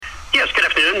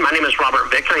afternoon. My name is Robert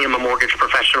Vick. I am a mortgage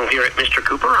professional here at Mr.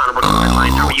 Cooper on a recorded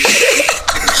line. How are you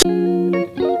today?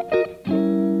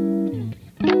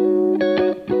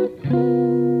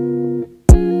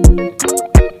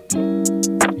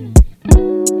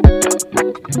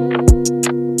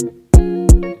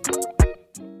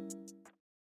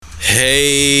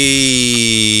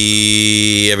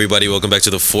 Hey, everybody. Welcome back to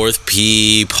the Fourth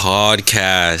P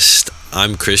podcast.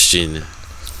 I'm Christian.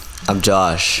 I'm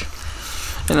Josh.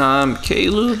 And I'm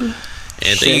Caleb.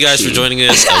 And thank you guys for joining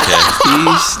us.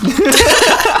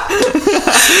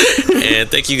 And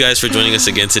thank you guys for joining us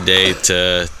again today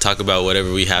to talk about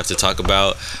whatever we have to talk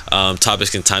about.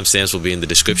 Topics and timestamps will be in the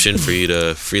description for you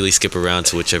to freely skip around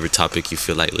to whichever topic you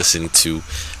feel like listening to,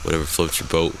 whatever floats your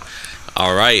boat.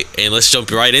 All right, and let's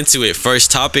jump right into it.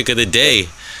 First topic of the day.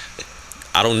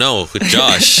 I don't know, with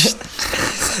Josh.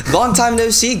 Long time no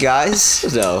see, guys.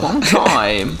 No. Long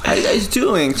time. How you guys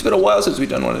doing? It's been a while since we've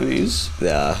done one of these.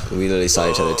 Yeah, we literally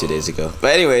saw each other 2 days ago.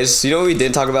 But anyways, you know what we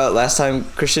didn't talk about last time,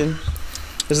 Christian?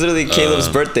 It was literally Caleb's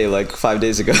birthday like 5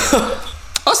 days ago. I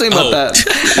was thinking about that.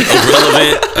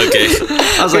 Irrelevant? Okay.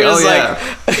 I was like,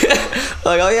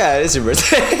 oh yeah, it is your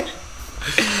birthday.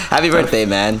 Happy birthday,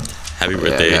 man. Happy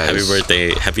birthday. Yeah, happy birthday.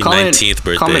 Happy 19th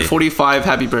birthday. Comment 45,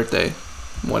 happy birthday.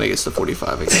 When it gets to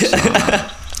 45, I guess. I don't know.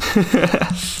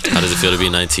 How does it feel to be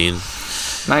 19?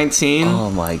 19.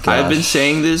 Oh my god. I've been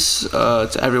saying this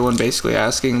to everyone basically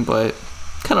asking, but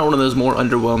kind of one of those more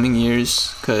underwhelming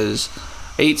years because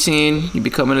 18, you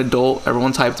become an adult.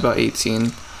 Everyone's hyped about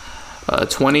 18.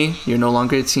 20, you're no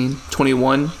longer 18.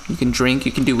 21, you can drink.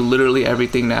 You can do literally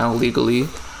everything now legally.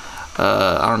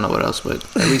 I don't know what else, but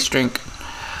at least drink.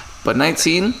 But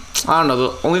 19, I don't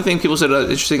know. The only thing people said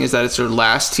interesting is that it's their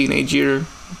last teenage year.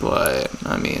 But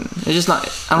I mean, it's just not.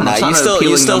 I don't know. It's not an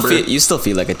appealing number. You still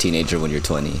feel like a teenager when you're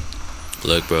 20.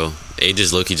 Look, bro, age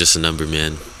is low-key just a number,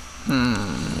 man.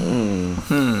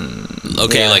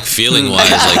 Okay, Yeah. like feeling-wise,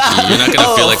 like you're not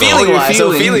gonna feel like feeling-wise.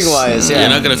 So feeling-wise, yeah. You're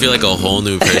not gonna feel like a whole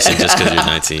new person just because you're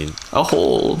 19. A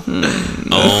whole.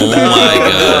 Oh my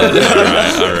god!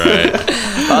 All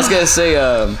right. I was gonna say,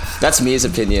 that's me's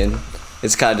opinion.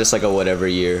 It's kind of just like a whatever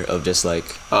year of just like.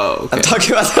 Oh, okay. I'm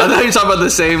talking about. I thought you were talking about the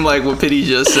same like what Pity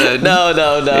just said. No.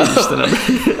 Just the number.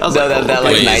 I was No, like, that, oh,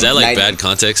 like, Wait, is that like nine- bad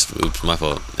context? Oops, my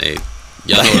fault. Hey,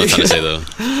 y'all know what I'm trying to say though.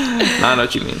 I know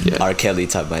what you mean. Yeah. R. Kelly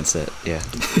type mindset, yeah.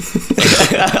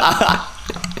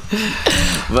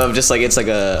 But I'm just like it's like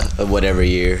a whatever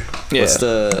year. Yeah. What's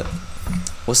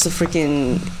the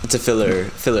freaking? It's a filler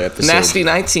episode. Nasty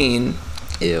 19.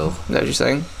 Ew. Is that what you're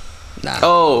saying? Nah.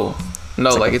 Oh. No,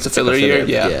 It's like it's a it's like a filler year. filler,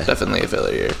 Yeah, yeah. Definitely a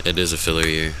filler year. It is a filler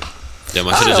year. Damn,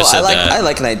 I I should don't have know. just said that. I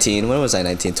like 19. When was I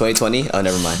 19? 2020? Oh,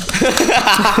 never mind.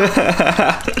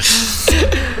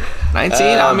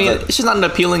 19. I mean, but- it's just not an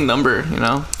appealing number, you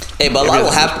know. Hey, but a Maybe lot will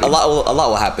that's happen. what A lot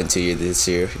will happen to you this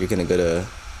year. You're gonna go to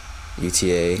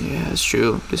UTA. Yeah, it's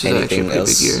true. This is actually a Anything pretty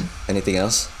else? big year. Anything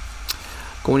else?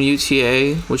 Going to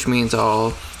UTA, which means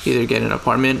I'll either get an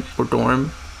apartment or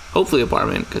dorm. Hopefully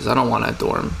apartment, because I don't want a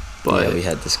dorm. But Yeah, we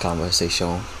had this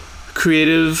conversation.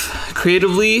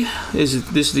 creatively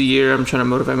is the year I'm trying to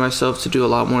motivate myself to do a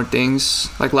lot more things.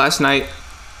 Like last night,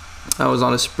 I was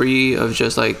on a spree of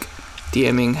just like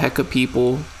DMing hecka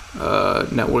people,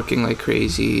 networking like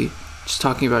crazy, just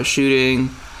talking about shooting.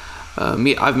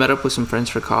 I've met up with some friends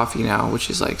for coffee now,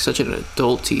 which is like such an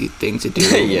adulty thing to do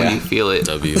Yeah. when you feel it.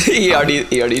 W. he already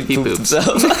pooped pooped.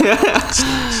 himself.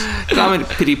 Comment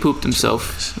Pity pooped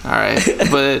himself. All right,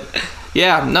 but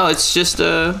yeah, no, it's just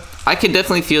I can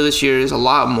definitely feel this year is a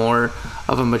lot more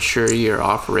of a mature year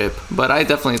off rip, but I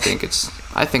definitely think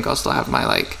I think I'll still have my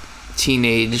like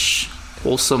teenage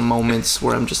wholesome moments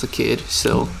where I'm just a kid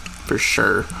still, for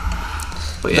sure.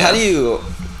 But yeah, How do you,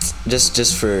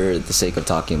 just for the sake of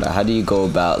talking about, how do you go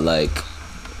about like,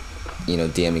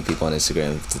 DMing people on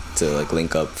Instagram to like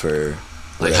link up for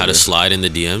Like how to whatever? slide in the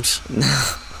DMs?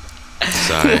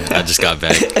 Sorry, I just got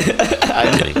back.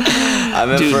 I'm kidding. I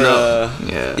meant Dude, for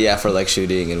no. for like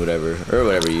shooting and whatever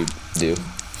you do.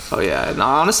 Oh yeah, no,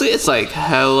 honestly, it's like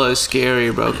hella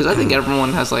scary, bro. Because I think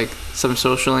everyone has like some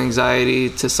social anxiety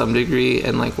to some degree,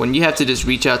 and like when you have to just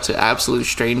reach out to absolute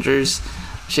strangers,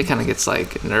 shit kind of gets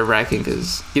like nerve wracking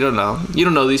because you don't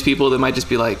know these people. They might just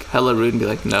be like hella rude and be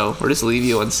like no, or just leave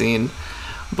you unseen.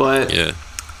 But Yeah.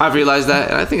 I've realized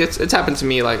that, and I think it's happened to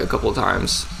me like a couple of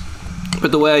times.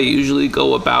 But the way I usually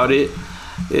go about it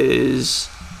is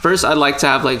first I'd like to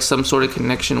have like some sort of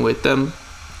connection with them.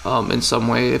 In some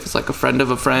way, if it's like a friend of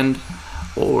a friend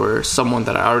or someone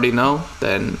that I already know,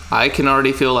 then I can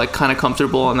already feel like kind of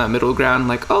comfortable on that middle ground.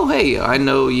 Like, oh, hey, I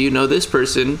know you know this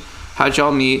person. How'd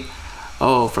y'all meet?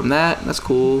 Oh, from that's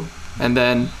cool. And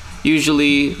then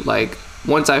usually like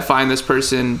once I find this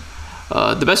person,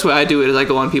 the best way I do it is I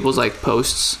go on people's like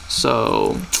posts.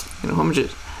 So,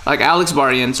 like Alex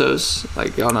Barrientos,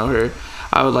 like y'all know her.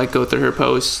 I would like go through her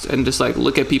posts and just like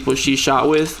look at people she shot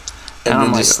with, and then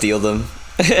I'm just steal them.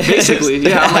 Basically,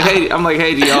 yeah. I'm like,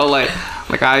 hey, do y'all like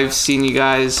I've seen you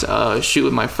guys shoot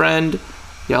with my friend.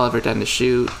 Y'all ever done to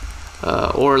shoot?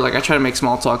 Or like I try to make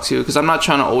small talk too, because I'm not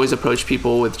trying to always approach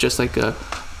people with just like a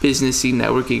businessy,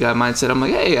 networky guy mindset. I'm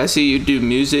like, hey, I see you do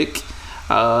music.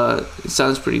 It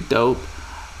sounds pretty dope.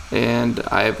 And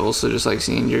I've also just like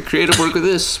seen your creative work with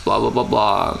this, blah blah blah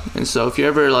blah. And so if you're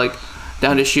ever like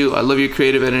down to shoot, I love your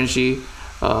creative energy.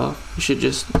 You should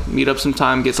just meet up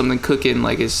sometime, get something cooking.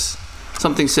 Like it's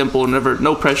something simple,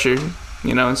 no pressure,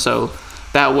 And so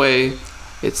that way,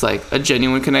 it's like a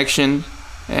genuine connection,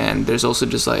 and there's also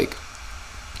just like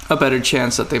a better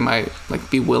chance that they might like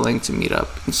be willing to meet up.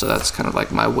 And so that's kind of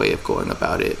like my way of going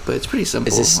about it. But it's pretty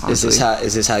simple. Is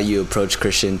this how you approach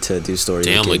Christian to do stories?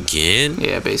 Damn, again?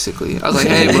 Yeah, basically. I was like,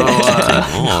 hey, bro,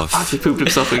 he pooped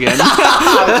himself again.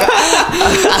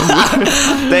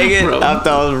 Dang it! Bro.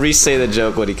 I'll re-say the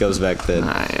joke when he comes back. Then.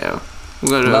 Yeah.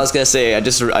 I was gonna say, I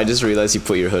just realized you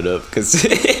put your hood up because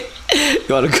you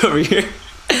want to cover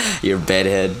your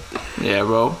bedhead. Yeah,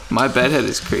 bro. My bedhead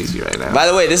is crazy right now. By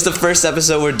the way, this is the first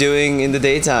episode we're doing in the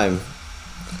daytime.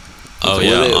 Oh,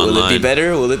 will it be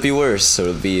better? Will it be worse? Or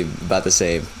will it be about the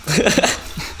same?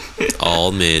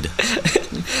 All mid.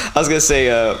 I was gonna say,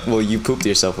 well, you pooped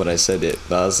yourself when I said it,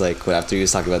 but I was like, after you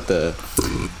was talking about the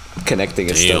connecting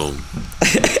and stuff.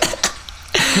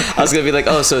 I was gonna be like,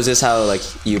 oh, so is this how like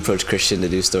you approach Christian to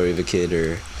do story of a kid,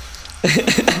 or?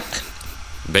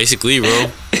 Basically, bro.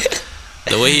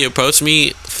 The way he approached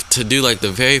me to do like the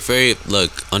very, very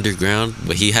underground,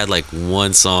 but he had like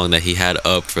one song that he had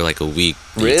up for like a week.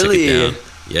 Really? Took it down.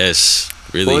 Yes,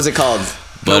 really. What was it called?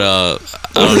 But I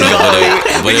don't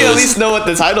know. We can at least know what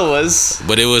the title was.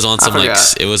 But it was on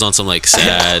some like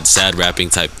sad rapping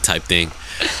type thing.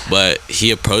 But he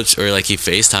approached, or like he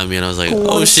FaceTimed me, and I was like,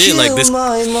 oh shit, like this.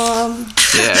 My mom.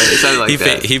 Yeah, it sounded like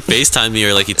that. He FaceTimed me,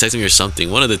 or like he texted me or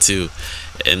something, one of the two.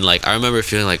 And like I remember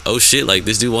feeling like, oh shit, like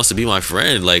this dude wants to be my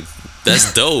friend, like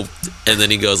that's dope. And then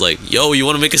he goes like, yo, you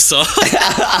want to make a song?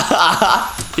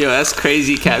 Yo, that's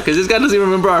crazy, Cap, because this guy doesn't even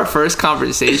remember our first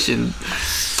conversation.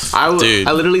 I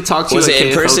literally talked to you at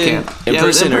KFO person? camp. In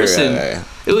person? It was in person.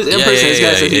 It was in person. This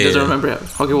guy said he doesn't remember it.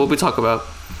 Okay, what we talk about?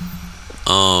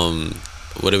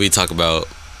 What did we talk about?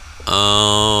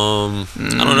 I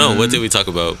don't know. What did we talk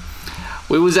about?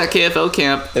 We was at KFL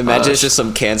camp. Imagine it's just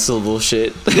some cancelable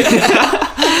shit.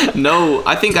 No,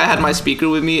 I think I had my speaker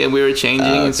with me and we were changing,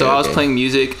 and so I was playing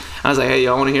music. I was like, "Hey,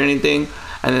 y'all want to hear anything?"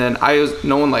 And then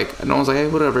no one was like, "Hey,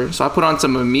 whatever." So I put on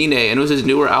some Amine, and it was his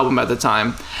newer album at the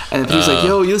time. And then he was like,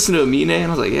 "Yo, you listen to Amine?" And I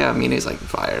was like, "Yeah, Amine's like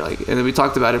fire." Like, and then we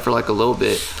talked about it for like a little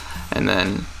bit, and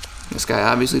then this guy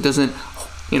obviously doesn't,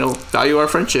 value our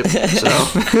friendship. So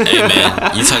hey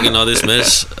man, you talking all this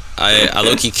mess? I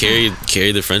low-key carried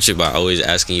the friendship by always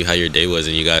asking you how your day was,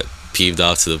 and you got peeved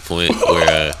off to the point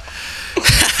where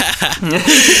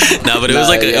but it was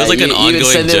like an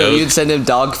ongoing joke. You'd send him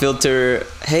dog filter,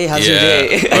 hey, how's your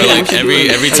day? Or like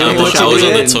every time I was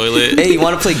on the toilet, hey, you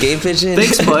want to play Game Pigeon?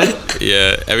 Thanks, bud.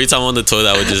 Yeah, every time on the toilet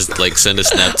I would just like send a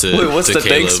snap to wait, what's to the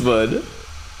Caleb. thanks, bud?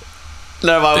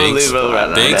 No, I won't leave it right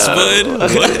now. Thanks, bud. No.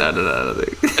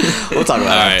 We'll talk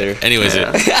about it after. Anyways,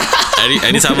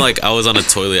 anytime like I was on a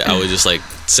toilet, I would just like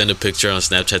send a picture on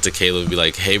Snapchat to Caleb and be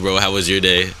like, "Hey, bro, how was your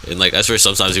day?" And like I swear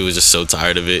sometimes he was just so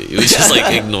tired of it, he would just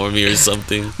like ignore me or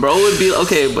something. Bro would be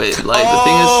okay, but like the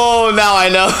thing is, oh, now I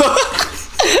know.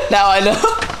 Now I know.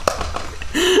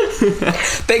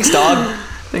 Thanks, dog.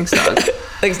 Thanks, dog.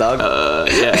 Thanks, dog.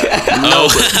 Yeah. Oh.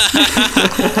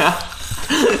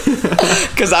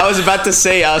 Because I was about to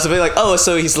say, I was like, oh,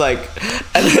 so he's like,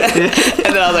 and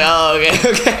then I was like, oh, okay.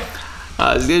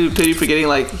 This guy would pity forgetting,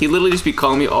 like, he literally just be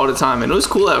calling me all the time, and it was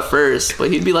cool at first,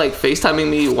 but he'd be like FaceTiming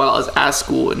me while I was at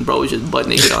school, and bro was just butt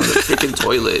naked on the freaking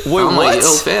toilet. Wait, I'm what? like,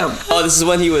 yo, fam. Oh, this is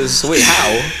when he was, wait,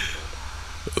 how?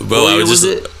 Bro, I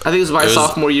think it was my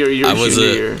sophomore year, junior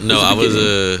year.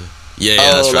 Yeah,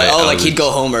 that's right. He'd go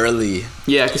home early.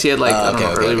 Yeah, because he had like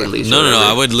early release. No.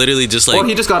 I would literally just like. Well,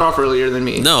 he just got off earlier than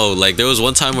me. No, like there was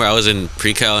one time where I was in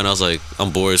pre-cal and I was like,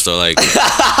 I'm bored, so like,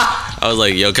 I was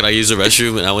like, yo, can I use the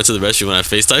restroom? And I went to the restroom and I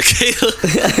FaceTimed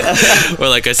Caleb, or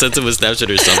like I sent him a Snapchat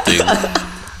or something.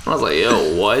 I was like,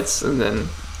 yo, what? And then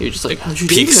he was just like, how'd you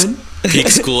do, man? Peak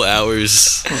school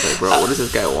hours. I was like, bro, what does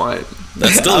this guy want?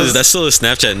 That's still a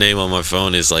Snapchat name on my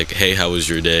phone. Is like, hey, how was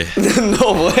your day?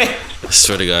 No way. I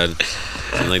swear to God.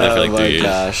 I'm like that for like 3 years. Oh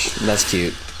my gosh, that's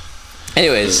cute.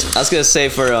 Anyways, I was gonna say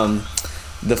for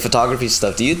the photography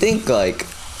stuff, do you think like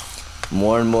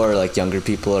more and more like younger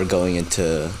people are going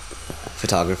into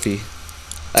photography.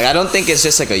 Like I don't think it's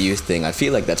just like a youth thing. I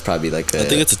feel like that's probably like I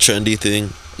think it's a trendy thing.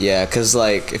 yeah, cause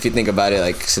like if you think about it,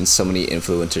 like since so many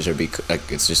influencers are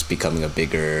like it's just becoming a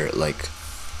bigger like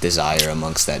desire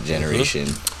amongst that generation.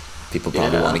 People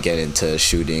probably Yeah. want to get into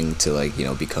shooting to like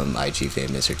become IG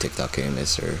famous or TikTok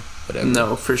famous or whatever.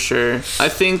 No, for sure. I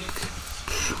think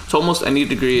to almost any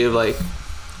degree of like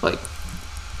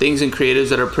things and creatives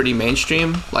that are pretty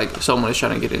mainstream, like someone is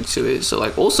trying to get into it. So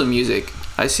like also music.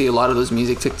 I see a lot of those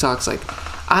music TikToks. Like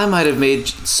I might have made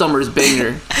Summer's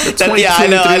banger. Yeah, I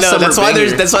know.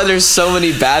 That's why there's so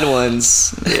many bad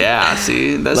ones. Yeah,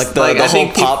 see, that's Like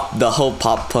the whole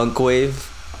pop punk wave.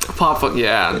 pop funk.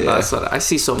 Yeah, Yeah. that's what I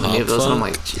see so many Pop of those. And I'm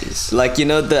funk? like, jeez. Like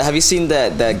have you seen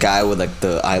that guy with like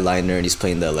the eyeliner and he's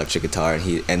playing the electric guitar and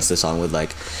he ends the song with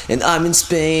like, and I'm in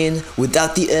Spain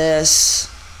without the S.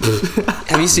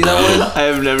 Have you seen that one? I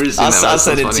have never seen that. I'll That's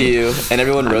so send it to funny. you, and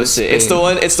everyone I'm in roasts it. It's the Spain.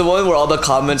 one. It's the one where all the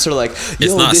comments are like, It's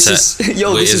 "Yo, not this is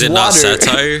yo, Wait, this is is it water." not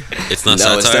satire? It's not No,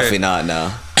 satire. it's definitely not.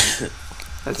 No,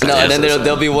 That's no. And then that's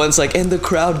there'll be ones like, "And the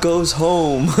crowd goes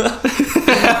home,"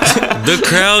 The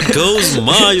crowd goes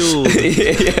mild.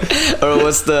 or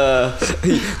what's the,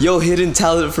 "Yo, hidden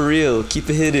talent for real.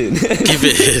 Keep it hidden." Keep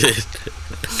it hidden.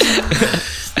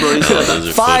 Bro, you Oh, those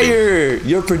are funny. Fire,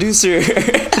 your producer.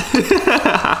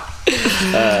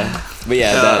 But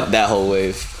yeah, that whole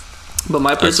wave. But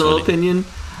my personal funny. opinion,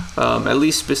 at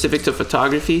least specific to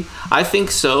photography, I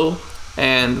think so.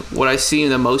 And what I see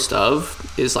the most of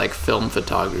is like film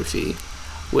photography,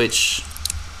 which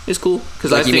is cool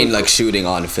because Like I you think mean like shooting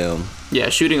on film? yeah,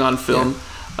 shooting on film,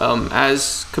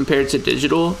 as compared to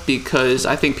digital, because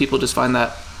I think people just find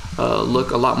that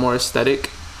look a lot more aesthetic,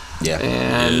 Yeah.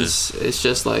 and Yeah. it's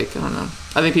just like I don't know.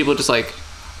 I think people just like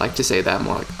to say that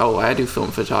more like, oh, I do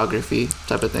film photography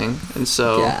type of thing, and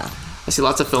so Yeah. I see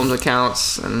lots of films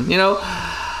accounts, and I'm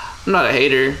not a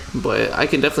hater, but I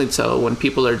can definitely tell when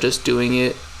people are just doing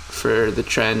it for the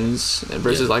trends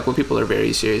versus Yeah. like when people are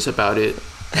very serious about it.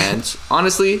 And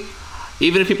honestly,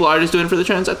 even if people are just doing it for the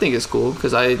trends, I think it's cool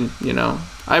because I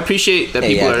appreciate that Yeah,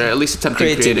 people yeah. are at least attempting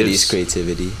Creativity is creatives.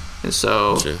 creativity. And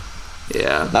so, True.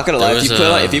 yeah. Not gonna There lie,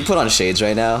 was, if you put on shades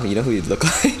right now, you know who you'd look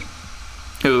like?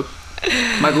 Who?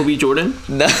 Michael B. Jordan?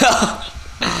 No,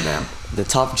 Oh, damn. the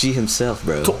top G himself,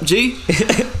 bro. G?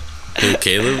 Who,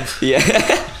 Caleb? Yeah.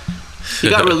 He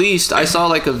got released. I saw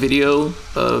like a video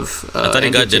of. I thought he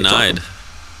Andrew got Tate denied.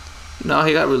 talking. No,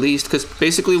 he got released because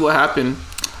basically what happened.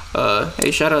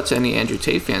 Hey, shout out to any Andrew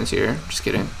Tate fans here. Just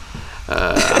kidding.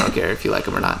 I don't care if you like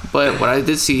him or not. But what I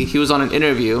did see, he was on an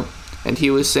interview and he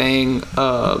was saying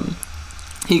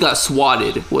he got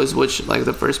swatted which like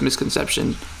the first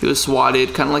misconception. He was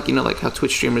swatted, kind of like like how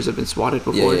Twitch streamers have been swatted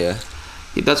before. Yeah.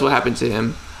 That's what happened to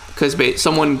him because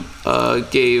someone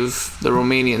gave the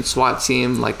Romanian SWAT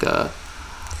team like a.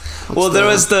 Well, there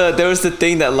was the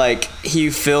thing that like he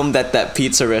filmed at that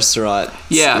pizza restaurant.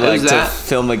 Yeah, it like was to that.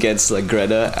 film against like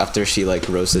Greta after she like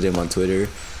roasted him on Twitter.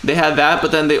 They had that,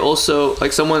 but then they also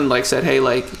like someone like said, "Hey,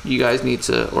 like you guys need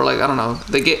to," or like I don't know.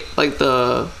 They get like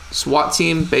the SWAT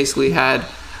team basically had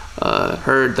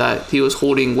heard that he was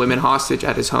holding women hostage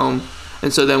at his home,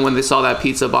 and so then when they saw that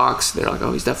pizza box, they're like,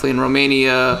 "Oh, he's definitely in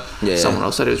Romania." Yeah. Someone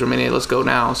else said it was Romania. Let's go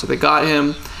now. So they got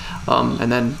him,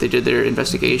 and then they did their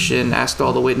investigation, asked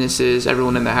all the witnesses,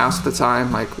 everyone in the house at the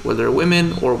time, like were there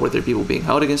women or were there people being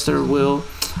held against their will?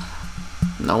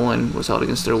 No one was held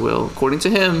against their will. According to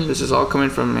him, this is all coming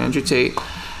from Andrew Tate.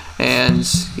 And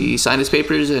he signed his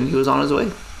papers and he was on his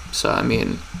way. So, I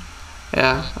mean,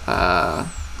 yeah,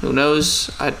 who knows?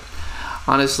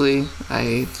 Honestly,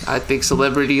 I think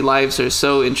celebrity lives are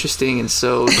so interesting and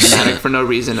so dramatic for no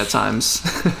reason at times.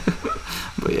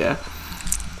 But yeah.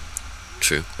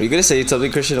 True. Were you gonna say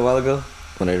something, Christian, a while ago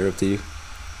when I interrupted you?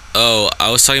 Oh, I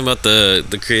was talking about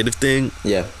the creative thing.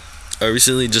 Yeah. I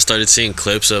recently just started seeing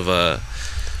clips of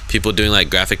people doing like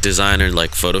graphic design or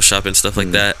like Photoshop and stuff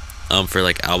like that for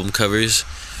like album covers.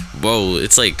 Whoa,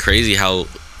 it's like crazy how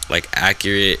like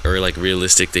accurate or like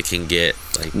realistic they can get.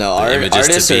 Like No, the images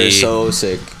artists to be, are so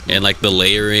sick. and like the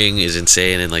layering is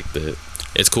insane, and like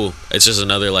it's cool. It's just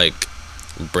another like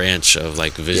branch of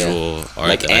like visual art.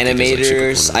 Like that I think is, like, super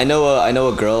animators. cool. I know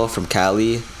a girl from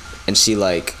Cali, and she's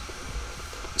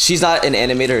not an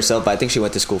animator herself, but I think she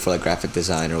went to school for like graphic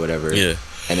design or whatever. Yeah.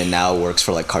 And then now works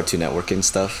for like Cartoon Network and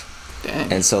stuff.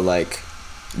 Dang. And so like,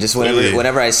 just Really?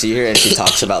 whenever I see her and she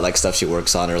talks about like stuff she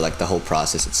works on or like the whole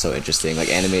process, it's so interesting. Like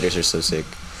animators are so sick.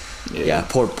 Yeah,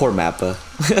 poor Mappa.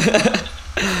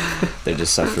 They're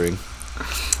just suffering.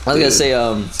 I was gonna say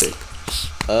Sick.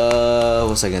 what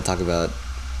was I gonna talk about?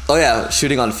 Oh yeah,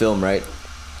 shooting on film, right?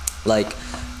 Like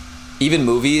even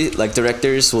movie like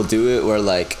directors will do it where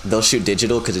like they'll shoot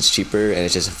digital because it's cheaper and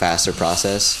it's just a faster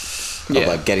process of Yeah.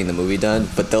 like getting the movie done.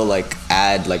 But they'll like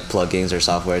add like plugins or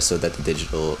software so that the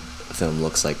digital film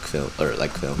looks like film or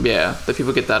like film. Yeah, that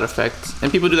people get that effect,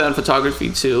 and people do that in photography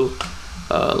too.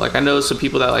 Like I know some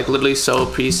people that like literally sell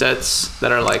presets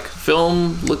that are like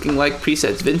film looking like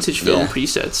presets, vintage film Yeah.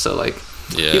 presets. So like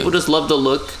Yeah. people just love the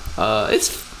look. It's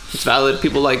valid.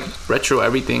 People like retro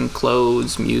everything,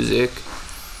 clothes, music.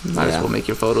 Might as Yeah. well make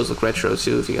your photos look retro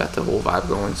too if you got the whole vibe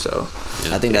going. So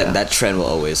I think Yeah. that trend will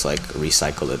always like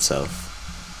recycle itself.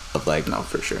 Of like no,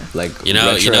 for sure. like You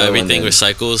know retro and everything then-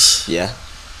 recycles. Yeah.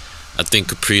 I think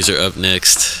capris are up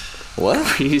next. What?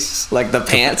 Please. Like the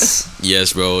pants?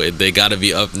 Yes, bro. They gotta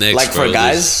be up next. Like bro. for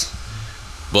guys?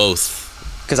 Both.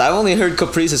 Because I've only heard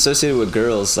capris associated with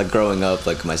girls, like growing up,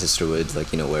 like my sister would,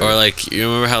 like, you know, wear. Or like you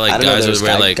remember how like I don't know, guys there's would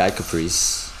wear guy, like guy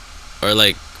capris. or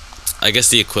like I guess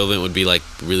the equivalent would be like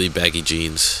really baggy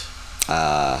jeans.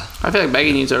 I feel like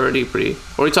baggy jeans are already pretty.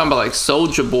 Or are you talking about like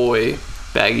Soulja Boy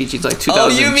baggy jeans, like 2002? Oh,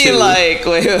 you mean like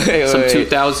wait, some wait.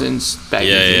 2000s baggy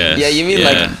Yeah, jeans? yeah. Yeah, you mean Yeah.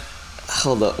 like.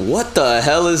 Hold up, what the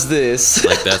hell is this?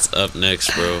 Like that's up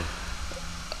next, bro.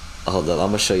 Hold up, I'm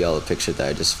gonna show y'all a picture that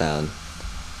I just found.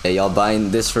 Hey, y'all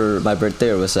buying this for my birthday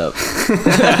or what's up?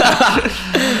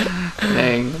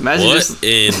 Dang, imagine What just.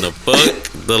 in the fuck?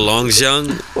 The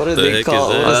Longjiang? What are The they heck is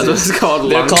called? that? Oh, that's what it's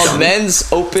called. They're long called trunk.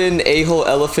 men's open a-hole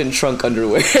elephant trunk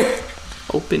underwear.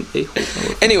 Open a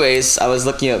hole. Anyways, I was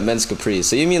looking up men's capris.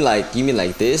 So you mean like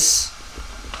this?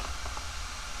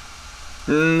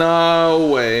 No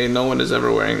way. No one is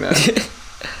ever wearing that.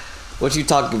 What you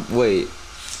talking? Wait.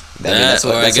 That,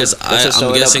 or I guess I'm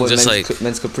showing up guessing with just men's, like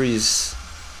men's capris.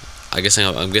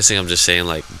 I'm guessing I'm just saying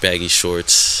like baggy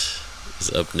shorts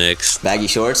is up next. Baggy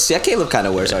shorts. Yeah, Caleb kind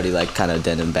of wears already like kind of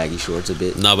denim baggy shorts a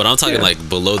bit. No, but I'm talking Yeah. like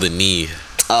below the knee.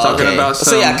 Oh, Talking about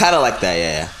so yeah, some- kind of like that.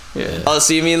 Yeah. Yeah. Oh,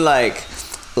 so you mean like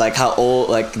how old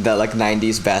like the like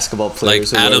 90s basketball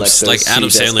players Like who wear, Adams- those like Adam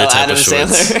huge ass- Sandler type Adam of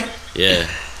shorts. Sandler? Yeah.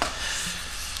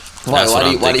 why That's what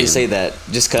I'm why do you thinking. say that?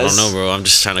 Just I cause? don't know, bro. I'm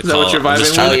just trying to Is that what call. you're I'm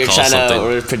just vibing trying Oh, to you're call trying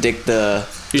something. to predict the.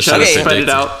 You're Just trying to trying to spread it predict.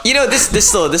 out. You know,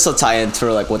 this will tie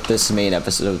into like what this main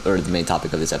episode or the main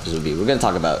topic of this episode will be. We're gonna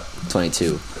talk about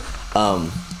 22.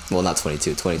 Well, not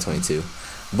 22, 2022,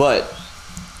 but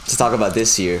to talk about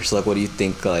this year. So like, what do you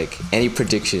think? Like, any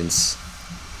predictions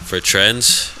For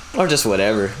trends. or just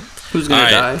whatever? Who's All gonna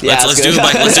right, die? Yeah, let's it's do it good.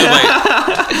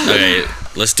 by okay.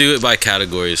 Let's do it by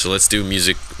categories. So let's do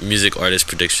music artist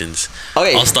predictions.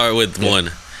 Okay. I'll start with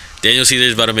one. Daniel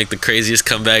Caesar's about to make the craziest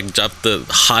comeback, drop the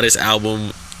hottest album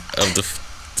of the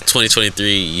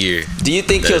 2023 year. Do you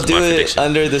think That he'll is do my it prediction.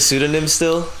 under the pseudonym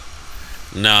still?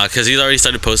 Nah, because he's already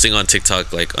started posting on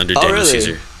TikTok like under Oh, Daniel really?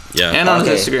 Caesar. Yeah. And on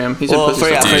Okay. his Instagram. He's Well, been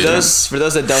posting for stuff on Dude. Instagram.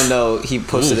 those that don't know, he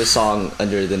posted a song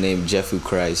under the name Jeffu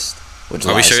Christ. Which is Are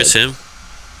why we I sure it's said- him?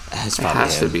 It's It probably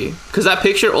has to him. be. Because that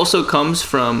picture also comes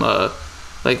from,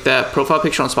 like, that profile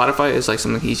picture on Spotify is, like,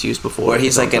 something he's used before. Where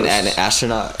he's like an posts.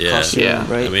 astronaut Yeah. costume, Yeah.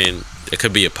 right? I mean, it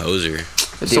could be a poser.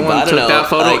 If Dude, someone but I took don't know. that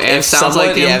photo Like, and if sounds someone,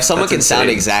 like him, yeah, if someone that's can sound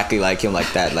insane. exactly like him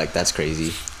like that, like that's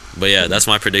crazy. But yeah, that's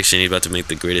my prediction. He's about to make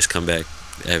the greatest comeback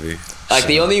ever. Like So-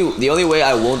 the only way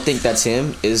I won't think that's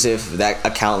him is if that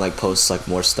account like posts like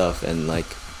more stuff and like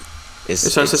It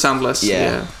starts to sound less.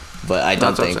 Yeah. But I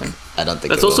don't That's what I'm think saying. I don't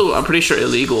think That's it will. also, I'm pretty sure,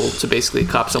 illegal to basically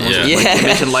cop someone's Yeah. like, Yeah.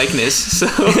 image and likeness. So,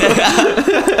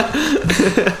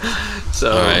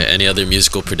 so All right. Any other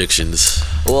musical predictions?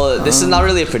 Well, this is not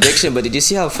really a prediction, but did you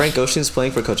see how Frank Ocean's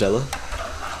playing for Coachella?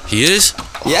 He is.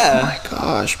 Yeah,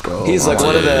 gosh, bro. he's like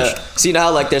one of the. Dude. So you know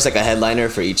how like there's like a headliner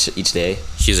for each day.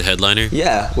 He's a headliner.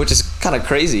 Yeah, which is kind of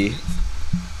crazy.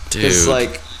 Dude. Cause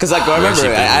like I Where's remember he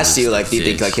I been asked these you like, do you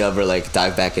think days? like he'll ever like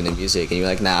dive back into music? And you're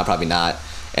like, nah, probably not.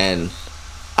 And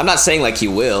I'm not saying like he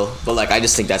will, but like I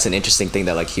just think that's an interesting thing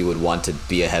that like he would want to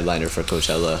be a headliner for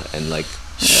Coachella and like.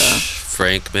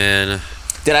 Frank, man.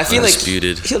 Did I feel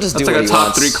Undisputed. like he'll just That's do like what a he top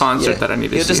wants. 3 concert that I need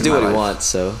to He'll see just in do my what he life. wants.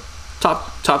 So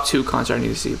top 2 concert I need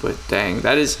to see, but dang,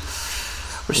 that is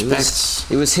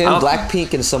respect. it was him, I don't-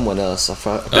 Blackpink, and someone else. I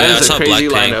forgot. Oh, yeah, I That is saw a crazy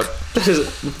Blackpink. lineup. That is-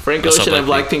 Frank I saw Ocean and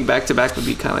Blackpink. Blackpink back to back would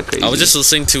be kind of crazy. I was just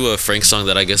listening to a Frank song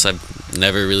that I guess I've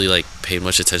never really like paid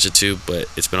much attention to, but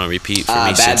it's been on repeat for me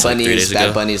Bad since like 3 Bunny days is ago.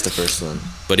 Bad Bunny is the first one.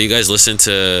 But do you guys listen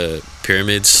to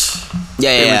Pyramids?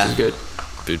 Yeah, Pyramids yeah. is good.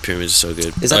 Dude, Pyramids is so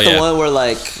good. Is that Oh, the yeah. one where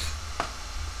like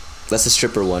that's the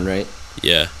stripper one, right?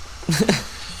 Yeah.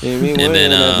 And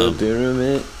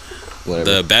then, whatever.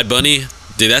 The Bad Bunny,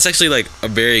 dude, that's actually like a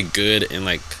very good and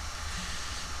like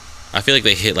I feel like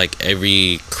they hit like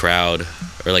every crowd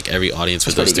or like every audience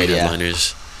with That's those 3 pretty good, yeah.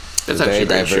 headliners. That's very actually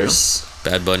very true. diverse.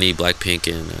 Bad Bunny, Blackpink,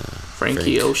 and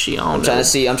Frankie Oceano. I'm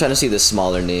trying to see the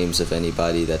smaller names of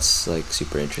anybody that's like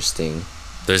super interesting.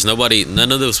 There's nobody.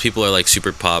 None of those people are like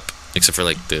super pop, except for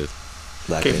like the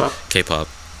Blackpink. K-pop. K-pop.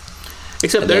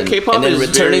 Except And their then, K-pop and then is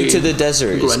returning very to the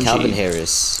desert is grungy. Calvin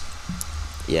Harris.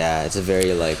 Yeah, it's a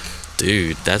very like.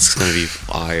 Dude, that's gonna be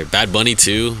fire. Bad Bunny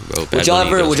too, bro. Would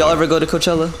y'all ever go to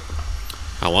Coachella?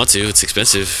 I want to. It's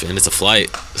expensive and it's a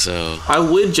flight, so I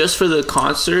would just for the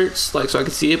concerts, like so I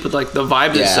could see it, but like the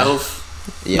vibe Yeah. itself,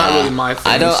 Yeah, not really my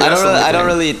thing. I don't. So I that's don't. the Really, only I don't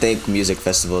thing. really think music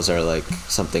festivals are like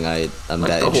something I'm Like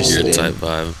that the whole interested weird in. type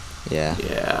vibe. Yeah,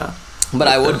 Yeah, but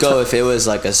I would go if it was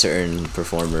like a certain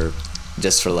performer,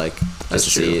 just for like That's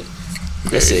just to see true. it,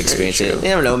 just to Very, experience very it. true. You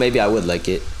never know. Maybe I would like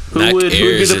it. who Mac would be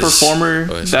Ayres the is- performer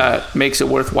oh, sorry. that makes it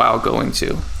worthwhile going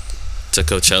to? To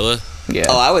Coachella, Yeah,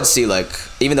 Oh, I would see like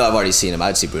even though I've already seen him,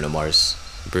 I'd see Bruno Mars.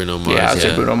 Bruno Mars. yeah, I'd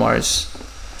say Bruno Mars.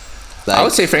 Like, I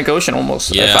would say Frank Ocean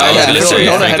almost. Yeah, if I I was had gonna say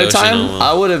known Frank ahead of Ocean time, almost.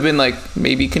 I would have been like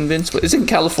maybe convinced. But it's in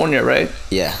California, right?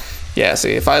 Yeah. Yeah.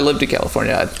 See, if I lived in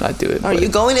California, I'd do it. Are but- you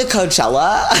going to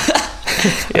Coachella?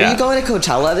 Yeah. Are you going to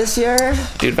Coachella this year?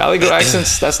 Dude, Valley Girl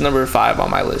accents. That's number 5 on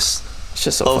my list. It's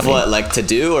just so Of funny. what, like to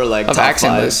do or like Of top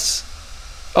accent 5? lists.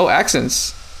 Oh,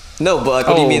 accents. No, but like,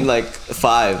 what do you Oh. mean like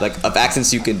 5? Like of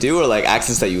accents you can do or like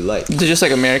accents that you like? They're just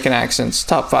like American accents.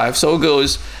 Top 5. So it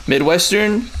goes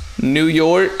Midwestern, New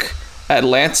York,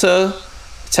 Atlanta,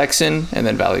 Texan, and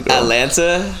then Valley Girl.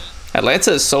 Atlanta.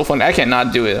 Atlanta is so funny. I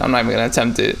cannot do it. I'm not even gonna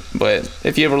attempt it. But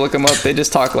if you ever look them up, they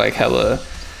just talk like hella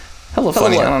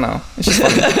funny. what? I don't know. It's just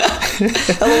funny.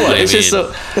 What do you It's just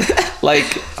mean? so like.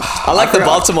 I like the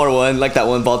Baltimore one, like that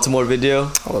one Baltimore video.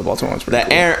 Oh, the Baltimore one's pretty That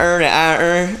cool. earn and I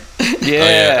earn.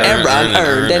 Yeah. And Brown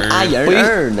earned and I Wait.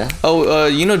 earn. Oh,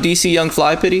 you know DC Young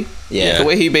Fly Pity? Yeah. The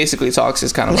way he basically talks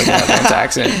is kind of like an Atlanta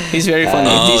accent. He's very funny.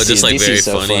 Oh, DC just like DC very is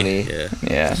so funny. funny. Yeah.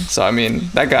 Yeah. So I mean,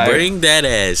 that guy. Bring that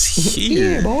ass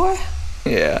here. boy.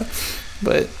 Yeah.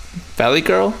 But Valley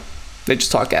Girl, they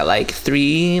just talk at like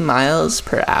 3 miles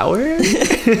per hour.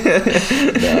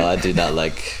 No, I do not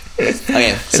like.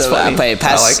 Okay, so funny. I play I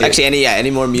pass. like it. Actually, any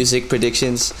more music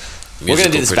predictions? We're gonna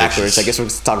do this Musical backwards. I predictions. guess we're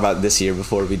gonna talk about this year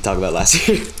before we talk about last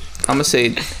year. I'm gonna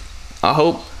say, I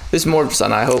hope this is more of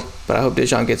something I hope, but I hope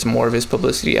Dejan gets more of his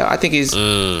publicity. I think he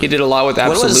did a lot with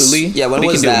Absolutely. When but he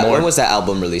was can do that? more. When was that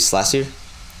album released? Last year?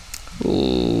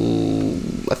 Ooh,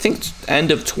 I think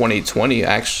end of 2020.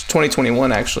 Actually,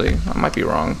 2021. Actually, I might be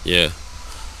wrong. Yeah.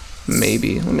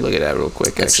 Maybe. Let me look at that real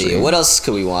quick. Let's actually, see. What else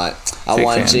could we want? I Big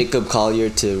want fan. Jacob Collier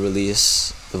to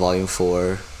release the Volume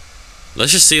 4.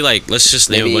 Let's just see. Like, let's just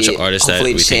name a bunch of artists that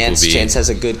hopefully we think will be. Chance has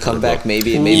a good comeback.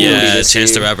 Maybe it'll be Yeah, this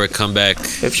Chance the year. Rapper comeback.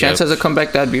 If Chance has a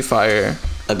comeback, that'd be fire.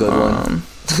 A good one.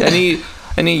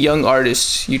 Any young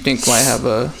artists you think might have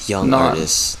a Young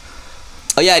artist.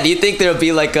 Oh yeah, do you think there'll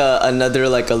be like another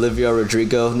like Olivia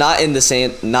Rodrigo? Not in the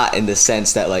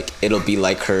sense that like it'll be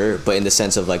like her, but in the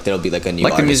sense of like there'll be like a new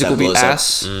Like the artist music will that be blows up.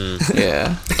 ass.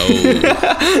 Yeah.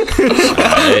 Oh.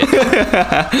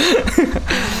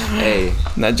 Hey,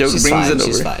 That joke she's brings fine. it over.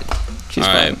 She's fine. She's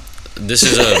All fine. right. This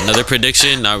is another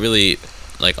prediction. Not really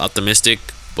like optimistic,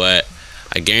 but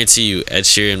I guarantee you, Ed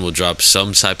Sheeran will drop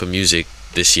some type of music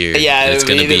this year. Yeah, and it's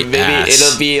gonna be maybe ass.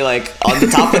 it'll be like on the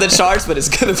top of the charts, but it's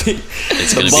gonna be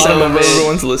It's gonna be bottom Some of of it.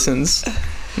 everyone's listens.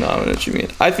 No, I know what you mean.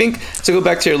 I think to go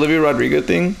back to your Olivia Rodrigo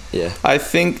thing. Yeah. I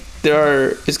think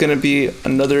is gonna be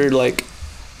another like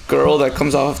girl that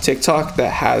comes off of TikTok that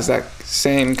has that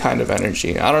same kind of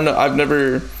energy. I don't know. I don't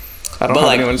But have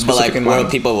like, anyone specific in where mind.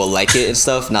 people will like it and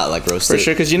stuff, not like roast For it.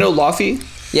 sure, because you know Laufey.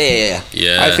 Yeah.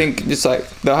 Yeah. I think it's like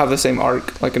they'll have the same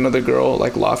arc, like another girl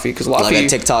like Laufey, because Like a Laufey.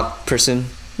 TikTok person.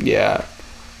 Yeah,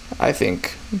 I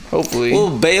think hopefully. Well,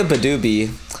 Bea Badoobie,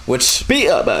 which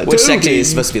actually is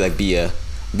supposed to be like Bea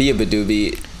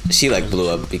Badoobie. She like blew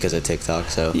up because of TikTok.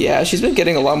 So Yeah, she's been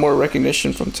getting a lot more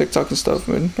recognition from TikTok and stuff,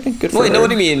 man. Hey, good for wait, her. no, what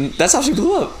do you mean? That's how she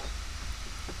blew up.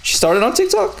 She started on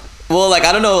TikTok. Well, like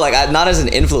I don't know, like not as an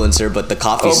influencer, but the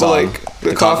coffee Oh, song. but like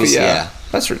the coffee, yeah. yeah.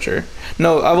 That's for sure.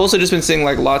 No, I've also just been seeing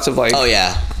like lots of like Oh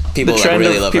yeah, the people like trend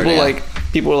really of love people her. Yeah. like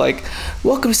people are like,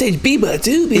 welcome to stage Biba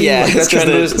Doobie. Yeah, like, it's that 'cause trend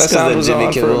the- was, it's that 'cause sound the was Jimmy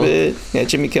on for a Kimmel. bit. Yeah,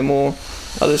 Jimmy Kimmel,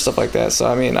 other stuff like that. So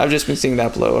I mean, I've just been seeing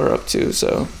that blow her up too.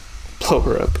 So blow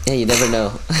her up. Yeah, you never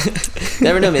know.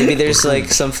 Never know. Maybe there's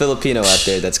like some Filipino out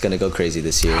there that's gonna go crazy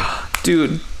this year.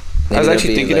 Dude, I was there'll actually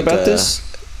be, thinking like, about this.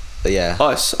 Yeah.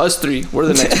 Us three. We're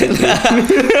the next big three.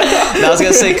 No, I was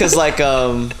gonna say because like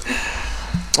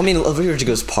I mean Olivia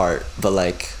Rodrigo's part, but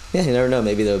like yeah, you never know.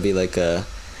 Maybe there'll be like an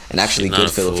actually Not good a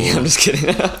fool. Filipino. I'm just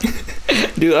kidding.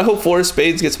 Dude, I hope Four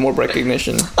Spades gets more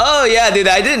recognition. Oh yeah, dude!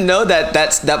 I didn't know that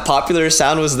that popular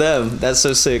sound was them. That's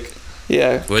so sick.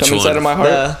 Yeah, Which come inside one? of my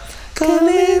heart. Come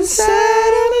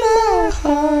inside of my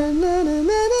heart now.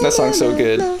 That song's so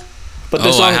good. But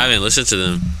Oh, I haven't listened to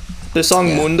them. the song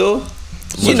Yeah. Mundo,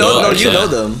 You know, Mundo, you know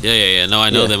them. Yeah. No, I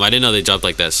know Yeah. them. I didn't know they dropped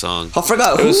like that song. I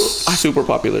forgot it who. was super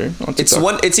popular on TikTok. It's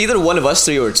one. It's either one of us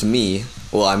three or it's me.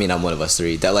 Well, I mean, I'm one of us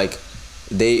three. That like,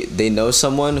 they know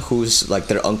someone who's like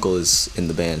their uncle is in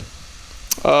the band.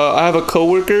 I have a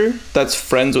coworker that's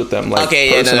friends with them. Like, Okay,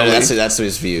 yeah, no, personally. that's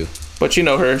his view. But you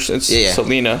know her. It's Yeah.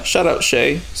 Selena. Shout out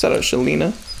Shay. Shout out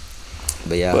Shalina.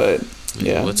 But yeah, But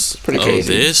yeah, What's it's pretty oh,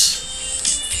 crazy. this?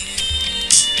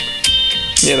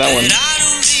 Yeah, that one.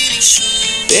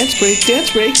 Dance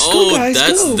break. Oh, go guys,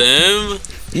 that's go. them.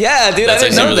 yeah, dude, That's I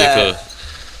didn't know actually really that. cool.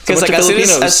 Because bunch like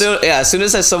of as soon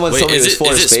as someone Wait, told me it was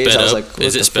for is it space, sped I was up? like, what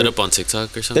Is the it sped frick? up on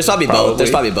TikTok or something? There's probably both. There's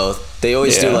Probably. probably both. They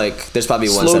always do Yeah. like. There's probably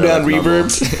ones Slow that down are like normal.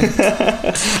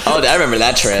 reverb. Oh, I remember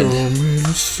that trend.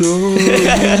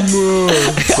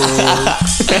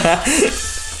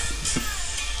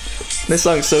 This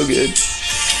song's so good.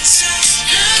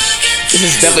 This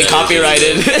is definitely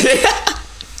copyrighted.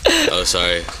 Oh,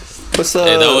 sorry. What's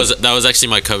Hey, that was actually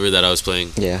my cover that I was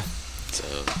playing. yeah, So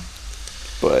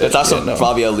But it's also yeah, no.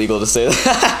 probably illegal to say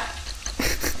that.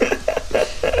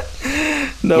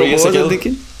 No, Were you what was gonna I say,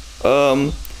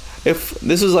 thinking? If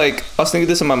this was like, I was thinking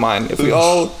this in my mind. If we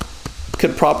all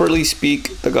could properly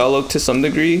speak Tagalog to some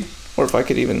degree, or if I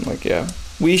could even like, yeah,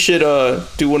 we should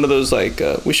do one of those like,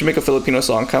 we should make a Filipino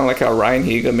song, kind of like how Ryan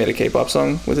Higa made a K-pop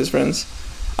song with his friends.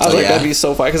 I was Oh, like, yeah. that'd be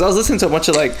so fun because I was listening to a bunch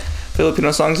of like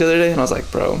Filipino songs the other day, and I was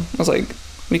like,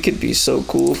 we could be so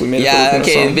cool if we made a Yeah, Filipino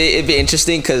okay, song. it'd be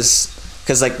interesting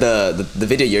because like the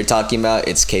video you're talking about,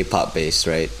 it's K-pop based,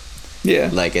 right?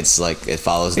 Yeah, Like it's like it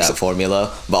follows that Except-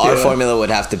 formula, but our Yeah. formula would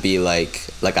have to be like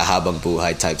a Habang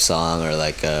Buhay type song or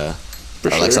like a For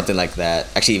or like sure. something like that.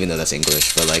 Actually, even though that's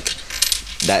English, but like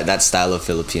that style of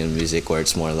Filipino music where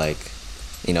it's more like,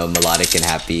 you know, melodic and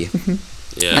happy.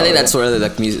 yeah. I think that's where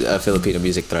like Filipino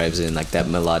music thrives in, like that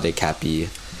melodic, happy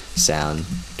sound.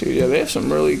 dude, yeah, they have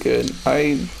some really good.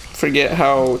 I forget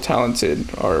how talented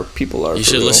our people are. You for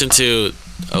should real. listen to.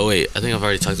 Oh wait, I think I've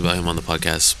already talked about him on the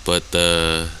podcast, but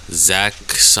the Zach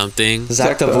something.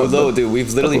 Zach Zach Tabulo, dude,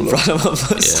 we've literally Tabulo. brought him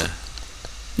up. Yeah.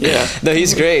 Yeah, No,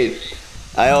 he's great.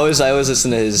 I always listen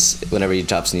to his whenever he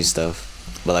drops new stuff.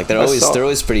 But like they're I always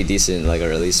saw- pretty decent. Like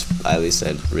or at least I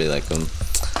really like them.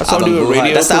 I saw him do a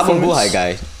radio That's the Abang performance. Buhay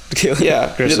guy.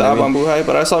 Yeah, he did the Abang Buhay,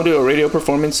 but I saw him do a radio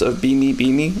performance of Be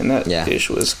Me, and that Yeah. dish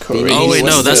was Be Me, crazy. Oh wait,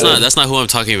 no, What's that's not who I'm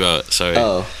talking about. Sorry,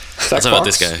 Oh, I'm talking about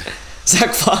this guy.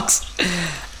 Zach Fox.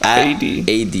 AD.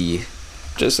 AD.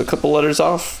 Just a couple letters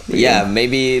off. Yeah,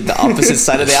 maybe the opposite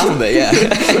side of the alphabet. Yeah.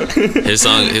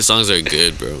 His songs are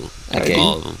good, bro. Like, Okay.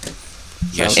 all of them.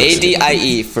 You guys should listen.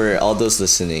 ADIE for all those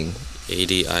listening.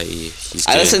 ADIE. He's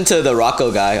I good. listened to the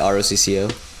Rocco guy,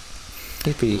 ROCCO.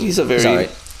 He's a very. alright.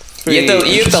 very You have to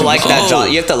interesting like that Oh. genre.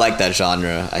 You have to like that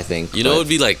genre, I think. You know but- what would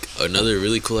be like another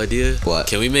really cool idea? What?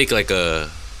 Can we make like a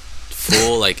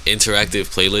full like interactive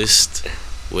playlist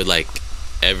with like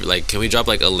can we drop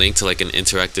like a link to like an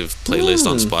interactive playlist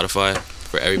on Spotify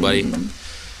for everybody?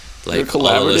 Like a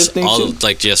collaborative thing too?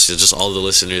 like just all the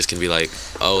listeners can be like,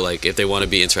 oh, like if they want to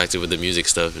be interactive with the music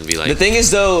stuff and be like, The thing is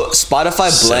though, Spotify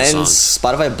Set blends. songs.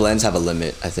 Spotify blends have a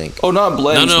limit, I think. Oh, not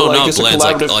blends. No, but like not just blends, A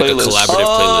like- collaborative like a playlist.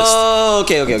 collaborative playlist. Oh,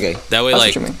 okay. that way That's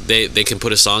like what you mean. they can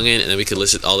put a song in and then we could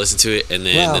all listen to it and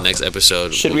then Wow. the next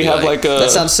episode Should will we be have like a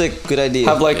That sounds sick. Good idea.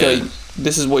 have like Yeah. a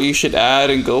this is what you should add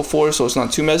and go for, so it's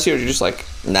not too messy, or you just like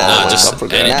Nah. no, all just up for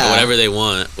edit grabs? Nah. whatever they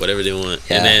want,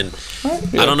 Yeah. and then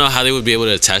Yeah. I don't know how they would be able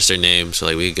to attach their name, so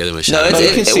like we could give them a no, shout. it's, No,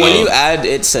 you can see when it. you add,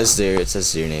 it says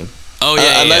your name. Oh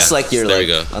yeah, Unless yeah. like you're there like,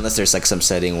 we go. unless there's like some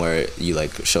setting where you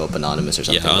like show up anonymous or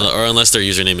something. Yeah, or unless their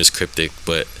username is cryptic,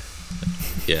 but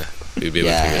yeah, we'd be able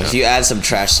to Yeah, figure if it you add some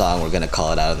trash song, we're gonna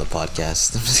call it out on the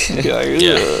podcast. I'm just kidding. Yeah, like,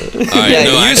 Yeah. ugh. out. All right, Yeah,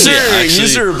 no, user, actually,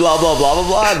 user, blah blah blah blah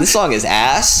blah. This song is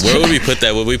ass. where would we put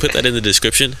that? Would we put that in the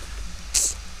description?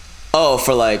 Oh,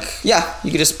 for like, yeah,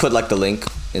 you could just put like the link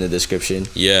in the description.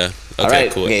 Yeah. Okay. All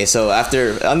right. Cool. Okay, so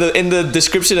after in the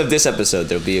description of this episode,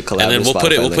 there'll be a collab. And then with we'll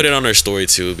put Spotify it link. on our story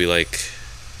too. It'll be like,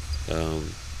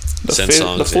 The, send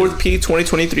songs. the fourth in. P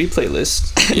 2023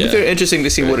 playlist. It'd be Yeah. very interesting to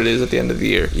see what it is at the end of the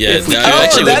year. Yeah, if we, that- Oh,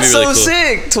 actually would that's be really so cool.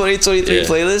 sick! 2023 Yeah.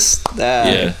 playlist.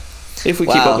 Yeah. if we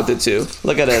keep Wow. up with it too.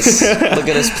 Look at us. Look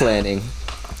at us planning.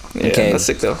 Yeah, Okay. that's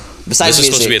sick though. Besides This is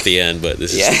supposed to be music, at the end, but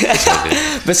this is. Yeah. it's okay.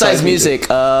 besides Besides music,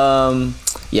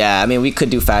 yeah, I mean we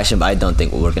could do fashion, but I don't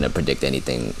think we're gonna predict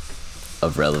anything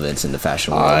of relevance in the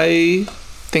fashion world. I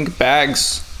think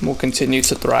bags will continue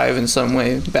to thrive in some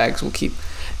way. Bags will keep.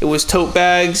 It was tote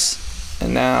bags,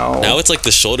 and now Now it's like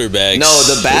the shoulder bags. No,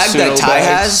 the bag that pseudo Ty bags.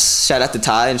 has. Shout out to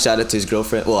Ty and shout out to his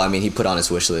girlfriend. Well, I mean, he put on his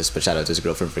wish list, but shout out to his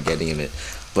girlfriend for getting him it.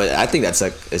 But I think that's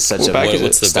like it's such What a bag is it?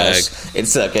 What's the stylish- bag?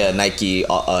 It's like a Nike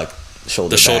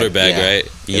shoulder. The shoulder bag, right? It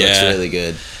looks Yeah. really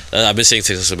good. I've been seeing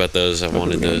TikToks about those. I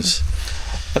wanted good. those.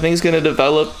 I think it's gonna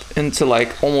develop into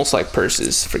like almost like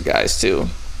purses for guys too,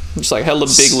 just like hella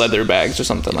big leather bags or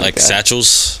something like Like that.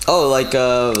 satchels. Oh, like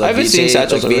I haven't seen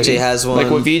satchels like already. VJ has one. Like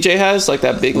what VJ has, like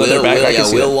that big leather bag. I can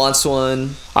see Will that. wants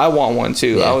one. I want one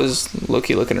too. Yeah. I was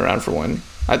low-key looking around for one.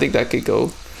 I think that could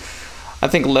go. I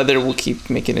think leather will keep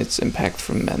making its impact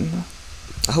from men.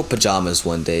 I hope pajamas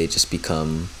one day just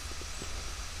become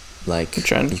like A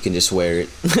trend? you can just wear it.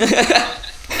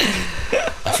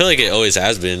 I feel like it always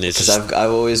has been. It's Because just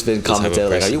I've always been Doesn't have a commented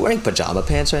like, "Are person. you wearing pajama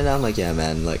pants right now?" I'm like, "Yeah,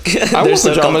 man." Like, I they're wore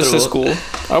so pajamas to comfortable.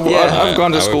 school. Yeah. I've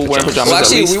gone to I wear school wearing pajamas. pajamas Well, at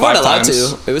actually, least we weren't 5 allowed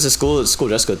times. to. It was a school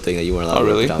dress code thing that you weren't allowed Oh to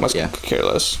wear really? pajamas. Must Yeah. care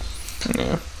less.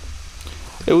 Yeah.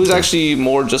 It was actually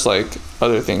more just like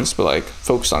other things, but like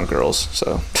focused on girls.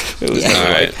 So it was Yeah. never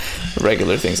Alright. like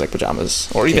regular things like pajamas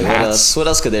or Okay, even what hats. else? What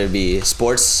else could there be?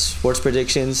 Sports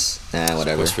predictions? Nah,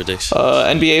 whatever. What's prediction?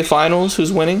 NBA Finals,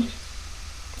 who's winning?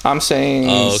 I'm saying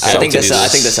Oh, okay. I think the Celtics. I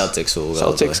think the Celtics will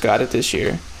go. Celtics got it this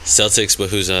year. Celtics, but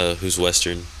who's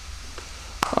Western?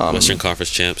 Western Conference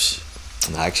champs.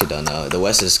 I actually don't know. The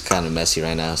West is kind of messy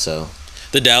right now, so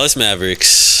The Dallas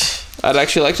Mavericks. I'd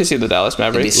actually like to see the Dallas it'd be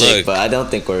Mavericks. sick. Look. But I don't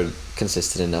think we're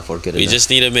consistent enough or good We enough. just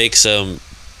need to make some.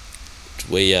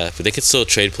 Wait, yeah, but they can still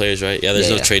trade players, right? Yeah, there's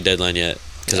Yeah, no yeah. trade deadline yet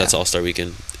because Yeah. that's All Star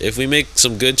Weekend. If we make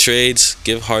some good trades,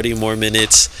 give Hardy more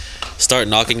minutes, start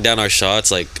knocking down our shots.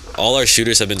 Like all our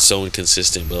shooters have been so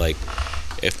inconsistent, but like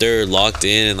if they're locked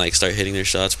in and like start hitting their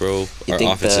shots, bro, You our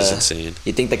think offense is the- insane.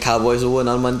 You think the Cowboys will win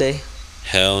on Monday?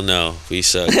 Hell no, we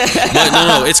suck. But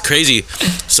no, it's crazy.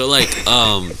 So like,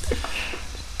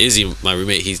 Izzy, my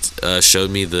roommate, he showed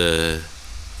me the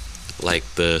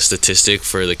statistic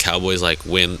for the Cowboys, like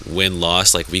win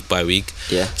loss, like week by week.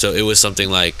 Yeah. So it was something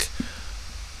like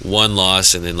 1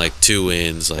 loss and then like 2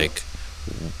 wins, like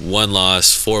 1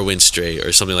 loss, 4 wins straight,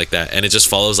 or something like that, and it just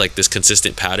follows like this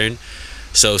consistent pattern.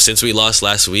 So since we lost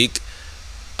last week,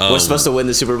 We're supposed to win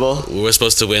the Super Bowl. we're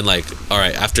supposed to win like, all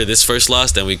right, after this first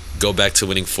loss, then we go back to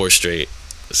winning 4 straight.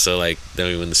 So like then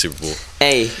we win the Super Bowl.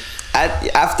 Hey,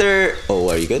 after. Oh,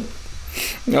 are you good?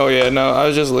 Oh yeah, no, I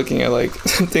was just looking at like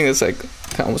something that's like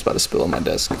almost about to spill on my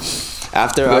desk.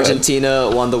 After Go ahead. Argentina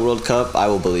won the World Cup, I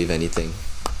will believe anything.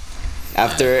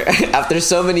 After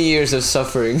so many years of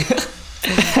suffering,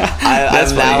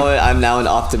 That's funny. I'm now an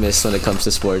optimist when it comes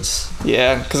to sports.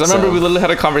 Yeah, because I remember So- we literally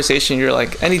had a conversation. You're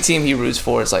like, any team he roots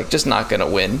for is like just not gonna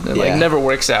win. It Yeah. like never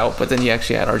works out. But then you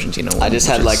actually had Argentina win. I just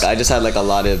which had is- a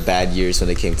lot of bad years when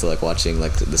it came to like watching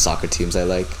like the soccer teams I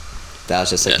like. That I was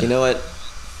just like, Yeah. you know what?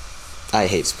 I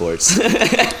hate sports.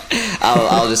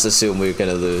 I'll just assume we're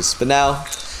gonna lose. But now,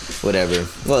 whatever.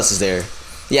 What else is there?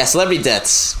 Yeah, celebrity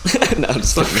deaths. No, I'm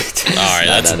just kidding. All right,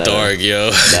 No, that's no, no, dark,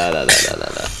 yo. No.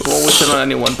 won't wish it on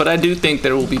anyone. But I do think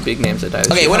there will be big names that die.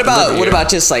 this Okay, year. what Happens every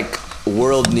about year. just like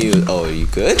world news? Oh, are you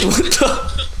good? What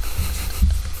the?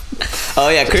 Oh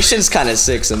yeah, Christian's kind of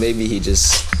sick, so maybe he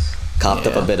just coughed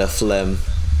up Yeah. a bit of phlegm.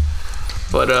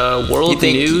 But world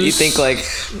news. You think like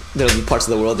there'll be parts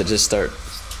of the world that just start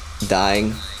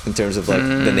dying in terms of like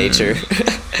the nature?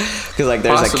 Because like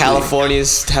there's like Possibly.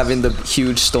 California's having the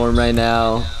huge storm right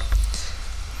now.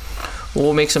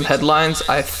 will make some headlines?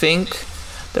 I think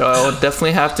there will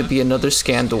definitely have to be another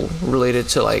scandal related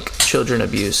to like children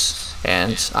abuse.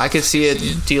 And I could see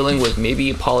it dealing with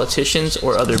maybe politicians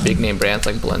or other big name brands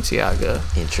like Balenciaga.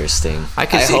 Interesting. I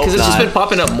can see hope because it's just not. been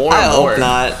popping up more I and more. hope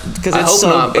not, because I it's hope so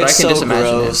not, but it's I can so just imagine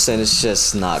it. gross and it's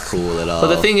just not cool at all.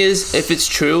 But the thing is, if it's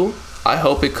true, I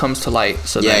hope it comes to light.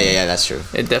 So then yeah, that's true.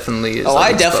 it definitely is. Oh,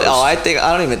 like, I definitely. exposed. Oh,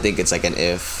 I don't even think it's like an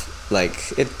if. Like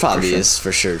it probably sure. is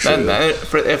for sure true.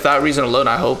 If that reason alone,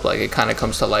 I hope like it kind of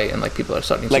comes to light and like people are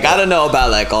starting to Like I don't know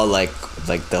about like all like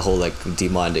the whole like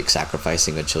demonic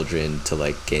sacrificing of children to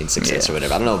like gain success Yeah. or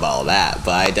whatever. I don't know about all that,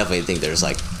 but I definitely think there's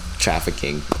like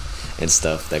trafficking and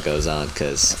stuff that goes on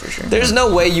because For sure. there's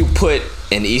no way you put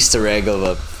an Easter egg of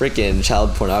a freaking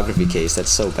child pornography case. That's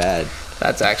so bad.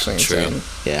 That's actually True. insane.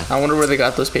 Yeah. I wonder where they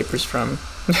got those papers from.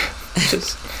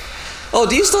 Just Oh,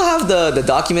 do you still have the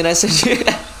document I sent you?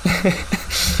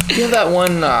 you have that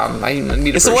one. I need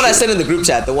it. It's for the one I sure. sent in the group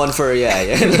chat. The one for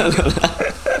yeah.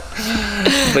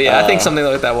 But yeah, I think something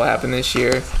like that will happen this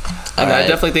year. And I Alright.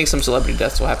 definitely think some celebrity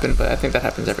deaths will happen, but I think that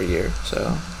happens every year. So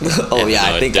Oh yeah,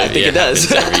 No, I think it does.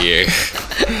 happens every year.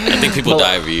 I think people Well,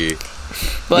 die every year. but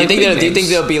Do you like, think big do you think names-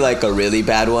 there'll be like a really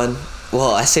bad one?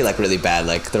 well, I say like really bad,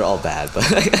 like they're all bad, but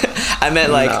I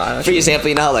meant like, Nah, for example,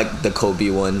 you know how like the Kobe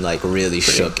one like really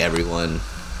shook everyone.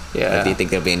 Yeah. Like, do you think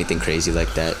there'll be anything crazy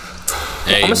like that?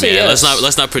 Hey gonna man, say yes.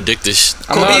 let's not predict this.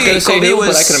 I'm not gonna say no,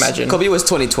 but I can imagine. Kobe was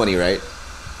 2020, right?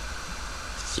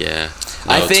 Yeah,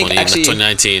 I think actually-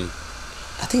 2019.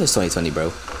 I think it was 2020, bro.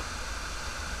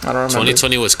 I don't remember.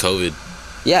 2020 was COVID.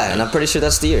 Yeah, and I'm pretty sure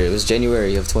that's the year. It was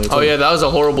January of 2020. Oh yeah, that was a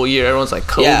horrible year. Everyone's like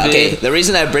COVID. Yeah, okay. The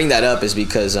reason I bring that up is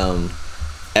because oh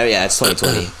yeah, it's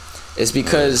 2020. It's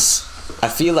because I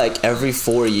feel like every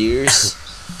 4 years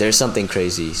there's something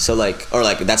crazy. So like, or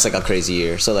like that's like a crazy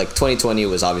year. So like 2020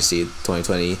 was obviously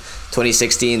 2020.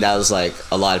 2016, that was like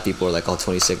a lot of people were like, oh,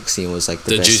 2016 was like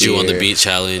the best Juju year. on the beat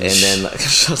challenge. And then like,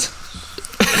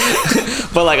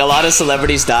 but like a lot of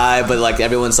celebrities die, but like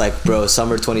everyone's like, bro,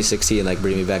 summer 2016, like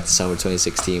bring me back to summer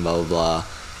 2016, blah blah blah.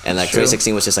 And like True.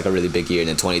 2016 was just like a really big year, and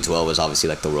then 2012 was obviously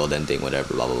like the world ending,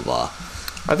 whatever, blah blah blah.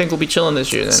 I think we'll be chilling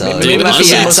this year then. So- maybe Dude, maybe that's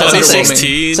honestly, the most yeah, underwhelming.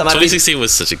 2016, So might be- 2016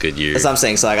 was such a good year. That's what I'm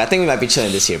saying. So like I think we might be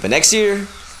chilling this year, but next year,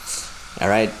 all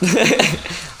right,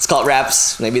 let's call it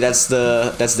wraps. Maybe that's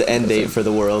the end date for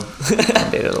the world.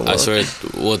 Date of the I world. swear,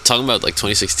 well, talking about like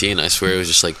 2016, I swear it was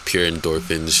just like pure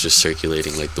endorphins just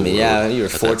circulating like the I mean, world. yeah, you were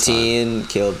at that time. 14,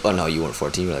 Caleb. Oh no, you weren't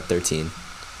 14. You were like 13.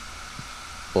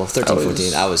 Well, 13, I was-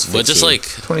 14. I was 15. But just like,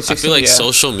 I 2016, feel like yeah.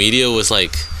 social media was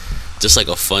like just like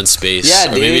a fun space. Yeah,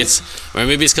 or maybe dude. it's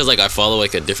because like I follow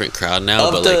like a different crowd now.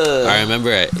 Of but the- like I remember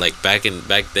like back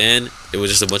then, it was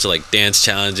just a bunch of like dance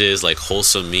challenges, like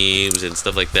wholesome memes and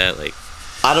stuff like that. Like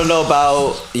I don't know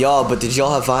about y'all, but did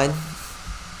y'all have Vine?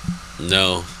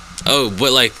 no, oh,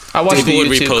 but like I watched people the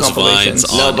would YouTube repost compilations.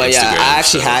 vines on No, but Instagram. yeah,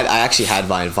 so, I actually had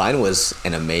Vine. Vine was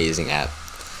an amazing app.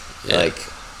 yeah. Like,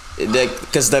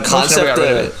 because the never got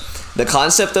rid of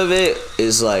concept of it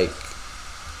is like,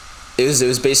 it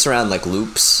was based around like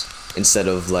loops instead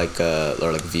of like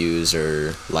or like views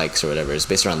or likes or whatever. It's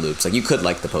based around loops. Like you could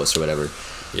like the post or whatever.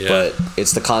 Yeah. But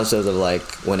it's the concept of like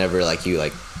whenever like you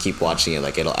like keep watching it,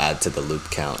 like it'll add to the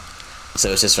loop count. So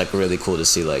it's just like really cool to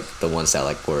see like the ones that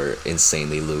like were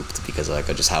insanely looped because of like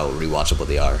just how rewatchable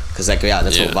they are. Because like yeah,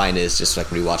 that's Yeah. what Vine is, just like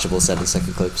rewatchable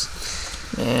 7-second clips.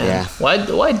 Man. Yeah.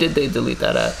 Why did they delete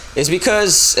that app? It's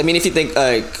because I mean if you think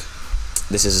like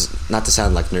this is not to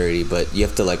sound like nerdy, but you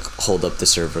have to like hold up the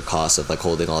server cost of like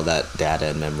holding all that data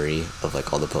and memory of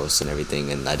like all the posts and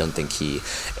everything. And I don't think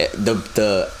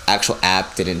the actual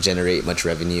app didn't generate much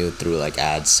revenue through like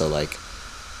ads, so like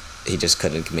he just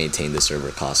couldn't maintain the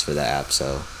server cost for that app.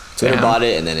 So Twitter Damn. bought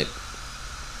it and then it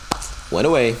went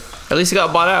away. At least he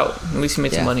got bought out. At least he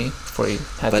made Yeah. some money before he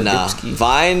had But to nah, dipski.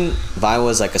 Vine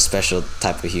was like a special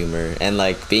type of humor, and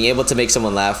like being able to make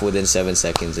someone laugh within 7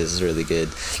 seconds is really good.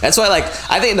 That's why like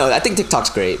I think TikTok's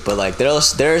great, but like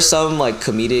there are some like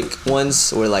comedic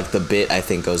ones where like the bit I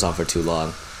think goes on for too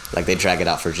long, like they drag it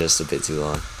out for just a bit too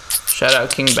long. Shout out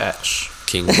King Batch.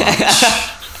 King Watch. King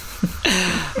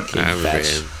I remember Batch.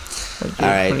 him. All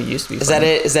right, When it used to be is that funny.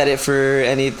 it? Is that it for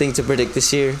anything to predict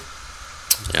this year?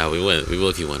 Yeah, we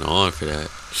lucky went on for that.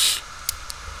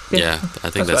 Yeah, I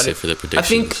think That's that's about it it. for the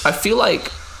predictions. I feel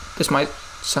like this might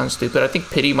sound stupid. I think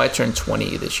Pity might turn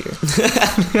 20 this year.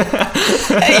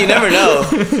 Hey, you never know.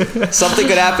 Something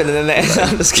could happen, and then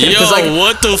I'm just kidding. Yo, 'Cause, like,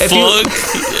 what the if you-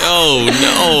 fuck? Yo,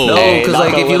 no. No, Hey, because knock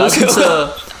like on if you wood, listen knock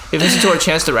on to our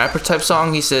Chance the Rapper type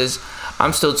song, he says,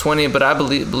 "I'm still 20, but I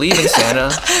believe in Santa."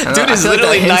 And Dude I is feel like that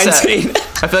literally hints 19.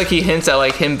 I feel like he hints at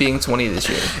like him being 20 this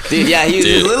year. Dude, yeah, he's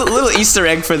Dude. a little Easter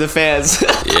egg for the fans.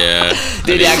 Yeah.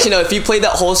 Dude, actually, no. If you play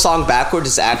that whole song backwards,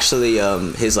 it's actually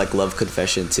his like love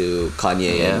confession to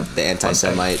Kanye Yeah. and the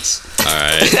anti-Semites. All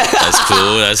right. That's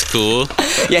cool. That's cool.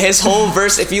 Yeah, his whole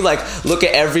verse. If you like look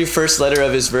at every first letter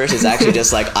of his verse, it's actually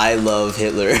just like "I love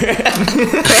Hitler."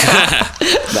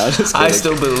 No, I'm just I kidding.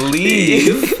 still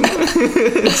believe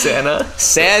Santa.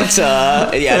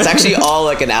 Santa. Yeah, it's actually all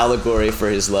like an allegory for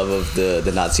his love of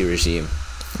the Nazi regime.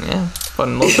 Yeah,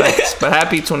 fun little facts. But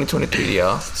happy 2023 to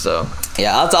y'all. So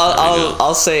Yeah, There we go.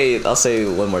 I'll say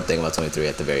one more thing about 23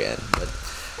 at the very end. But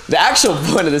the actual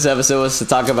point of this episode was to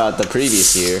talk about the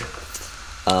previous year,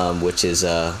 which is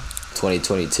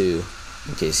 2022.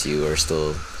 In case you are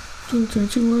still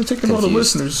 2022, taking all the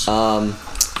listeners.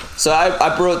 So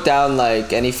I wrote down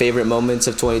like any favorite moments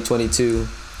of 2022.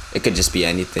 It could just be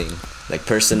anything, like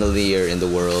personally or in the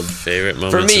world. Favorite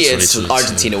moments For me, of it's 2022.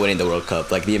 Argentina winning the World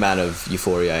Cup. Like the amount of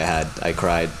euphoria I had, I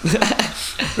cried.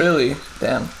 Really,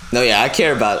 damn. No, yeah, I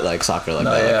care about like soccer like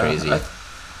that, like crazy. I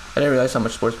didn't realize how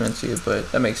much sports meant to you, but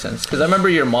that makes sense. Because I remember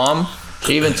your mom,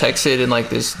 she even texted in like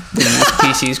the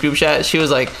PC's group chat. She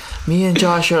was like, "Me and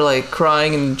Josh are like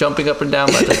crying and jumping up and down,"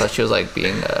 but I just thought she was like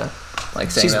being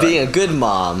like saying She's that, being like, a good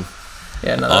mom.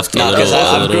 Yeah, no, Off that's the No, good. because little-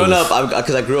 I've little- grown up.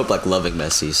 Because I grew up like loving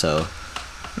Messi. So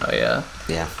Oh yeah.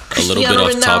 yeah. a little bit Cristiano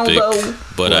off topic,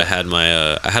 Ronaldo. but I had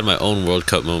my own World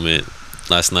Cup moment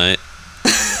last night.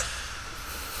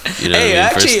 You know Hey,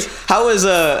 what I mean? actually, how was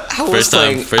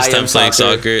playing first time IM playing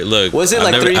soccer. Look, Was it I've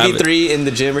like never- 3v3 in the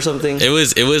gym or something? It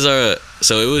was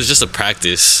just a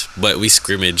practice, but we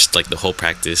scrimmaged like the whole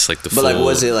practice, like the But full. like,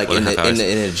 was it like 1.5 hours.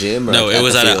 in a gym? Or No, like it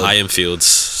was the at field? IM Fields,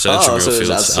 so Oh, intramural so it was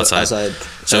fields outside.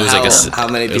 So it was how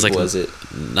many it was people like was it?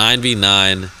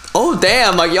 9v9. Oh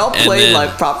damn! Like y'all And played then-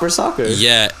 like proper soccer.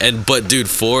 Yeah, but dude,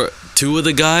 two of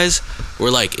the guys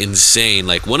were like insane.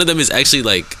 Like one of them is actually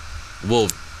like, well,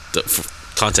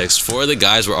 context. 4 of the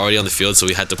guys were already on the field, so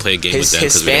we had to play a game with them.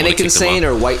 'cause we didn't wanna Hispanic kick them insane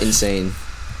off. or white insane?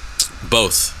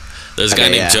 Both. There's a guy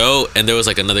Okay, named yeah. Joe, and there was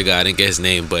like another guy. I didn't get his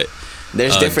name, but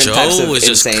There's different Joe types of was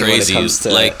just insane crazy, when it comes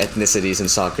to like- ethnicities in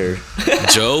soccer.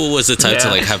 Joe was the type to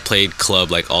Yeah. like have played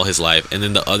club like all his life, and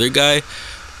then the other guy,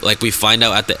 like we find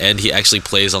out at the end, he actually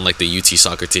plays on like the UT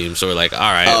soccer team. So we're like, all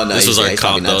right, Oh no, this was he's our comp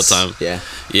fucking the whole nuts. time. Yeah.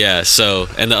 Yeah. So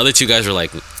and the other 2 guys were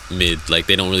like mid, like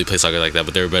they don't really play soccer like that,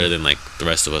 but they were better than like the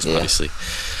rest of us, Yeah. obviously.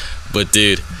 But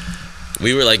dude,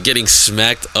 we were like getting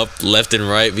smacked up left and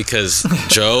right because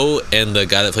Joe and the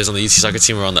guy that plays on the UT soccer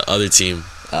team were on the other team.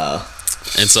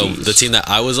 And so Jeez. the team that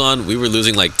I was on, we were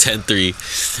losing like 10-3.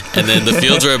 And then the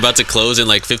fields were about to close in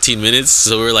like 15 minutes.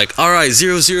 So we were like, all right,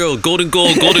 0-0, golden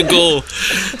goal, golden goal.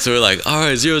 So we're like, all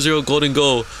right, 0-0, golden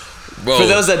goal. Bro, For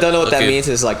those that don't know what that okay. means,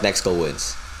 it's like next goal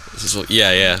wins.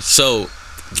 Yeah. So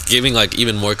giving like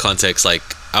even more context, like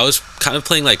I was kind of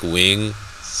playing like wing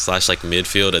 / like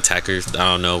midfield attacker. I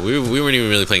don't know. We weren't even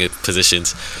really playing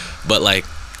positions. But like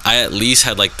I at least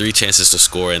had like 3 chances to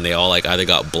score, and they all like either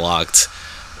got blocked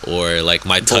or like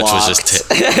my touch was just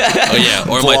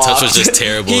my touch was just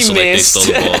terrible. He so like they missed. stole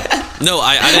the ball. No,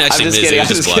 I didn't actually just miss. kidding, It was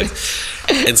I'm just just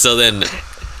blocked. And so then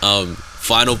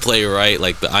final play, right,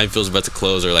 like the Einfield's about to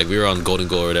close, or like we were on golden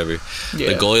goal or whatever. Yeah.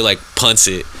 The goalie like punts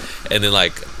it, and then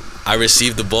like I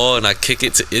receive the ball and I kick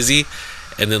it to Izzy,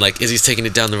 and then like Izzy's taking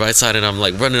it down the right side, and I'm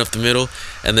like running up the middle,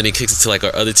 and then he kicks it to like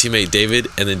our other teammate David,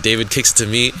 and then David kicks it to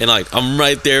me, and like I'm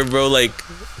right there, bro, like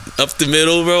up the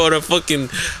middle, bro, and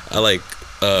I like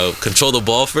control the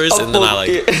ball first, and then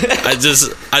I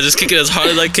just kick it as hard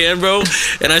as I can, bro,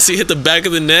 and I see it hit the back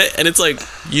of the net, and it's like,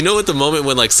 you know, at the moment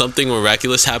when like something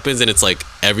miraculous happens and it's like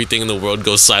everything in the world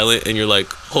goes silent, and you're like,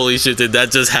 holy shit, did that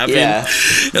just happen? Yeah.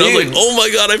 And I was Dude. like, oh my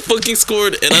god, I fucking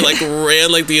scored, and I like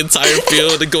ran like the entire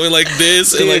field and going like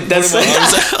this, and Dude, like putting that's my like-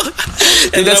 arms out,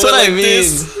 and Dude, that's then what I went like mean.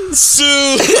 this.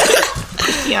 Sue.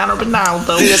 Cristiano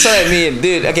Ronaldo. Dude, that's what I mean,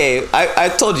 dude. Okay, I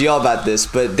told you all about this,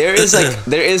 but there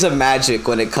is a magic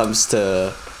when it comes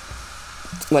to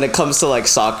like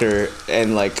soccer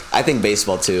and like I think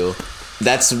baseball too.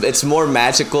 It's more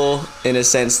magical in a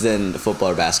sense than football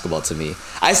or basketball to me.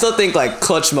 I still think like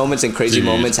clutch moments and crazy Dude.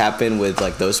 moments happen with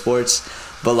like those sports,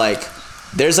 but like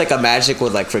there's like a magic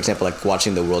with like, for example, like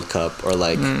watching the World Cup or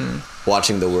like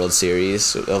watching the World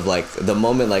Series of like the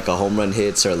moment like a home run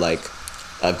hits or like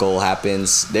a goal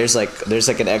happens. There's like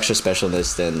an extra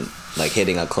specialness than like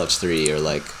hitting a clutch 3 or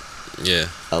like Yeah,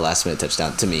 a last minute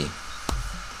touchdown to me.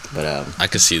 But I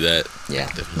could see that. yeah,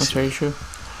 Definitely That's see very true.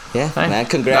 yeah, Hey, man,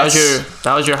 congrats.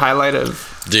 That was your highlight of.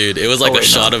 Dude, it was like Oh, a wait,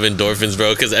 shot no. of endorphins,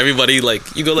 bro. Because everybody,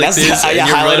 like, you go like That's this, and yeah,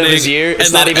 you're highlight running, of his year. It's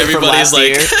and not then even from everybody's last like,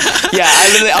 year. Yeah, I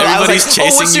was Everybody's like,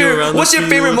 chasing what's you your around the what's your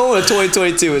favorite field. moment of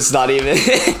 2022? It's not even.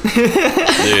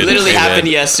 Dude, Literally hey, happened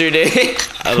man, yesterday.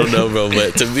 I don't know, bro,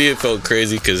 but to me it felt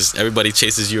crazy because everybody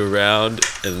chases you around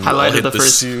and Highlight all of hit the the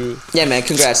first- shoe. Yeah, man,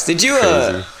 congrats. Did you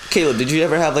Crazy. Caleb, did you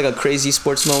ever have like a crazy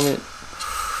sports moment?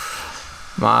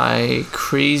 My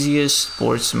craziest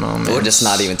sports moment. We're just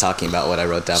not even talking about what I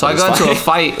wrote down. So I but it's got into a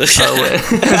fine. fight.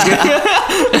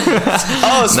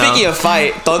 Oh, speaking of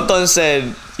fight, Tonton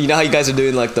said, you know how you guys are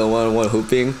doing like the 1-on-1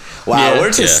 hooping? Wow, Yeah.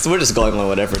 we're just going on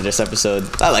whatever in this episode.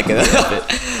 I like it.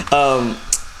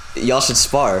 Y'all should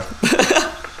spar.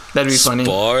 That'd be funny.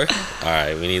 Bar?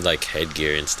 Alright, we need like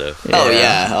headgear and stuff. Oh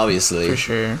yeah, obviously. for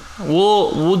sure.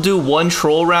 We'll do one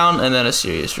troll round and then a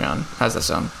serious round. How's that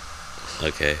sound?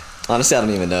 Okay. Honestly, I don't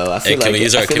even know. I Hey, feel like can we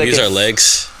use our I feel like our if- legs?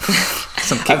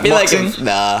 Some I feel like kickboxing. if,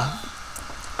 nah.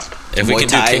 If we Muay can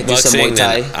Thai, do do some Muay kickboxing,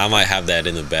 then Thai. I might have that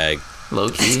in the bag. Low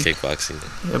key.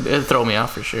 Kickboxing. It'd throw me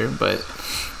off for sure. But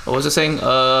what was I saying?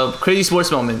 Crazy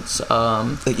sports moments.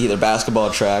 Like either basketball,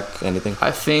 track, anything.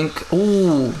 I think.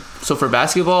 Ooh. So for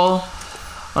basketball,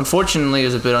 unfortunately, it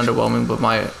was a bit underwhelming. But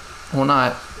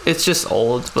not. It's just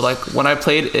old. But like when I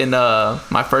played in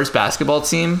my first basketball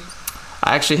team,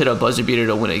 I actually hit a buzzer beater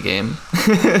to win a game.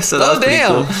 So that was pretty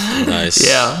damn. cool. Nice.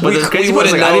 Yeah, but We the crazy wouldn't part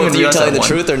is, like, I know didn't if even you're realize telling I the won.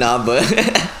 truth or not,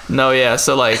 but No, yeah.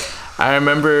 So like I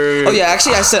remember. Oh yeah,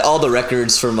 actually I set all the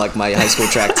records from like my high school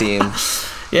track team.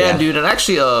 Yeah, Yeah. dude, and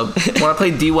actually, when I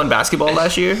played D1 basketball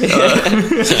last year,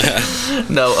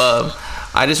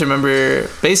 I just remember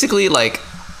basically like,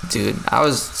 dude, I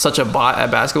was such a bot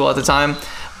at basketball at the time,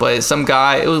 but some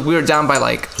guy, we were down by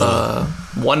like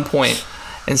 1 point,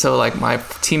 and so like my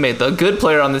teammate, the good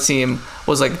player on the team,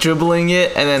 was like dribbling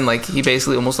it, and then like he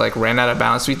basically almost like ran out of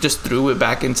bounds. So we just threw it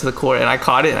back into the court, and I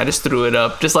caught it, and I just threw it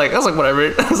up, just like I was like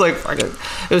whatever. I was like, fuck it.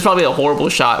 It was probably a horrible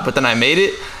shot, but then I made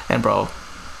it, and bro,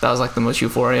 that was like the most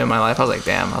euphoria in my life. I was like,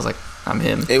 damn, I was like, I'm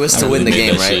him. It was to win the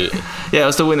game, right? Yeah, it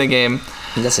was to win the game.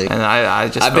 That's it. And I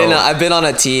just I've been on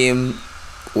a team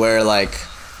where like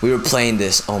we were playing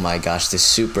this, oh my gosh, this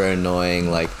super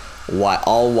annoying like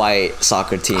all white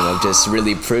soccer team of just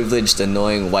really privileged,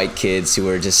 annoying white kids who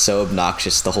were just so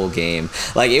obnoxious the whole game.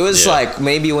 Like it was like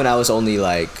maybe when I was only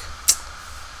like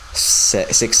 6th,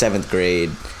 7th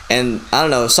grade. And I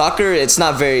don't know, soccer, it's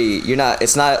not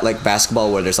like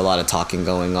basketball where there's a lot of talking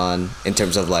going on in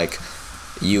terms of like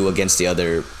you against the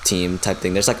other team type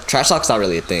thing. There's like trash talk's not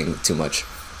really a thing too much.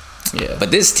 Yeah.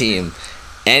 But this team,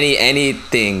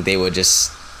 anything they would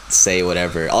just say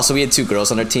whatever. Also, we had 2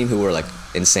 girls on our team who were like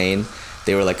insane.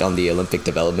 They were like on the Olympic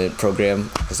development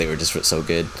program because they were just so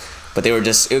good. But they were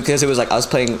just because it was like I was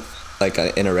playing like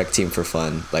in a rec team for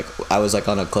fun. Like I was like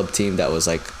on a club team that was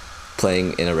like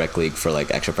playing in a rec league for like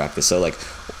extra practice. So like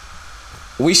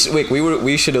we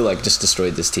should have like just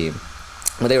destroyed this team,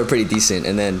 but they were pretty decent.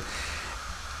 And then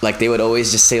like they would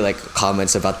always just say like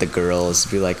comments about the girls,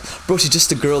 be like, bro, she's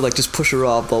just a girl, like just push her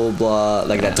off, blah blah blah,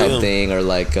 like that type of thing, or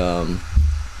like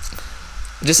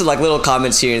just like little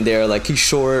comments here and there, like he's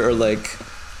short or like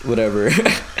whatever.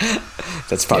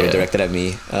 That's probably directed at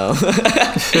me.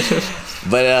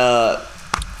 But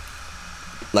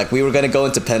like we were gonna go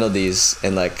into penalties,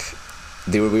 and like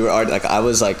we were like I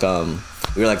was like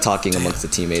we were like talking amongst the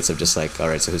teammates of just like, all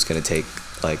right, so who's gonna take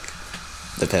like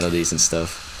the penalties and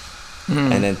stuff.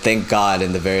 And then thank God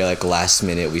in the very like last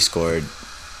minute we scored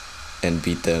and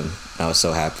beat them. I was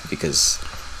so happy because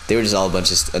they were just all a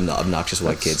bunch of obnoxious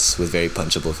white kids with very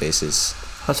punchable faces.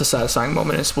 That's a satisfying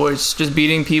moment in sports. Just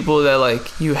beating people that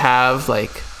like you have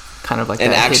like kind of like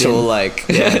an that actual hidden, like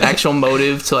an actual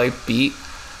motive to like beat.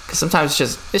 Because sometimes it's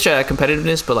just that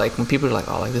competitiveness, but like when people are like,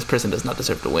 oh, like this person does not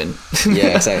deserve to win.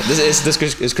 Yeah, exactly. Is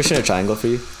Christian a triangle for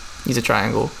you? He's a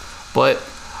triangle, but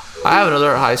I have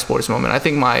another high sports moment. I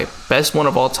think my best one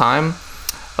of all time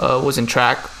was in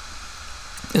track.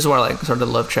 This is where I like started to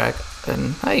love track,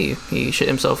 and he shit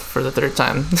himself for the 3rd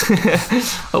time.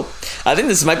 Oh, I think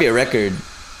this might be a record.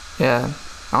 Yeah.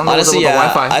 I don't know Honestly, what the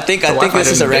yeah. Wi-Fi. I think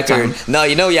this is a record. No,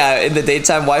 you know, yeah. In the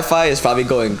daytime, Wi-Fi is probably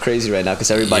going crazy right now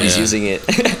because everybody's using it.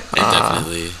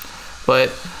 Definitely. But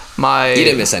you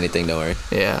didn't miss anything, don't worry.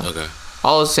 Yeah. Okay.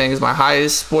 All I was saying is my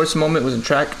highest sports moment was in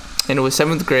track, and it was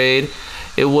 7th grade.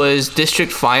 It was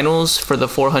district finals for the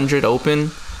 400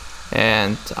 open,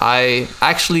 and I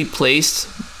actually placed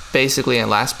basically in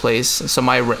last place. So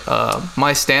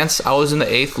my stance, I was in the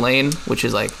 8th lane, which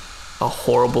is like a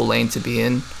horrible lane to be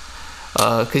in,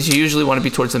 because you usually want to be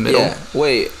towards the middle. Yeah.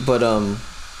 Wait,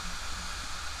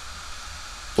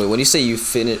 when you say you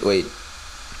finished,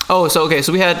 Oh, so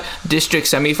we had district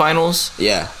semifinals.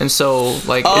 Yeah. And so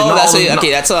like that's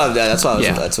what I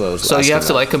was. So you have to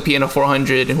about. like compete in a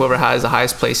 400, and whoever has the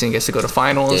highest placing gets to go to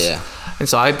finals. Yeah. And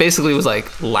so I basically was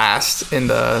like last in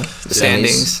the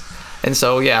standings. And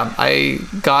so yeah, I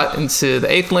got into the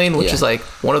 8th lane, which is like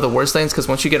one of the worst lanes because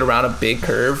once you get around a big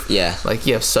curve, like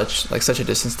you have such a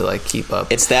distance to like keep up.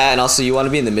 It's that, and also you want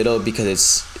to be in the middle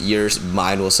because your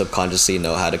mind will subconsciously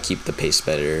know how to keep the pace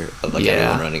better of like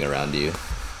everyone running around you.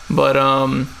 But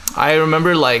I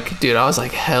remember like, dude, I was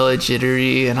like hella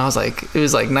jittery, and I was like, it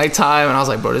was like nighttime, and I was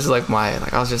like, bro, this is like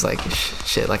I was just like,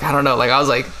 shit, like I don't know, like I was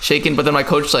like shaking. But then my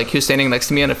coach, like, he was standing next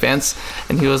to me on a fence,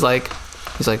 and he's like,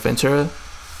 Ventura,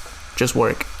 just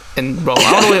work. And bro,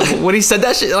 I don't know when he said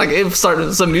that shit, like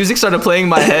some music started playing in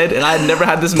my head, and I had never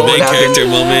had this moment main happen. Character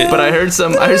moment. But I heard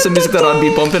some music that I'd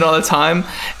be bumping all the time,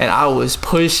 and I was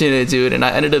pushing it, dude. And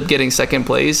I ended up getting 2nd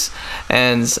place,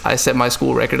 and I set my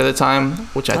school record at the time,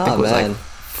 which I think was like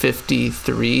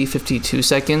 52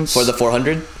 seconds for the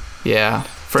 400. Yeah,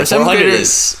 for the 400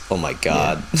 is oh my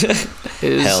god. Yeah.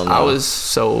 Hell no. I was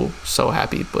so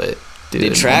happy, but dude, the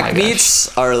track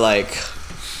meets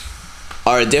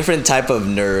are a different type of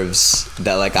nerves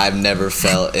that like I've never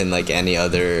felt in like any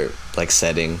other like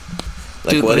setting.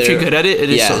 Like, dude, but if you're good at it,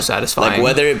 it is so satisfying. Like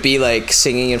whether it be like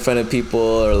singing in front of people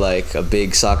or like a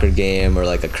big soccer game or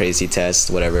like a crazy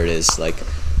test, whatever it is, like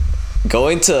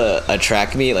going to a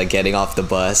track meet, like getting off the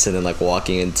bus and then like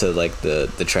walking into like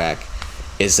the track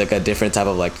is like a different type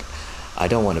of like I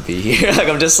don't want to be here. Like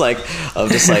I'm just like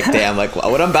damn, like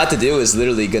what I'm about to do is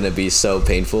literally gonna be so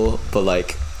painful, but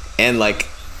like and like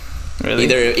Really?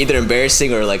 either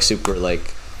embarrassing or like super like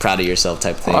proud of yourself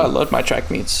type thing. Oh, I loved my track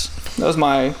meets. That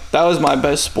was my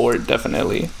best sport,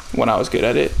 definitely, when I was good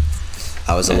at it.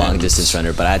 I was a long distance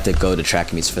runner, but I had to go to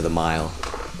track meets for the mile.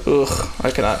 Ugh,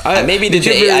 I cannot. I maybe did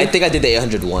you ever- I think I did the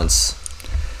 800 once.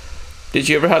 Did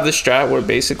you ever have the strat where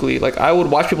basically, like, I would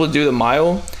watch people do the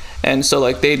mile, and so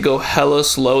like they'd go hella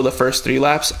slow the first 3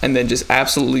 laps, and then just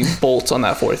absolutely bolt on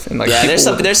that fourth, and like Yeah,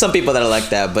 people would- there's some people that are like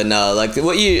that, but no, like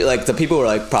the people who are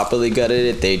like properly good at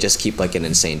it, they just keep like an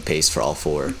insane pace for all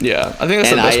 4. Yeah, I think that's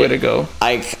And the best way to go.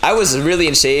 I was really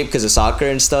in shape because of soccer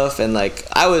and stuff, and like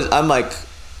I'm like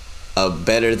a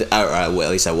better well, at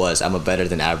least I was. I'm a better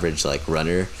than average like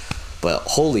runner, but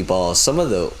holy balls, some of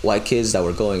the white kids that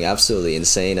were going absolutely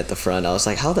insane at the front, I was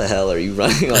like, how the hell are you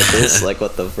running like this? Like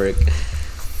what the frick?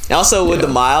 And also with the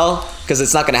mile, because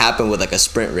it's not gonna happen with like a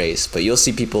sprint race, but you'll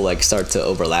see people like start to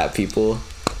overlap people,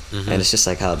 and it's just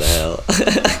like how the hell.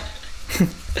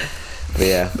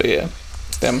 But yeah,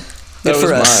 Damn. good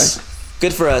for us.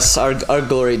 Good for us. Our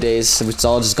glory days. It's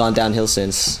all just gone downhill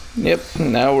since. Yep.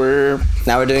 Now we're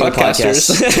doing a podcasters.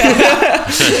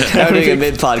 podcast. Now we're doing a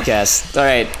mid podcast. All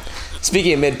right.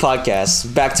 Speaking of mid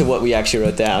podcast, back to what we actually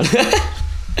wrote down.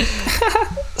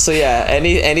 So yeah,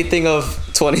 anything of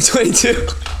 2022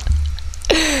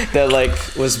 that like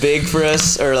was big for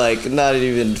us, or like not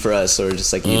even for us, or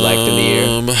just like you liked in the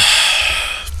year.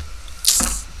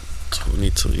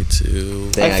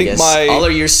 2022. Dang, I think guess my- all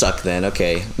our years suck. Then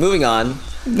okay, moving on.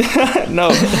 No,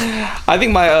 I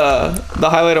think my the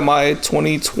highlight of my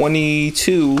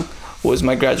 2022 was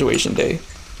my graduation day.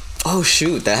 Oh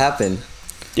shoot, that happened.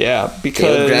 Yeah, Caleb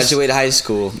because graduated high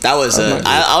school. That was Oh my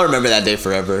I'll remember that day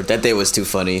forever. That day was too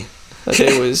funny. that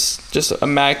day was just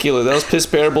immaculate. That was Piss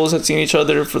Parables had seen each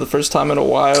other for the first time in a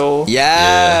while.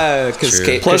 Yeah, because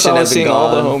true. Plus, I was seeing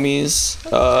all the home. homies.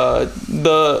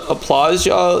 The applause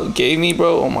y'all gave me,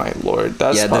 bro. Oh my lord,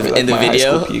 that's Yeah, probably in like the my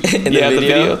video? high school peak. In the Yeah, the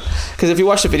video? video. Because if you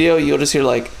watch the video, you'll just hear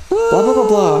like blah blah blah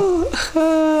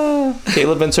blah.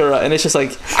 Caleb Ventura, and it's just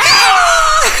like.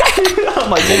 I'm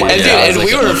like, oh my And, god. dude, Yeah, I was and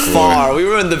we like were up for far. We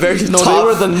were in the very No, top. they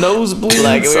were the nosebleeds.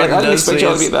 Like, we were in I the didn't expect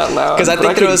y'all to be that loud. Because I but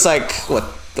think could- there was like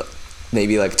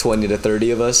maybe like 20 to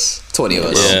 30 of us. 20 of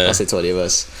us. Yeah. I'll say 20 of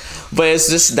us. But it's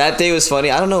just that day was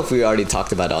funny. I don't know if we already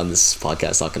talked about it on this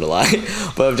podcast. Not gonna lie,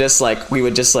 but just like we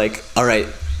would just like, all right,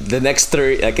 the next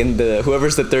 3, like in the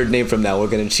whoever's the third name from now, we're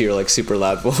gonna cheer like super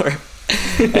loud for.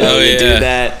 And Oh, we would do yeah.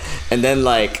 that, and then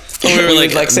like. Oh, we were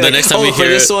would, like, say, the next time we for hear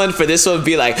this it- one,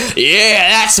 be like, yeah,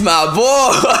 that's my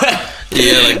boy.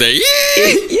 Yeah, like the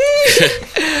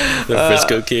the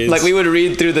Frisco kids. Like we would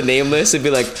read through the name list and be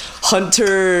like,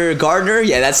 Hunter Gardner.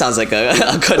 Yeah, that sounds like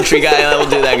a country guy. I will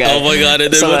do that guy. Oh my god!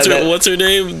 And then Something like that. what's her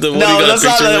name? The one you No, got that's a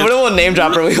not. picture We with? don't want to name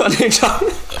drop her. We want to name drop.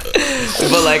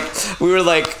 But like, we were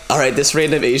like, all right, this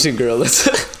random Asian girl.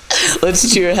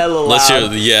 Let's cheer hella loud. Let's hear.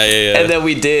 Yeah. And then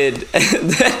we did. And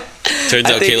then, Turns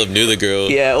I out think- Caleb knew the girl.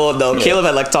 Yeah. Well, no. Caleb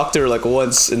had like talked to her like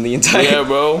once in the entire. Yeah,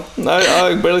 bro.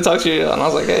 I barely talked to you, and I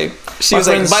was like, hey. She my was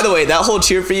like, friends- by the way, that whole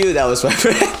cheer for you, that was my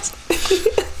friend.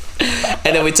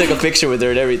 And then we took a picture with her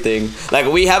and everything.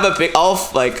 Like we have a pic.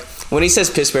 Like when he says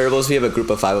Piss Parables, we have a group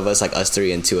of 5 of us, like us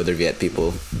 3 and 2 other Viet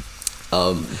people.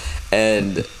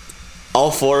 And all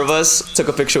 4 of us took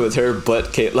a picture with her,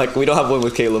 but like we don't have one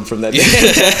with Caleb from that day.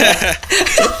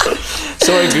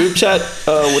 So our group chat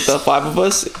with the 5 of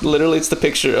us, literally, it's the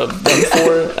picture of them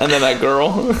 4 and then that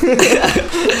girl.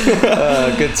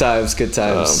 Good times, good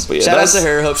times. But yeah, Shout out to that's-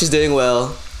 her. Hope she's doing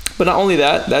well. But not only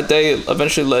that, that day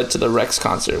eventually led to the Rex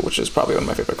concert, which is probably one of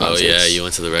my favorite Oh concerts. yeah, you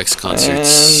went to the Rex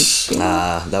concerts. And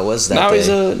That was that now day.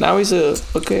 he's a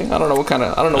okay. I don't know what Oh,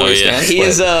 where he yeah. stands. He but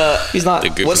is he's not. The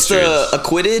group what's of the cheers.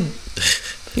 acquitted?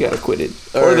 He got acquitted.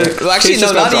 Or the well, actually, case no,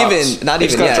 just got not dropped. even. Not It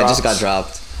even. got Yeah, it just dropped. got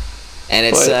dropped. And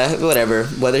it's But- whatever,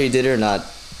 whether he did it or not.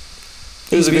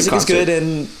 It was His a good music is concert. good,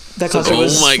 and that concert Oh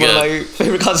was my one of God. my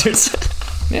favorite concerts.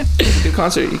 Yeah, it was a good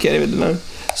concert. You can't even deny.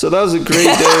 So that was a great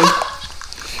day.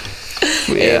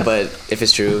 But Yeah, yeah, but if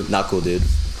it's true, not cool, dude.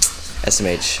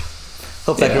 SMH.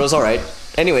 Hope that Yeah. girl's all right.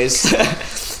 Anyways,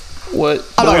 what?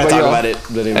 I'm not what gonna talk y'all? about it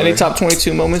anymore. Any top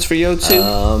 22 moments for you too?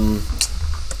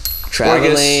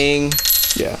 Traveling.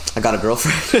 Yeah. I got a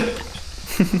girlfriend.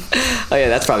 Oh yeah,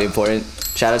 that's probably important.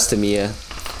 Shout outs to Mia.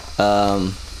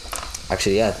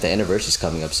 Actually, yeah, the anniversary's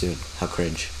coming up soon. How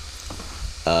cringe.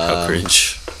 How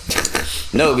cringe.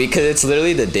 No, because it's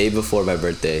literally the day before my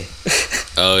birthday.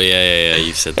 Oh yeah.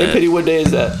 You said Hey, that. Pity, what day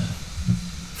is that?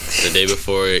 The day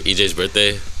before EJ's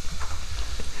birthday.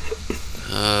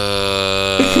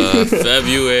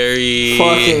 February.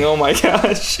 Fucking, oh my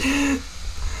gosh.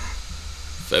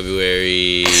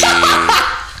 February.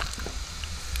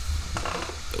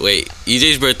 Wait,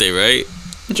 EJ's birthday, right?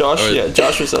 Josh, Or yeah,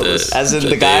 Josh Rosellas. As in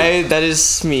the guy that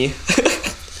is me.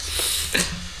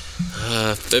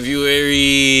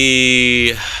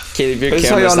 February. Caleb, your This is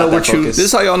how camera's y'all know not we're that true. focused. This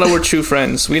is how y'all know we're true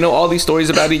friends. We know all these stories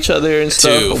about each other and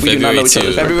stuff, Two, but we do not know each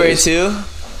other's February February birthdays. 2?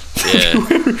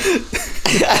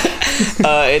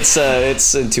 Yeah.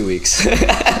 It's in 2 weeks.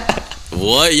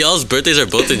 What? Y'all's birthdays are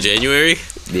both in January?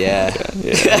 Yeah.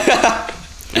 Yeah.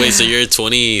 Wait, so you're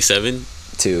 27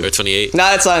 2. or 28?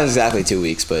 No, it's not exactly 2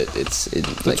 weeks, but it's in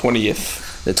The like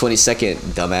 20th. the 22nd,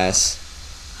 dumbass.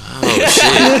 Oh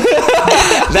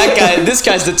shit! This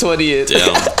guy's the 20th.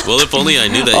 Damn. Well, if only I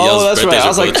knew that Oh, y'all's that's birthdays right. I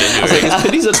was are like, both January. is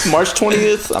Pitty's at March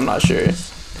 20th? I'm not sure.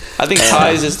 I think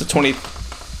Ty's is the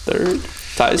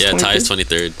 23rd. Ty's Yeah, 23rd? Ty's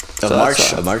 23rd. Of So March.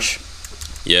 that's, Of March.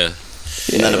 Yeah.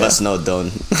 Yeah, None of yeah. us know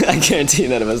don't. I guarantee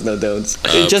none of us know don'ts.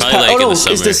 It just probably like oh in no, the it's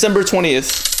summer. December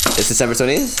 20th. It's December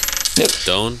 20th?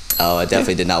 Don't. Oh, I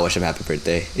definitely did not wish him happy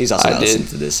birthday. He's also I not did. listening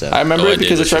to this, so. I remember Oh, I it did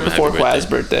because it's wish right him a before happy Quaz's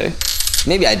birthday.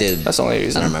 Maybe I did. That's the only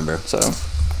reason. I don't remember. So I don't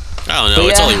know. But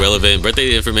It's yeah. all irrelevant.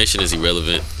 Birthday information is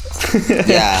irrelevant.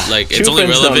 Yeah. Like True it's only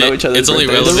friends don't know relevant. each other's It's only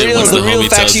birthdays. relevant once the the real homie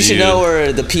facts tells you should you know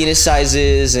are the penis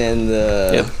sizes and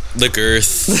the. the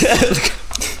girth.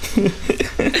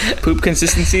 poop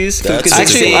consistencies. That's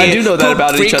Actually, I do know that Poop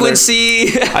about each other.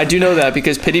 frequency. I do know that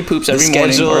because Pitty poops every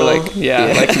morning, schedule. or like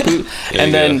like he poop, There and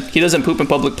you then go. he doesn't poop in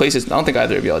public places. I don't think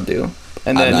either of y'all do.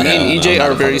 And I'm then not me and a- EJ I'm not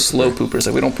are a very public slow pooper. poopers.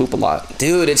 Like we don't poop a lot.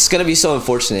 Dude, it's gonna be so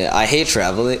unfortunate. I hate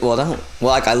traveling. Well,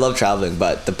 like I love traveling,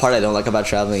 but the part I don't like about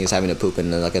traveling is having to poop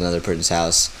in like another person's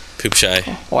house. Poop shy.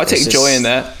 Oh, I take It's joy just- in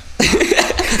that.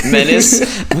 Menace.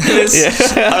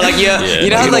 Yeah. Or like you know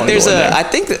You how don't like wanna there's go in a there. I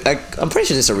think that like, I'm pretty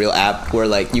sure there's a real app where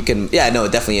like you can no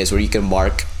it definitely is where you can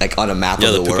mark like on a map Yeah,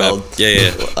 of the the poop world app.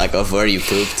 Yeah. like of where you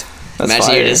pooped. That's Imagine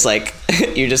fire.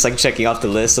 you're just like checking off the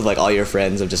list of like all your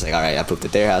friends of just like all right I pooped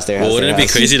at their house their house. Well, wouldn't their it be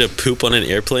house. crazy to poop on an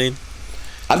airplane?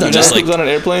 I've done just that. like- Pooped on an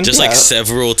airplane. Just Yeah. like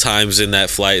several times in that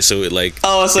flight, so it like.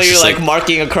 Oh, so it's you're just, like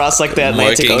marking across like the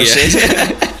Atlantic marking,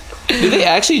 yeah. Ocean. Do they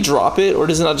actually drop it, or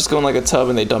does it not just go in like a tub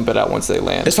and they dump it out once they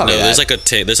land? It's probably No, that. there's like a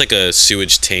tank. There's like a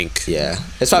sewage tank. Yeah,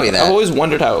 it's probably that. I've always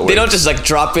wondered how it works. They don't just like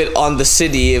drop it on the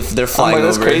city if they're I'm flying like,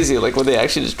 that's over. crazy. Like, would they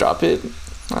actually just drop it?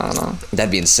 I don't know.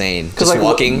 That'd be insane. Because Just like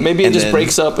walking. maybe it and just then-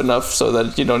 breaks up enough so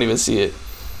that you don't even see it.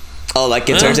 Oh, like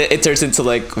it turns into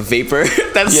like vapor.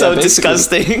 That's Yeah, so basically.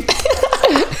 disgusting.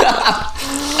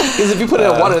 Because if you put it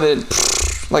in water, then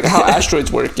like how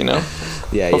asteroids work, you know,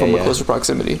 Yeah, but from a yeah. closer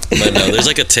proximity. But no, there's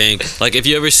like a tank. Like if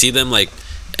you ever see them like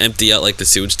empty out like the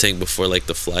sewage tank before like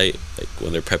the flight, like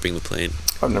when they're prepping the plane.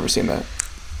 I've never seen that.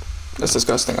 That's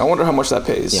disgusting. I wonder how much that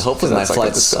pays. Yeah, hopefully 'cause my that's, like, a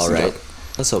flight's disgusting all right. job.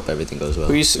 Let's hope everything goes well.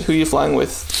 Who you flying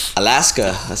with?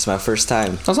 Alaska. That's my first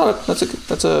time. That's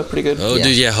a pretty good. Oh, Yeah.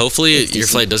 dude, yeah. Hopefully your decent.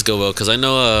 flight does go well, because I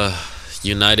know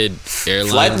United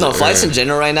Airlines. Flights in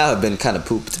general right now have been kind of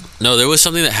pooped. No, there was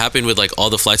something that happened with like all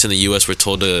the flights in the U.S. were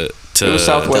told to It was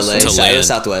Southwest. Delay. to It land. was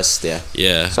Southwest. Yeah,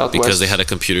 Yeah, Southwest. because they had a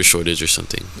computer shortage or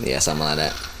something. yeah, something like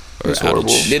that. It was Or horrible.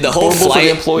 outage. Dude, the whole Horrible for the flight, the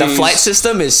employees. flight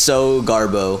system is so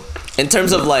garbo in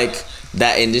terms of like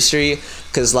that industry.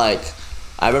 Cause like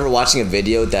I remember watching a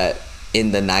video that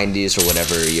in the 90s or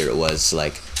whatever year it was,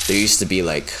 like there used to be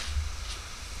like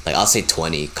I'll say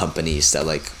 20 companies that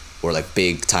like were like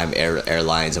big time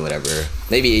airlines and whatever,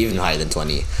 maybe even higher than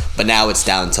 20. But now it's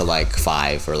down to like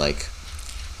 5 or like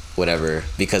whatever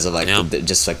because of like Yeah.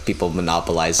 just like people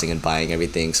monopolizing and buying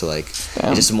everything. So like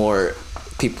Damn. just more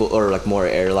people or like more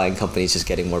airline companies just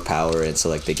getting more power, and so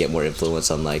like they get more influence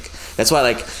on like that's why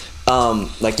like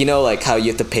you know like how you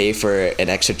have to pay for an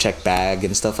extra check bag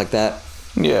and stuff like that.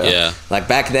 Yeah. Yeah, Like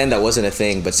back then that wasn't a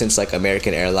thing, but since like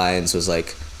American Airlines was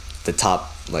like the top,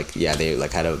 like yeah, they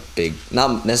like had a big,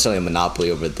 not necessarily a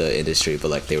monopoly over the industry, but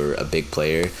like they were a big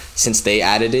player. Since they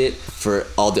added it, for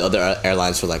all the other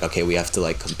airlines were like, okay, we have to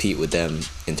like compete with them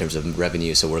in terms of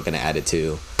revenue, so we're gonna add it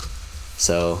too.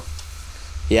 So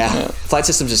yeah, flight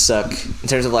systems just suck in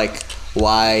terms of like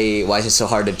why is it so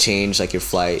hard to change like your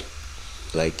flight,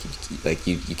 like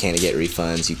you can't get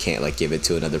refunds, you can't like give it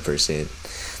to another person.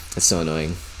 It's so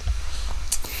annoying.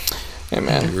 Hey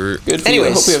man. We're- Good for you. I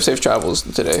Anyways. hope you have safe travels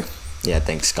today. Yeah,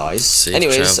 thanks guys. Safe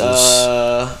Anyways,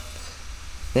 travels.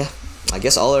 yeah, I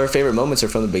guess all our favorite moments are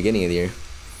from the beginning of the year.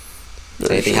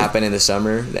 Very Anything true. happen in the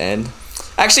summer, the end?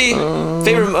 Actually,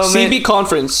 favorite moment. CB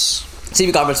conference.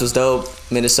 CB conference was dope.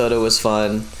 Minnesota was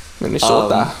fun.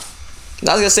 Minnesota.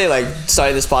 I was gonna say like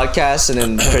starting this podcast and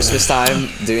then Christmas time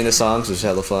doing the songs was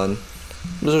hella fun.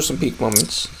 Those are some peak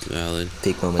moments. Valid.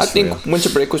 Peak moments. I think winter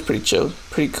break was pretty chill,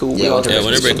 pretty cool. Yeah,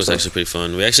 Winter break was actually pretty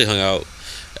fun. We actually hung out.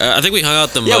 I think we hung out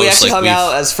the most. Yeah, we actually hung we've-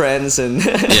 out as friends and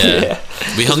Yeah,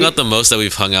 we hung out the most that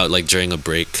we've hung out like during a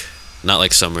break, not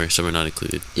like summer not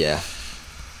included. yeah.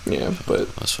 Yeah, but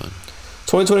That was fun.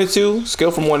 2022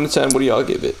 scale from 1 to 10. What do y'all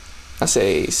give it? I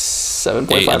say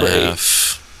 7.5 or 8.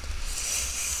 8.5.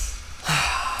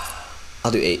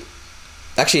 I'll do 8.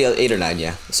 Actually, 8 or 9.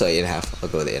 Yeah, so 8.5. I'll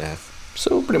go with 8.5.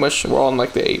 So pretty much we're all in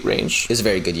like the 8 range. It's a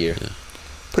very good year.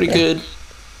 Pretty Yeah. good.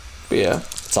 But yeah,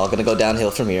 It's all gonna go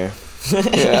downhill from here.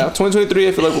 yeah. 2023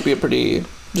 I feel like will be a pretty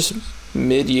just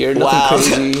mid-year, nothing Wow,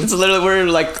 crazy. it's literally we're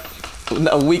like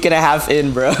a week and a half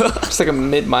in, bro. It's like a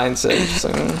mid mindset. Just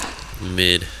like,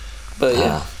 Mid. but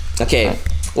yeah. Okay.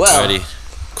 Well, Alrighty.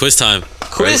 Quiz time.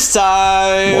 quiz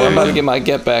Well, I'm time. about to get my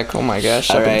get back. Oh my gosh.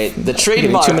 All I've been right, the getting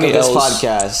trademark too of many this L's.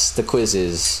 podcast, the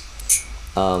quizzes.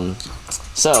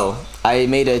 So I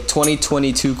made a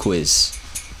 2022 quiz,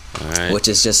 All right. which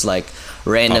is just like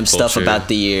random Pop stuff culture. about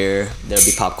the year. There'll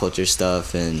be pop culture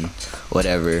stuff and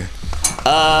whatever.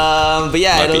 But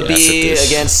yeah, Might be it'll be ass at this.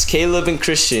 against Caleb and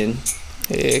Christian.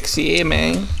 Heck yeah,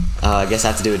 man. I guess I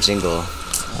have to do a jingle.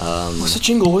 What's the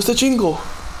jingle? What's the jingle?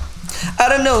 I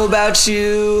don't know about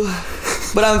you,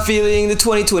 but I'm feeling the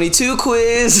 2022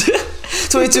 quiz.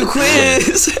 22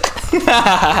 quiz.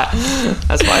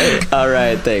 That's fire. All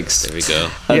right, thanks. There we go.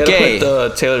 You Okay. gotta put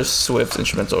the Taylor Swift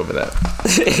instrumental over that.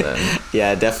 And then-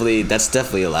 Yeah, definitely. That's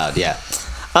definitely allowed. Yeah.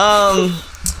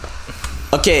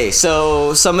 Okay,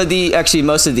 so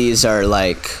most of these are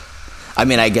like, I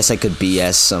mean, I guess I could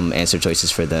BS some answer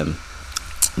choices for them,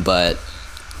 but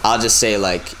I'll just say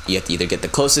like you have to either get the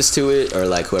closest to it or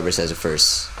like whoever says it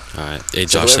first. All right. Hey,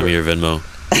 Josh, send me your Venmo.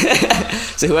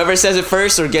 So whoever says it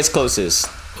first or gets closest.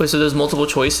 Wait, so there's multiple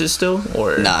choices still,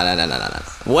 or No.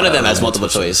 One of them has multiple multiple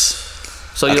choice.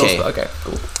 So you Okay. don't. Okay,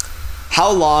 cool.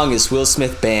 How long is Will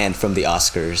Smith banned from the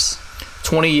Oscars?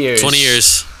 20 years. 20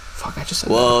 years. Fuck, I just said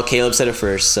Well, Caleb said it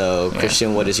first, so Yeah.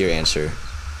 Christian, what is your answer?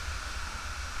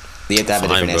 You have to have a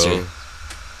Fine, different bro. answer.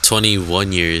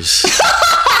 21 years.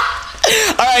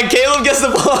 All right, Caleb gets the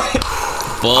point.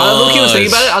 I look, was thinking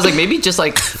Fudge. about it. I was like, maybe just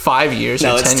like 5 years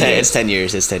No, or it's 10 10. years. It's 10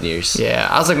 years. It's 10 years. Yeah,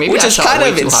 I was like, maybe Which I is shot kind way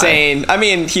of too high. insane. I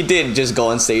mean, he did just go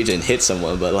on stage and hit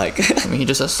someone, but like, I mean, he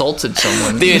just assaulted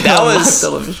someone. Dude, that on live was-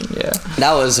 television. Yeah,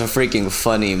 that was a freaking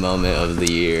funny moment of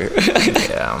the year.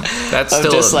 yeah. That's Of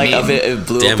still just a like meme. of it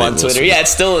blew Damn up it, on Will Twitter. Smith. Yeah,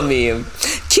 it's still a meme.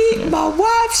 Keep my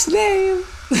wife's name.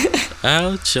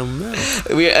 Out your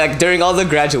mouth. We like during all the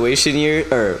graduation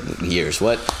years.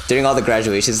 What? During all the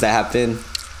graduations that happened.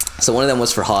 So one of them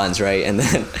was for Hans, right? And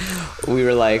then we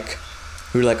were like,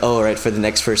 oh, all right, for the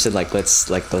next person, let's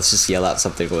just yell out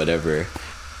something or whatever.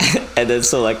 And then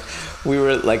so like we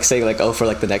were like saying like, oh, for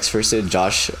like the next person,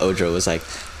 Josh Odro was like,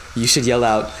 you should yell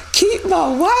out, keep my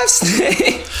wife's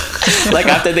name. Like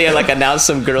after they had like announced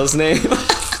some girl's name.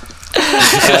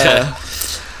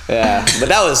 Yeah, but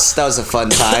that was a fun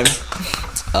time.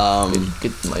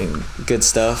 Good, like, Good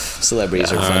stuff.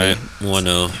 Celebrities are All funny. right.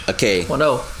 1-0. Okay, well,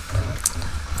 no.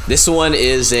 this one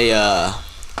is a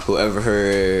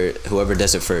whoever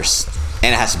does it first,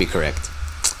 and it has to be correct.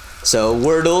 So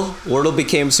Wordle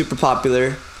became super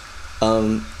popular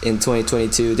in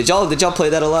 2022. Did y'all play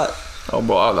that a lot? Oh,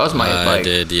 bro, that was my I like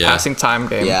did, yeah. passing time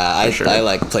game. Yeah, for sure. I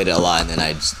like played it a lot, and then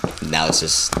now it's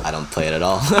just I don't play it at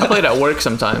all. I played at work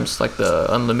sometimes, like the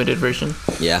unlimited version.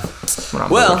 Yeah. When I'm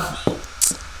bored. Well,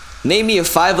 name me a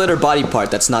 5-letter body part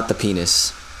that's not the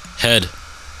penis. Head.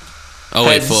 Oh,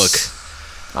 wait, Heads.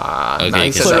 fuck. Okay, Okay,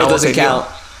 nice. because Plural I doesn't wasn't count.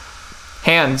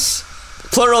 Hands.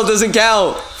 Plural doesn't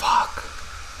count. Fuck.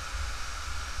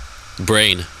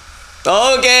 Brain.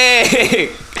 Okay.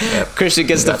 Yep. Christian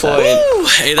gets the Got that. point.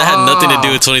 Hey, that had nothing to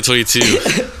do with 2022.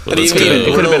 What do you Let's mean?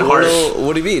 go. It could've been hard.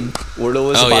 What do you mean? Wordle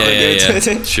was Oh, a yeah, popular yeah,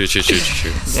 game. yeah. True.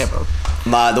 Yeah, bro.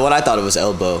 The one I thought it was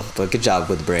elbow, but good job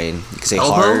with the brain. You could say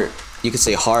Elbow? heart. You could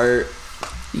say heart.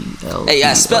 Hey,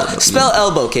 yeah, spell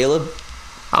elbow, Caleb.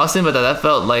 I was thinking about that. That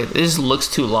felt like it just looks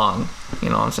too long. You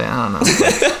know what I'm saying? I don't know.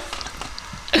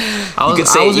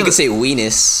 You could say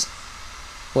weenus.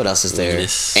 What else is there?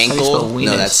 Weenus. How do you Ankle. spell No,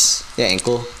 weenus? that's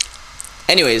ankle.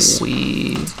 Anyways,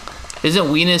 Isn't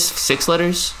weenus 6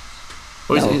 letters?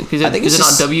 Or No, I think is it's it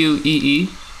not just- WEE?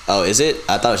 oh, is it?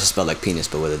 I thought it was just spelled like penis,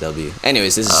 but with a W.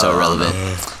 Anyways, this is so irrelevant.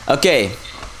 Okay,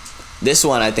 this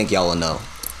one I think y'all will know,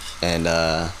 and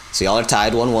so y'all are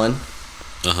tied 1-1.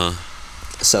 Uh huh.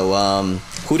 So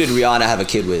who did Rihanna have a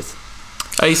kid with?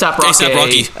 ASAP Rocky. ASAP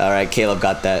Rocky. All right, Caleb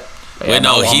got that. Yeah, Wait,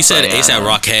 no, I'm he said playing. ASAP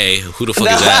Rocky. Who the fuck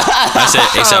is that? I said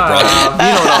ASAP Rocky.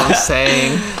 You know what I'm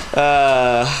saying?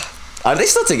 Are they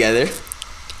still together?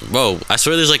 Bro, I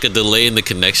swear there's like a delay in the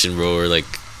connection, bro, or like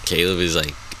Caleb is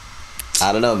like.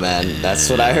 I don't know, man. That's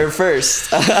what I heard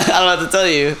first. I don't know what to tell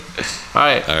you. All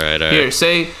right. All right. Here,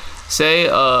 say,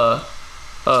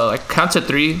 like count to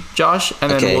 3, Josh,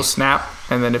 and then Okay. we'll snap,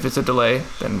 and then if it's a delay,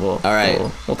 then we'll. All right.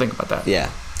 We'll think about that. Yeah.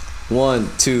 1,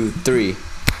 2, 3.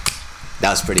 That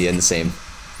was pretty insane.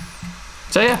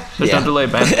 So yeah, there's Yeah. no delay,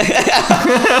 man. All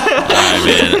right,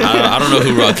 man. I don't know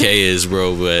who Raquel is,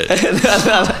 bro, but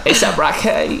ASAP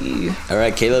Rocky. All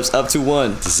right, Caleb's up to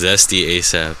 1. zesty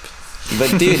ASAP,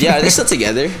 But dude, yeah, are they still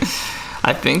together?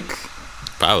 I think.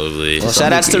 probably. Well,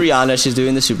 shout outs to Rihanna. She's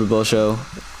doing the Super Bowl show.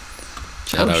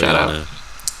 Shout out, shout out.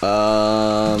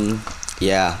 Rihanna.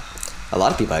 Yeah, a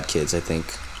lot of people had kids. I think.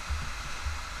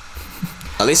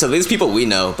 At least people we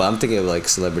know. But I'm thinking of like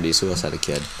celebrities. Who else had a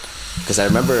kid? Because I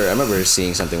remember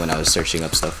seeing something when I was searching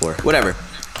up stuff for whatever.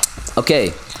 Okay,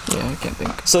 Yeah, I can't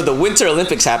think. so the Winter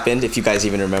Olympics happened. If you guys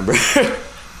even remember.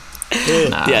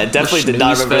 Nah, Yeah, definitely the did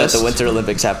not snooze remember that the fest. Winter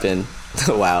Olympics happened.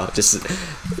 Wow, just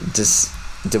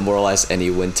demoralize any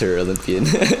Winter Olympian.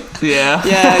 Yeah.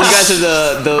 Yeah, you guys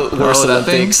are the worst Oh, that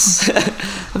thing? Olympics.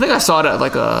 I think I saw it at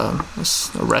like a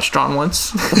restaurant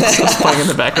once. It was playing in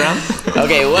the background.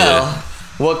 Okay, well,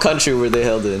 what country were they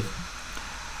held in?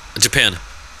 Japan.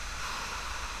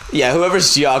 Yeah,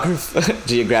 whoever's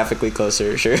geographically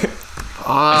closer, sure.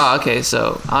 Ah, okay.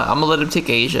 So I'm gonna let him take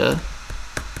Asia,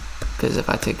 because if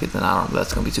I take it, then I don't.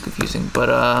 That's gonna be too confusing. But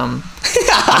I'm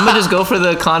gonna just go for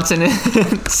the continent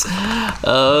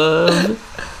of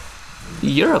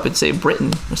Europe and say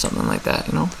Britain or something like that.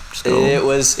 You know, just go. It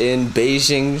was in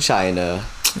Beijing, China.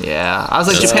 Yeah, I was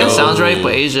like, Let's Japan go. sounds right,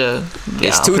 but Asia. Yeah,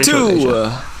 It's I'm pretty sure it's 2-2.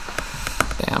 Asia.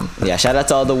 Damn. Yeah, shout out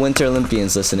to all the Winter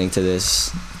Olympians listening to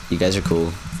this. You guys are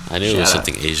cool. I knew it was Shout out.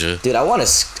 something Asia. Dude, I want to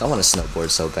snowboard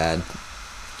so bad.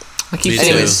 I keep Me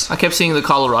seeing. too. I kept seeing the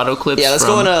Colorado clips. Yeah, let's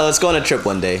from, go on a trip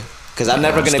one day. Cause I'm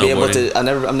never gonna be able to.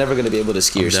 Snowboarding. I'm never gonna be able to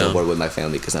ski or I'm down. snowboard with my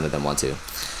family because none of them want to. I'm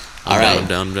All right.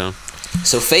 down, I'm down.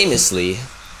 So famously,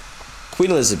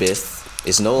 Queen Elizabeth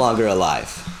is no longer alive.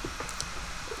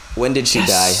 When did she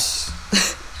Yes.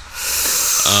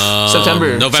 Um,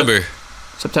 September. November.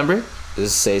 September. die?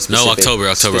 Does it say No, specific?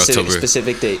 October.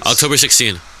 Specific date. October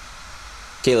 16.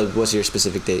 Caleb, what's your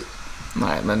specific date? All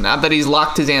right, man. Now that he's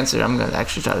locked his answer, I'm gonna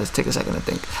actually try to take a second to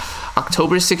think.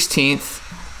 October 16th.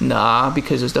 Nah,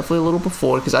 because it was definitely a little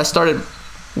before. Because I started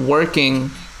working.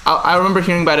 I remember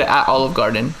hearing about it at Olive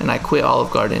Garden, and I quit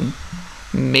Olive Garden.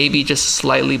 Maybe just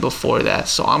slightly before that.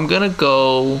 So I'm gonna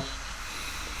go.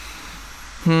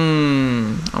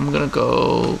 I'm gonna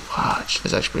go.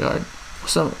 It's actually pretty hard.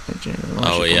 What's up?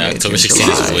 Oh, yeah, October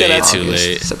 16th is way too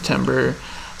late. September.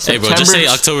 Hey, bro, just say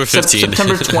October 15.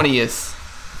 September 20th.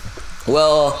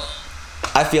 Well,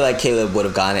 I feel like Caleb would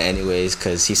have gotten it anyways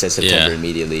because he said September Yeah.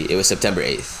 immediately. It was September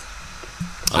 8th.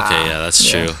 Okay, yeah,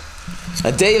 that's yeah. true.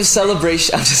 A day of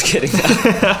celebration. I'm just kidding.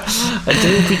 A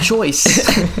day of rejoice.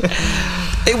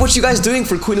 Hey, what you guys doing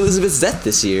for Queen Elizabeth's death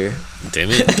this year? Damn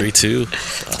it, 3-2.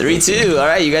 3-2. All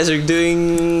right, you guys are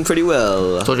doing pretty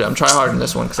well. Told you I'm trying hard in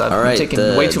this one because I've All been right, taking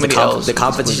way too many L's. The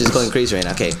competition is going crazy right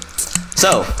now. Okay,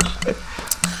 so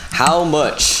how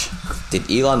much did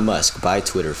Elon Musk buy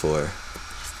Twitter for?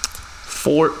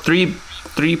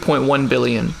 3.1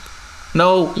 billion.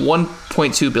 No,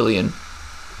 1.2 billion.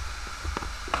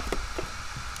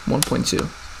 1.2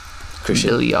 Christian.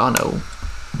 billiano.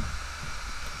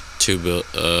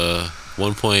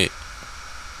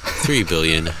 1.3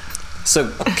 billion.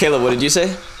 So, Caleb, what did you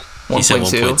say? He said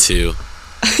 1.2.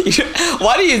 1.2.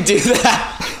 Why do you do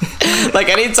that? Like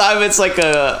anytime it's like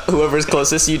whoever's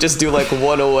closest, you just do like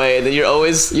one away, and then you're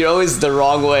always the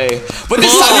wrong way. But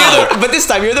this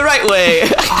time you're the right way.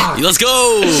 Let's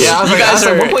go. Yeah, I was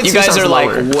like, 1.2 you guys sounds are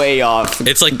lower. like way off.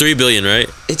 It's like 3 billion, right?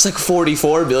 It's like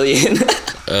 44 billion.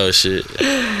 Oh shit.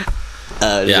 Yeah,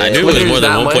 I yeah, knew it was Twitter's more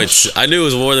than that 1. much? I knew it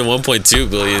was more than 1.2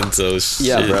 billion. So shit.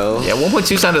 Yeah, bro. Yeah,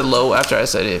 1.2 sounded low after I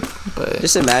said it, but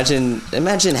Just imagine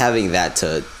having that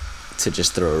to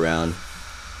just throw around.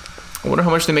 I wonder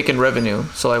how much they make in revenue.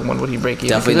 So like, when would he break even?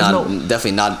 Definitely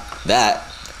not that.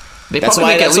 They That's probably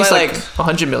why- make at that's least why, like like-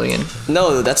 100 million.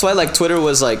 No, that's why like Twitter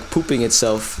was like pooping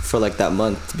itself for like that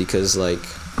month because like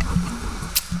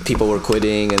people were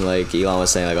quitting and like Elon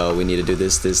was saying like, oh, we need to do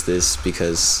this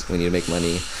because we need to make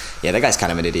money. Yeah, that guy's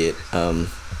kind of an idiot.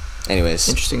 Anyways,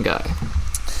 Interesting guy.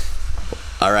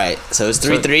 all right. So it's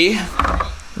 3-3.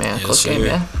 Man, Yes, close game, sir.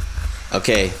 man.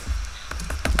 Okay,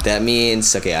 that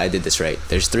means I did this right.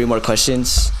 There's 3 more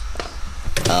questions.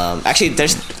 Yeah.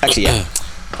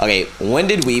 Okay, when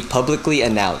did we publicly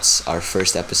announce our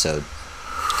first episode?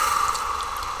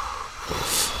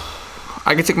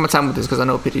 I can take my time with this because I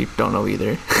know people don't know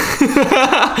either.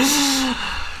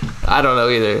 I don't know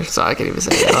either, so I can't even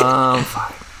say.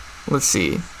 Fuck. Let's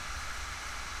see.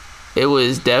 It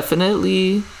was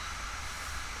definitely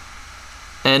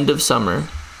end of summer,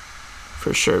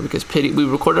 for sure. Because we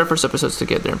recorded our first episodes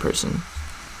together in person.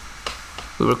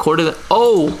 We recorded it.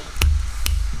 Oh.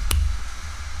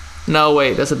 No,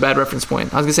 wait, that's a bad reference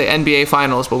point. I was gonna say NBA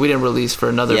Finals, but we didn't release for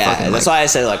another. Yeah, that's why I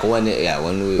said like when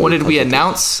did we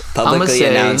announce? Publicly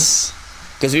announce?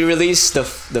 Because we released the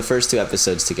first 2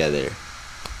 episodes together,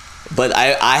 but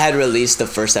I had released the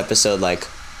first episode like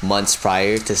months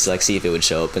prior to like see if it would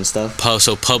show up and stuff.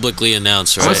 So publicly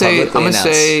announced, right? I'm gonna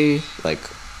say like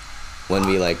when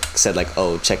we like said like,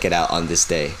 oh, check it out on this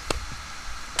day.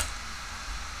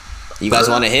 You guys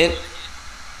want a hint?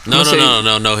 No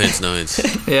hints.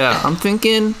 Yeah, I'm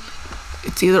thinking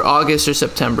it's either August or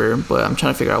September, but I'm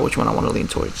trying to figure out which one I want to lean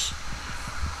towards.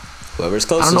 Whoever's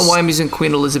closest. I don't know why I'm using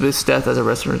Queen Elizabeth's death as a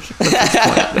reference point,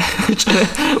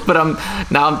 but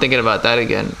I'm thinking about that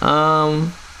again.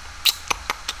 I'm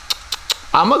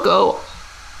gonna go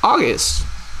August.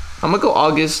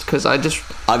 Because I just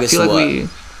August feel like what?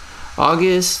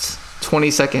 August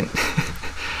 22nd.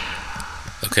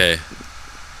 Okay.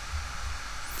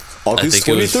 August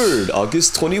 23rd,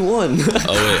 August 21. Oh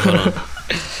wait, hold on.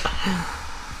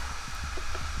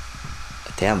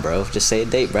 Damn, bro, just say a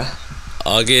date, bro.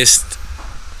 August.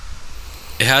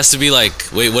 It has to be like.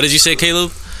 Wait, what did you say,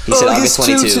 Caleb? He said August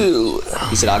 22.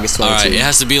 He said August 22. All right, it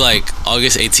has to be like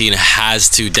August 18.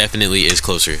 Definitely is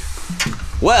closer.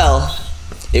 Well,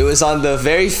 it was on the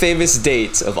very famous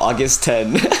date of August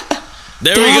 10.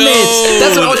 There we go.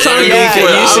 That's what I was trying to go Yeah,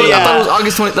 for. yeah. I thought it was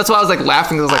August 20. That's why I was like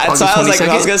laughing. I was like, So August 22nd.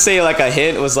 I was gonna say like a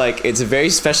hint was like it's a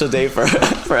very special day for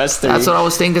us three. That's what I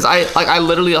was thinking, because I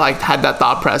literally like had that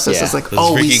thought process. Yeah. It's like, Let's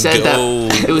oh, we freaking said go.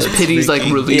 that it was Pitty's like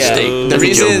release Yeah, date.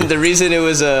 the reason it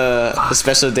was a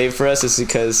special day for us is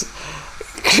because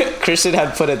Christian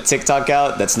had put a TikTok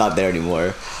out that's not there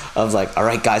anymore. I was like, all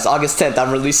right, guys, August 10th, I'm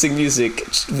releasing music.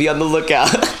 Be on the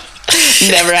lookout.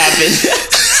 Never happened.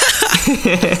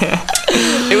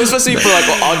 It was supposed to be for like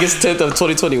August 10th of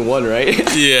 2021, right?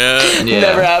 Yeah.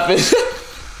 Never happened.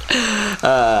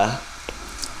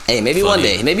 Hey, maybe one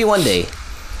day. Maybe one day.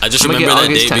 I just I'm gonna remember get that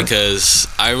day August 10th. because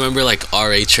I remember like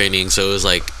RA training, so it was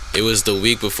like it was the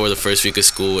week before the first week of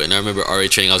school, and I remember RA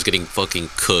training. I was getting fucking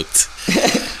cooked,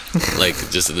 like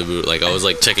just in the mood. Like I was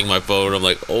like checking my phone. I'm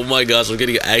like, oh my gosh, I'm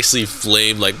getting actually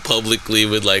flamed like publicly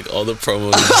with like all the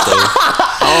promos and stuff.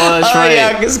 Oh, that's Oh right.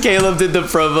 yeah, because Caleb did the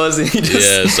promos and he just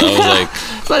Yeah, so I was like,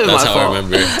 It's not even that's my how fault. I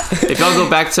remember. If y'all go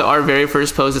back to our very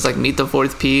first post, it's like meet the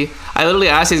fourth P. I literally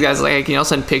asked these guys like, hey, can y'all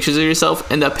send pictures of yourself?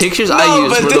 And the pictures I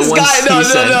used were the ones he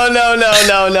sent.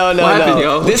 No. What happened,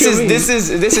 yo? What This you is mean?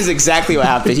 this is exactly what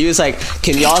happened. He was like,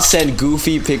 "Can y'all send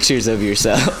goofy pictures of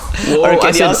yourself? Whoa, or I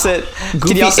can y'all said send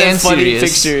goofy funny and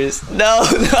serious. pictures?" No. Oh,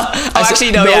 said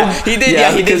actually, no. no. Yeah, he did. Yeah,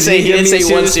 Yeah, he did because say he gave me a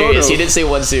one serious serious. photo. He did say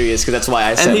one serious because that's why I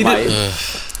And sent he my. did-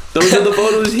 Those are the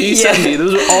photos he Yeah. sent me.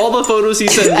 Those are all the photos he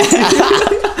sent me.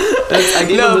 I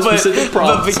gave him the specific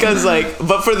but prompts. because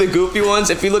but for the goofy ones,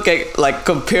 if you look at like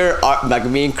compare like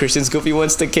me and Christian's goofy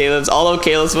ones to Caleb's, all of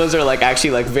Caleb's ones are like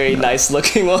actually like very nice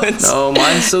looking ones. No,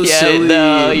 mine's so Yeah, silly.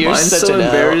 no, you're mine's such so an L.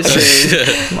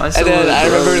 embarrassing. Mine's so And then I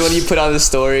remember gross. when you put on the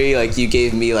story, like you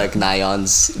gave me like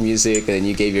Nion's music, and then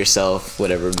you gave yourself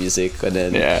whatever music, and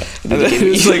then Yeah. and then And then you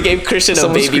it was gave, like gave Christian a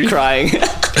someone baby scream- crying.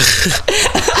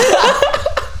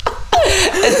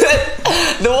 And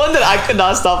then the one that I could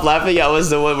not stop laughing at was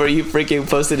the one where you freaking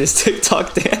posted his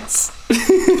TikTok dance.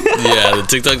 Yeah, the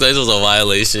TikTok dance was a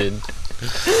violation.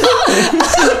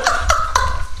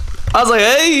 I was like,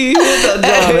 hey, hit that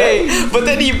dog, Hey, but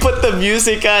then you put the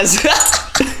music as.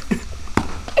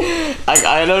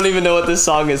 I don't even know what this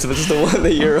song is, but it's the one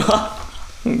that you're on.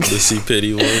 The C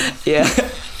Pity one. Yeah,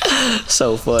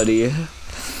 so funny.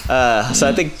 So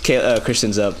I think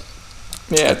Christian's up.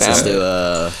 Yeah, Let's damn do it.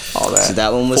 All that. So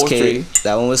that one was 4-3.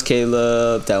 That one was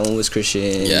Caleb. That one was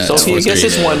Christian. Yeah, So if you Fourth guess grade,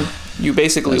 this yeah. one, you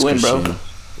basically That's win, bro. Christian.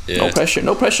 Yeah. No pressure.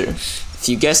 No pressure. If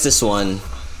you guess this one,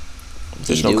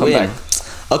 There's you no do comeback.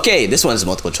 win. Okay, this one's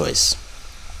multiple choice.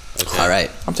 Okay. All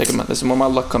right. I'm taking this is where my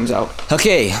luck comes out.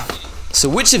 Okay. So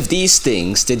which of these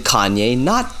things did Kanye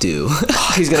not do?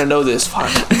 He's gonna know this. Fuck.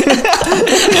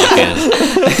 Okay.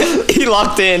 He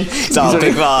locked in. So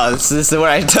big balls. This is where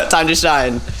I time to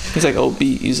shine. He's like, oh,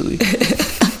 B easily.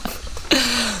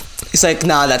 He's like,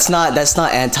 nah, that's not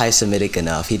anti-Semitic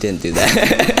enough. He didn't do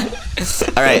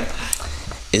that. All right.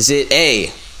 Is it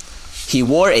A? He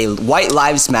wore a White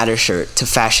Lives Matter shirt to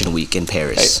Fashion Week in Hey,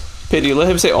 Paris. Pity, let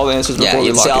him say all the answers Yeah, before we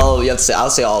you have to lock say it. all. You have to say. I'll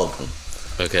say all of them.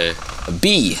 Okay.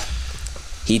 B.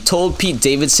 He told Pete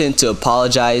Davidson to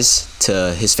apologize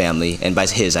to his family, and by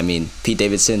his I mean Pete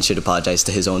Davidson should apologize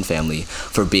to his own family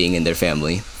for being in their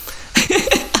family.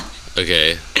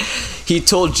 Okay. He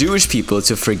told Jewish people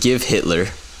to forgive Hitler.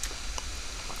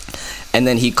 And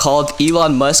then he called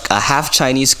Elon Musk a half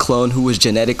Chinese clone who was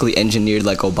genetically engineered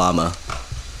like Obama.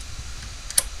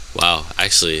 Wow.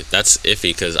 Actually, that's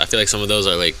iffy because I feel like some of those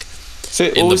are like So, in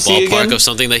what the was C ballpark again? of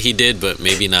something that he did, but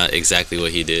maybe not exactly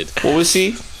what he did. What was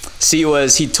C? C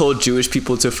was he told Jewish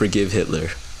people to forgive Hitler.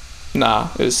 Nah,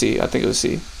 it was C. I think it was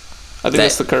C. I think That-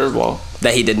 that's the curveball.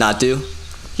 That he did not do?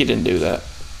 He didn't do that.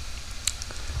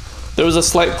 There was a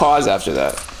slight pause after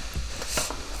that.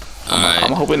 All right.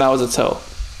 I'm hoping that was a tell.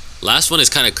 Last one is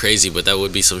kind of crazy, but that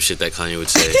would be some shit that Kanye would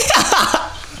say.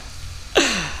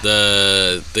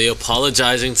 the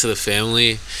apologizing to the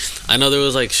family. I know there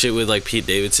was like shit with like Pete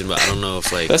Davidson, but I don't know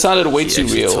if like That sounded way he too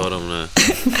actually real. told him to.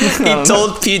 He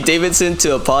told Pete Davidson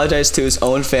to apologize to his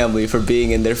own family for being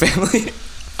in their family.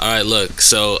 All right, look.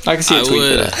 So I can see a tweet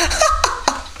for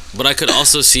that. but I could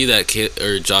also see that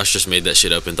Josh just made that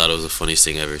shit up and thought it was the funniest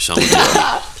thing ever. So I'm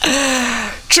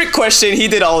gonna Trick question, he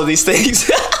did all of these things.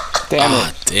 Damn Ah,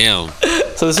 it. damn.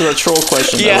 So this is a troll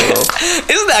question. Yeah. LOL.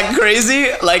 Isn't that crazy?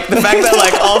 Like the fact that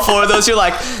like all four of those, you're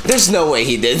like, there's no way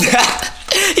he did that.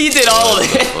 He did all of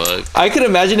What the it. fuck? I could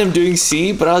imagine him doing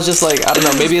C, but I was just like, I don't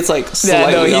know, maybe it's like Yeah,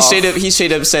 slightly no, off. he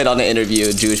straight up said on an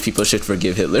interview, Jewish people should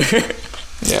forgive Hitler.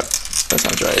 Yep, that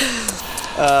sounds right.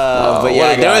 But what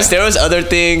yeah, a guy. there was other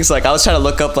things. Like I was trying to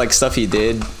look up like stuff he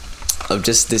did of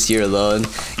just this year alone.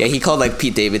 Yeah, he called like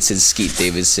Pete Davidson Skeet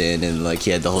Davidson, and like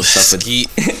he had the whole stuff with Skeet.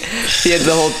 he had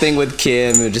the whole thing with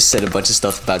Kim, and just said a bunch of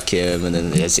stuff about Kim, and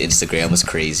then his Instagram was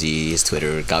crazy. His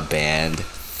Twitter got banned.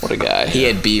 What a guy. He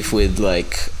had beef with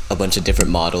like a bunch of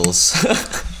different models.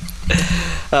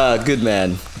 Good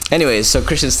man. Anyways, so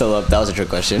Christian's still up. That was a trick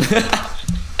question.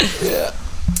 Yeah.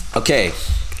 Okay.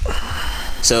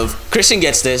 So if Christian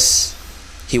gets this,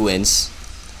 he wins.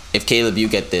 If Caleb, you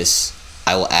get this,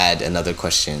 I will add another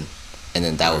question, and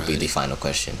then that will be the final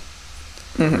question.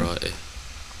 Right.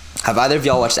 Have either of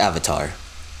y'all watched Avatar?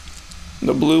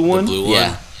 The blue one? Blue one?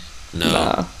 Yeah. No.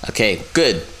 Nah. Okay,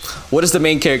 good. What is the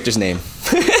main character's name?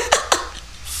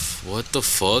 What the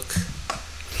fuck?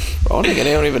 I don't think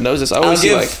anyone even knows this. I always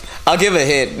see like, I'll give a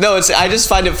hint. No, it's I just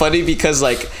find it funny because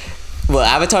like, well,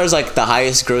 Avatar is like the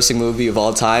highest grossing movie of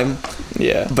all time,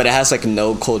 yeah, but it has like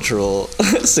no cultural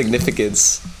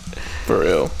significance. for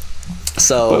real.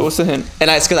 So, But what's the hint? and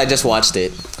it's because I just watched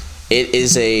it. It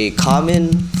is a common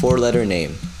 4-letter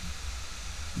name.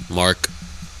 Mark.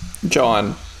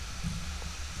 John.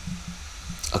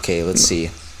 Okay, let's see.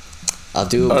 I'll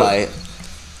do it by.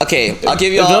 Okay, I'll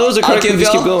give If y'all. none of those are I'll correct, give then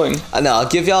just y'all. keep going. No, I'll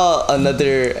give y'all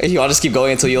another. You want to just keep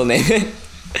going until you'll name it?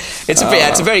 It's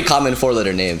a very common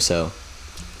 4-letter name, so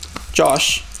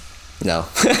Josh. no.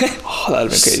 Oh,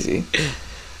 that'd have been crazy.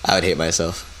 I would hate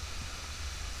myself.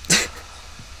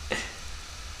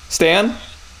 Stan?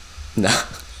 No.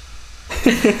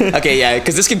 Okay, yeah,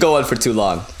 because this could go on for too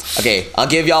long. Okay, I'll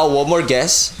give y'all one more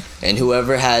guess, and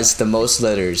whoever has the most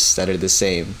letters that are the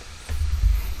same.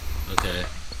 Okay.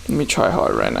 Let me try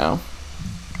hard right now.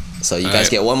 So you guys Alright.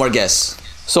 get one more guess.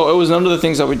 So it was none of the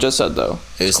things that we just said, though.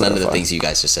 It was none of the Clarify. things you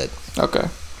guys just said. Okay.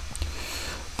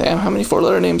 Damn, how many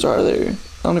 4-letter names are there?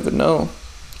 I don't even know.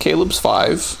 Caleb's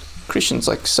 5. Christian's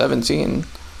like 17.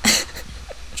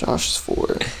 Josh is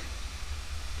 4.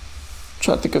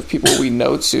 Trying to think of people we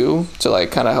know too to like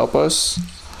kind of help us.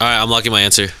 All right, I'm locking my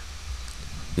answer.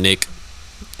 Nick.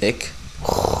 Nick?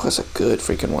 Oh, that's a good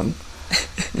freaking one.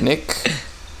 Nick.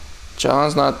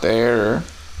 John's not there.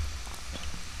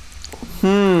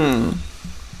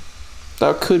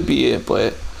 That could be it,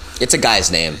 but It's a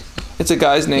guy's name. it's a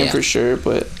guy's name Yeah. for sure.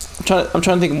 But I'm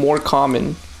trying to think more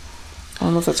common. I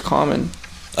don't know if that's common.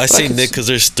 I say Nick because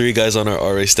there's 3 guys on our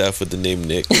RA staff with the name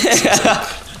Nick.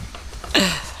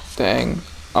 Dang.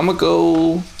 I'm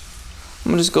gonna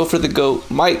just go for the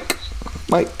GOAT. Mike.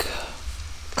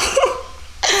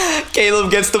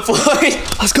 Caleb gets the point.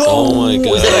 Let's go. Oh my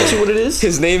God. Is that actually what it is?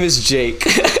 His name is Jake.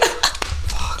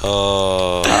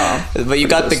 Oh. But you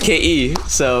got the KE,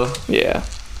 so Yeah.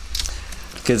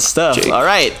 good stuff. Jake. All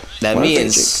right. That What if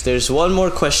means Jake? there's one more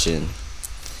question.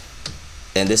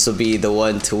 And this will be the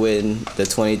one to win the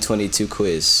 2022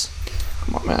 quiz.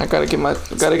 Come on, man. I gotta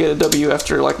get a W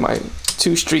after like my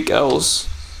 2 streak L's.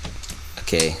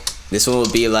 Okay. This one will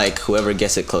be like whoever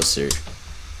gets it closer.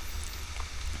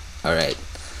 All right.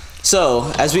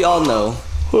 So, as we all know,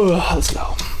 Let's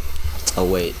go. oh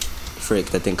wait, frick,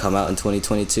 that didn't come out in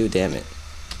 2022. Damn it.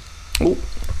 Oh,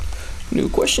 new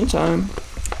question time.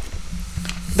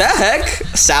 The heck?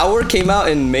 Sour came out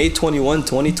in May 21,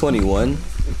 2021.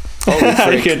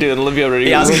 You could do an Olivia Rodrigo.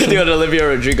 Yeah, I was gonna do an Olivia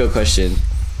Rodrigo question.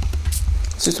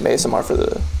 Let's do some ASMR for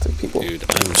the people. Dude,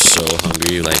 I'm so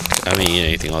hungry. Like, I haven't eaten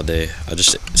anything all day. I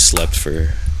just slept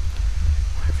for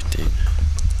everything.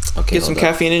 Okay, Get some hold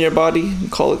up. caffeine in your body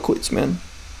and call it quits, man.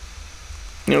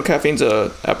 You know, caffeine's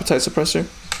a appetite suppressor.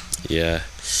 Yeah,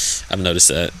 I've noticed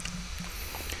that.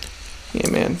 Yeah,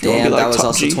 man. If you want to Damn, be like that was top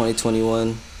also G.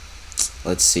 2021.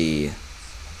 Let's see.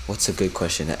 What's a good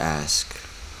question to ask?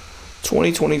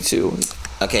 2022.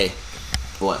 Okay.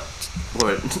 What? What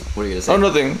are you gonna say? Oh,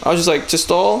 nothing. I was just like, just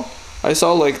all. I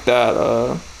saw like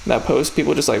that post.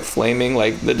 People just like flaming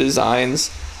like the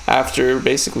designs after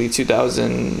basically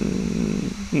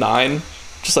 2009.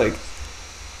 Just like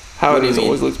how What it do you is mean?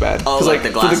 always looks bad. Oh, 'Cause, like the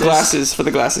glasses? For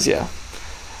the glasses, yeah.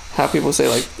 How people say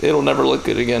like it'll never look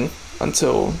good again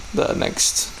until the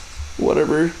next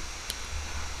whatever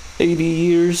 80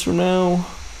 years from now.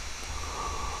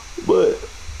 But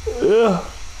yeah.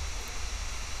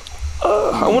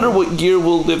 I wonder what year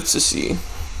we'll live to see.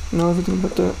 You know everything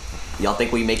about that? Y'all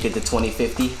think we make it to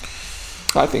 2050?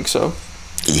 I think so.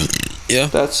 Yeah.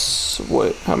 That's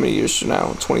what? How many years from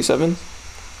now? 27?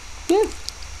 Yeah.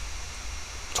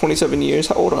 27 years.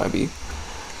 How old will I be?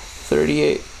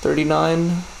 38,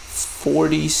 39,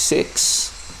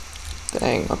 46.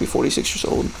 Dang, I'll be 46 years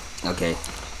old. Okay.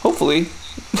 Hopefully.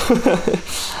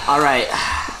 All right.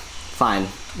 Fine.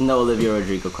 No Olivia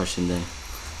Rodrigo question then.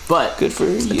 But Good for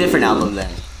a you. different album then.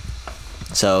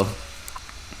 So,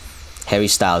 Harry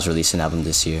Styles released an album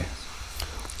this year.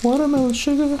 Watermelon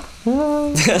sugar.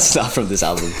 That's not from this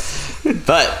album.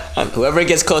 But whoever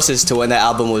gets closest to when that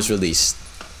album was released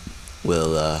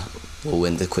will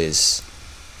win the quiz.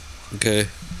 Okay.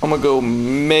 I'm gonna go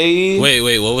May.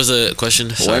 Wait. What was the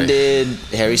question? Sorry. When did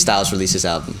Harry Styles release his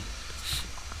album?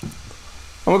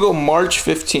 I'm gonna go March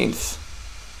 15th.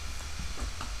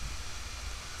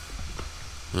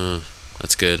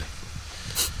 That's good.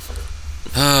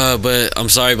 But I'm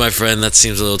sorry, my friend. That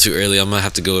seems a little too early. I'm gonna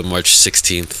have to go with March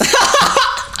 16th.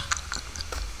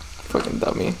 Fucking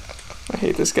dummy. I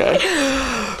hate this guy.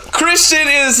 Christian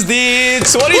is the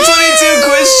 2022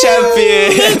 quiz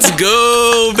champion. Let's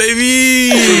go,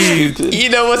 baby. You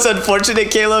know what's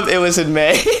unfortunate, Caleb? It was in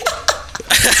May. Dude,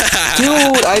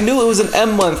 I knew it was an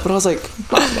M month, but I was like,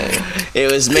 not May.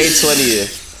 It was May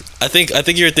 20th. I think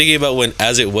you were thinking about when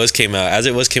As It Was came out. As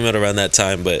It Was came out around that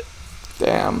time, but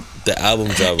Damn. the album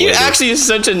dropped You're later. actually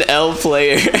such an L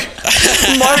player.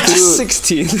 March Dude.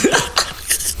 16th.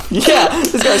 Yeah,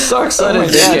 this guy sucks. Oh my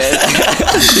god.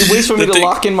 He waits for me The to thing-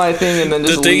 lock in my thing and then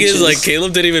just The thing leeches. is, like,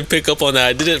 Caleb didn't even pick up on that.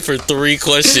 I did it for 3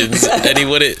 questions, and he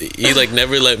like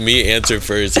never let me answer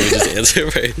first. He would just answer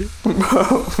right.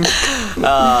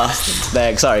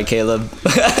 Bag. Sorry, Caleb.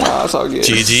 Nah, it's all good.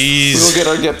 We'll GG's. get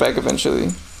our get back eventually.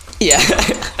 Yeah.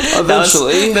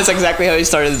 Eventually. That's exactly how he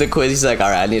started the quiz. He's like, all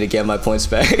right, I need to get my points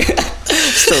back.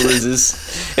 Still loses.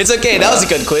 It's okay. That was a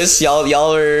good quiz. Y'all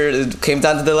came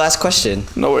down to the last question.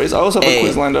 No worries. I also have a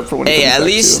quiz lined up for when he Hey, comes at back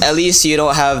least too. at least you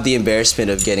don't have the embarrassment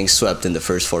of getting swept in the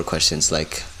first 4 questions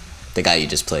like the guy you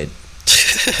just played.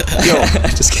 Yo,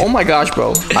 Just kidding. oh my gosh,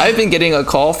 bro. I've been getting a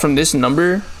call from this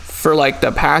number for like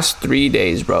the past 3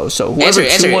 days, bro. So whoever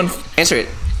Answer it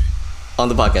on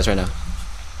the podcast right now.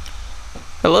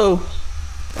 Hello.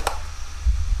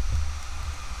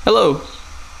 Hello.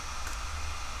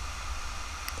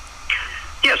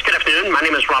 Yes, good afternoon. My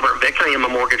name is Robert Vick. I am a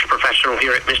mortgage professional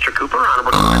here at Mr. Cooper on a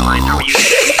recorded line. How are you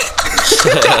today?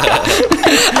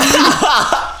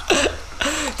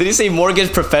 Did you say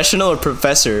mortgage professional or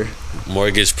professor?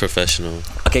 Mortgage professional.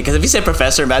 Okay, because if you said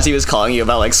professor, imagine he was calling you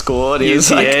about like school, and he was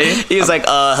UTA? like,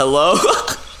 hello.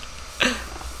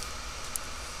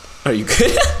 Are you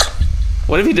good?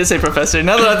 What if he did say professor?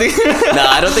 Now that I think. No,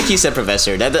 I don't think he said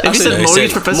professor. That, If he said he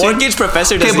mortgage said professor. mortgage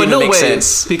professor Okay, doesn't but even no make way.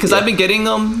 sense. Because Yeah. I've been getting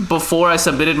them before I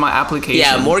submitted my application.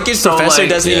 Yeah, mortgage So, professor like,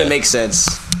 doesn't Yeah. even make sense.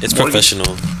 It's Mortgage-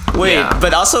 professional. Wait, Yeah.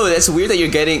 but also it's weird that you're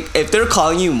getting if they're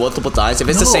calling you multiple times. If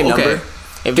it's the No, same okay. number,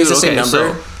 if Dude, it's the same okay,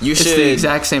 number, so you it's should the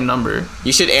exact same number.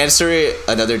 you should answer it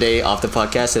another day off the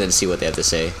podcast and then see what they have to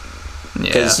say. Yeah.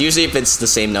 Because usually if it's the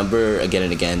same number again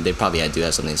and again, they probably do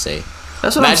have something to say.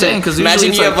 That's what I'm saying. Because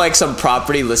imagine you have like some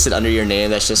property listed under your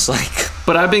name that's just like.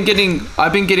 But I've been getting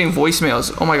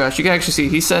voicemails. Oh my gosh, you can actually see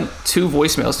he sent 2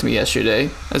 voicemails to me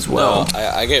yesterday as well. No,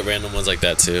 I get random ones like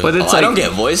that too. But it's I like don't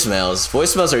get voicemails.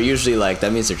 Voicemails are usually like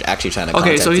that means they're actually trying to. okay,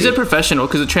 contact so he's you. a professional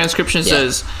because the transcription Yeah.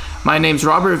 says, "My name's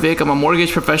Robert Vick. I'm a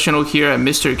mortgage professional here at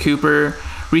Mr. Cooper.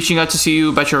 Reaching out to see you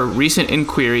about your recent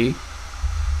inquiry."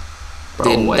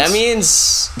 Bro, Dude, what? that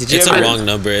means did you It's ever? a wrong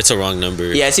number. It's a wrong number.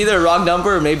 Yeah, it's either a wrong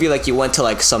number or maybe like you went to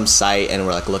like some site and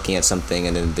were like looking at something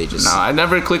and then they just Nah, I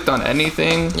never clicked on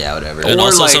anything. yeah, whatever. And Or,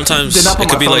 also like, sometimes did not put it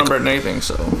could my be phone like- number or anything.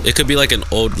 So It could be like an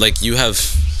old, like you have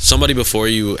somebody before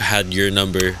you had your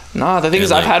number. nah, the thing And,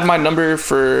 is, I've like- had my number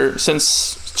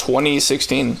since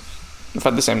 2016. I've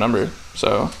had the same number,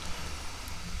 so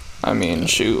I mean,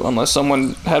 shoot, unless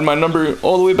someone had my number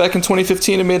all the way back in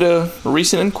 2015 and made a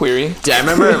recent inquiry. Dude, I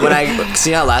remember when I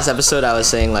see how last episode I was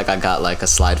saying like I got like a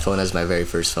slide phone as my very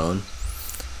first phone.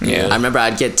 Yeah. I remember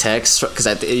I'd get texts because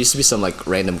it used to be some like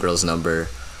random girl's number,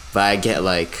 but I'd get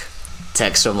like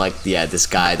texts from like this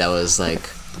guy that was like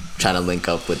trying to link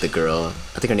up with the girl.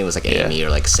 I think her name was like Yeah. Amy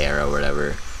or like Sarah or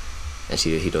whatever, and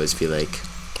he'd always be like,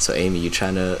 "So Amy, you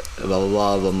trying to blah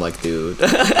blah blah?" I'm like, dude,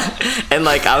 and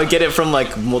like I would get it from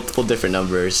like multiple different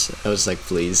numbers. I was like,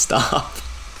 please stop.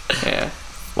 Yeah.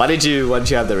 Why did you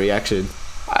have the reaction?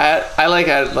 I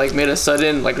made a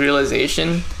sudden like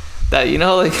realization that, you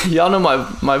know, like y'all know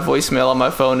my voicemail on my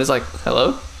phone is like,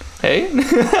 hello, hey.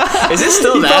 Is it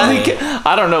still He that? probably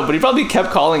I don't know, but he probably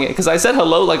kept calling it because I said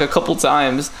hello like a couple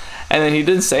times and then he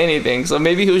didn't say anything. So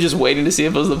maybe he was just waiting to see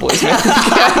if it was the voicemail.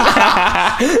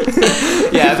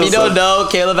 Yeah, if you don't know,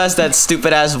 Caleb has that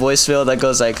stupid ass voicemail that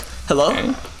goes like, hello?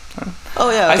 Okay. Oh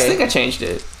yeah, I okay. think I changed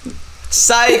it.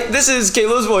 Psych, this is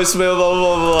Caleb's voicemail, blah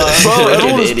blah blah. Bro, You're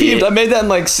everyone an was idiot. peeved. I made that in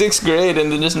like 6th grade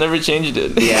and then just never changed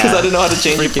it because Yeah. I didn't know how to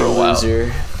change it for a Freaking while.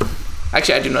 loser.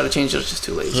 Actually, I do know how to change it. I was just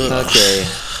too lazy. Okay.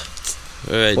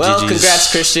 All right, Well, GG's.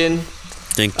 congrats, Christian.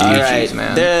 Thank you. All right,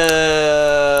 man.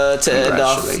 to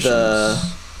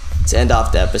Congratulations. end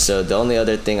off the episode, the only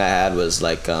other thing I had was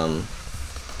like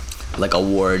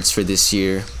awards for this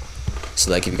year. So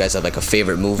like, if you guys have like a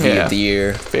favorite movie Yeah. of the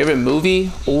year, Favorite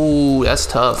movie? Ooh, that's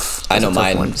tough. I That's know a tough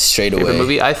mine one. straight Favorite away.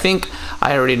 movie? I think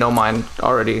I already know mine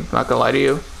already. Not gonna lie to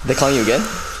you. They calling you again?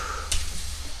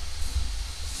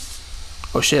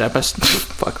 Oh shit! I pressed.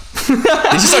 Fuck. Did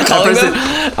you start I calling pressed them?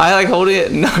 it. I like holding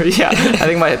it. No, yeah. I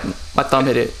think my thumb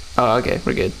hit it. Oh, okay,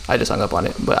 we're good. I just hung up on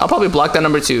it, but I'll probably block that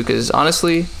number too, because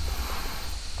honestly,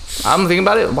 I'm thinking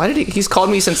about it. Why did he's called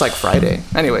me since like Friday?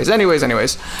 Anyways. Favorite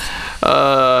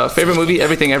movie?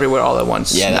 Everything, Everywhere, All at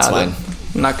Once. Yeah, that's mine.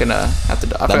 I'm not gonna have to. I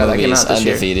That forgot that movie came is out this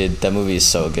year. undefeated. That movie is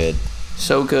so good.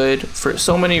 So good for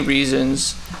so many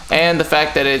reasons, and the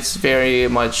fact that it's very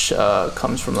much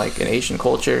comes from like an Asian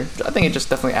culture. I think it just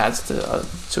definitely adds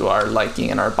to our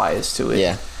liking and our bias to it.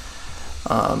 Yeah.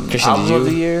 Christian, Album of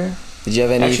the year. Did you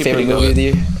have any Actually, favorite pretty movie of the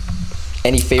year?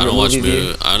 Any I favorite don't watch movie of the year?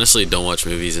 movies. I honestly don't watch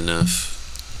movies enough,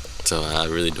 so I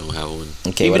really don't have one.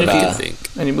 Okay, Even what if you about? think.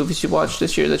 Any movies you watched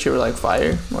this year that you were like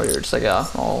fire, or you're just like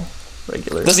all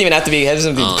regular? It doesn't even have to be. It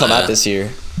doesn't have to come out yeah. this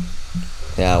year.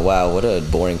 Yeah. Wow. What a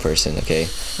boring person. Okay.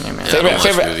 Yeah, man. Yeah. I don't watch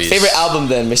Favorite movies. favorite album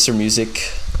then, Mr. Music.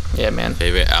 Yeah, man.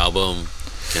 Favorite album,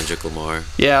 Kendrick Lamar.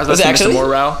 Yeah, I was Was about it to say Mr. actually?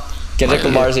 Morale. Kendrick Yeah.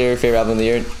 Lamar's your favorite album of the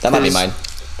year. That might be His- mine.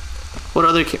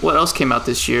 What else came out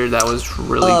this year that was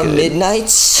really good?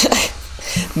 Midnight's.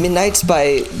 Midnight's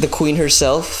by the Queen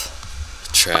herself.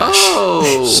 Trash.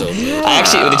 Oh, So good. I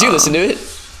actually. Did you listen to it?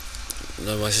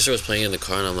 No, my sister was playing in the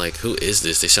car, and I'm like, "Who is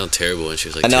this? They sound terrible." And she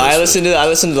was like, I know. "Taylor I Swift."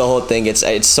 listened to the whole thing.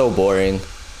 It's so boring.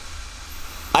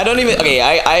 I don't even. Okay.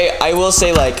 I will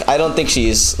say like I don't think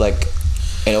she's like,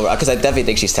 you know, because I definitely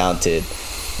think she's talented,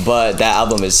 but that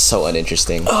album is so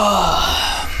uninteresting.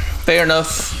 fair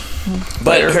enough.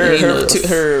 But Fair enough.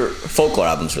 her folklore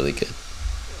album's really good.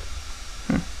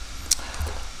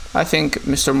 I think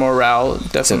Mr. Morale So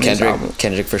definitely his album.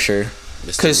 Kendrick for sure.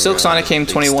 Mr. Because Silk Morale, Sonic came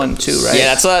big 21 steps. too, right?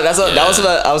 Yeah, that was Yeah.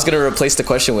 what I was gonna replace the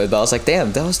question with, but I was like,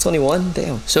 damn, that was 21.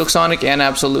 Damn. Silk Sonic and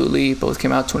Absolutely both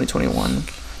came out 2021.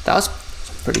 That was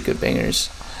pretty good bangers.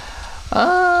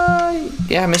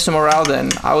 Yeah, Mr. Morale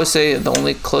then. I would say the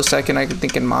only close second I could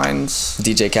think in mind's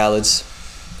DJ Khaled's.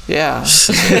 yeah.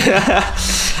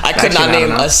 I could Actually, not I don't name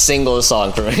know. a single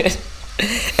song from it,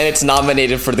 and it's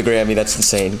nominated for the Grammy. That's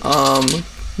insane.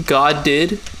 God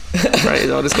Did. Right, is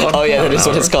that what it's called? Oh, yeah, I that don't is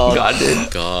what know. it's called. God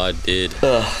Did. God did.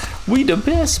 We the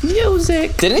best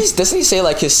music. Doesn't he say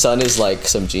like his son is like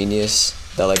some genius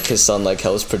that like his son like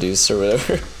helps produce or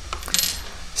whatever?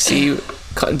 See,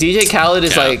 DJ Khaled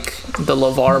is Yeah. like the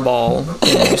LeVar Ball,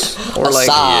 almost. Or like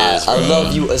Assad, Yes, I bro.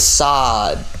 love you,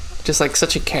 Assad. just like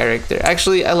such a character.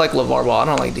 Actually, I like LeVar Ball. I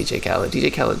don't like DJ Khaled.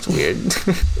 DJ Khaled's weird.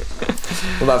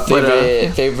 What about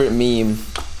But, favorite meme?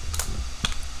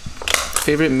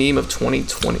 Favorite meme of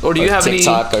 2020? Or do you have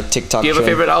TikTok any? or TikTok? Do you have a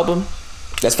trend? favorite album?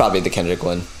 That's probably the Kendrick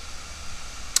one.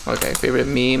 Okay, favorite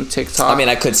meme, TikTok. I mean,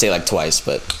 I could say like twice,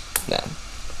 but nah.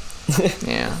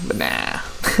 yeah, but nah.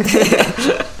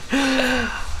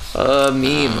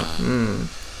 Meme.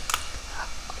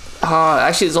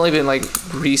 Actually, it's only been like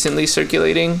recently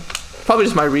circulating. Probably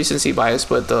just my recency bias,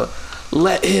 but the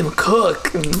 "let him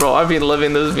cook," bro. I've been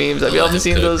loving those memes. Have y'all been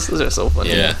seeing those? Those are so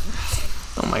funny. Yeah.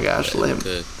 Oh my gosh, let him.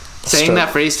 Good. Saying that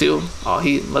phrase too. Oh, let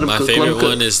him My cook. Let him favorite cook.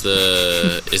 one is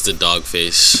the dog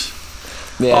face.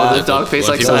 Yeah. Oh, the dog face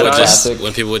when like people side would eye. just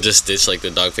when people would just stitch like the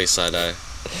dog face side eye.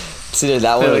 It's either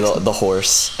that one or the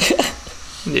horse.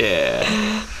 Yeah.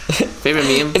 Favorite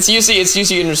meme? It's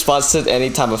usually in response to any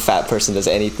time a fat person does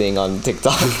anything on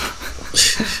TikTok.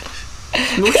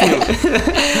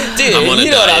 Dude, I'm on a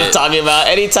you know what I'm diet. talking about.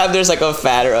 Anytime there's like a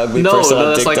fat or ugly person on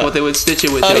that's TikTok. like what they would stitch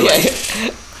it with. Oh, They're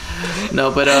yeah. like-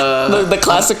 no, but The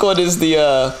classic one is the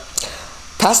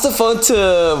pass the phone to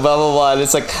blah blah blah, and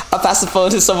it's like I pass the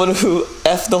phone to someone who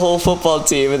f the whole football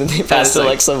team, and then they pass it's to like-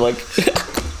 like some like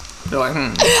they're like,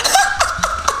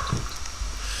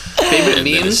 Favorite And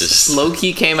then it's memes? just- Low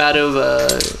key came out of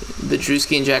the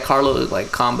Drewski and Jack Harlow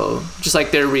like combo. Just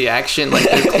like their reaction, like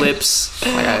their clips.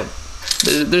 Like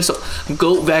there's so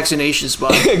goat vaccination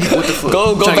spot. What the fuck?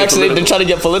 go Trying to get vaccinate and political. try to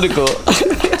get political.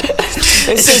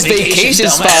 It says vacation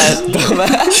spot,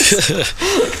 dumbass.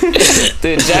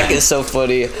 Dude, Jack is so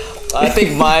funny. I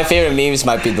think my favorite memes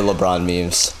might be the LeBron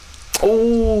memes.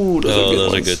 Oh, those are good Those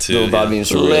are ones. good The too. LeBron yeah.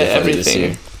 memes were really Let funny this everything.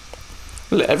 year.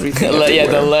 Let everything. Yeah,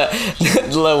 the everywhere.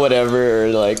 le whatever, or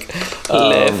like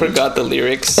Forgot the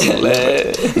lyrics. Le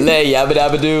yabba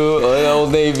dabba doo,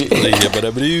 Old Navy,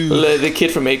 the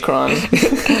kid from Akron.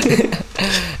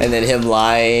 and then him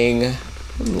lying.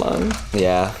 Lung.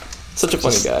 Yeah. Such a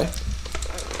funny guy.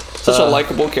 Such a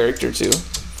likable character too.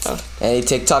 Any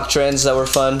TikTok trends that were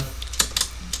fun?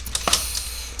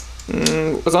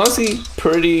 Was honestly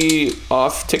pretty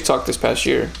off TikTok this past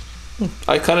year.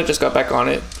 I kind of just got back on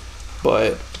it,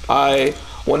 but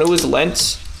when it was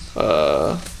Lent,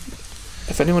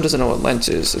 if anyone doesn't know what Lent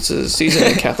is, it's a season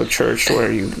in Catholic Church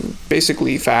where you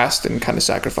basically fast and kind of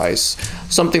sacrifice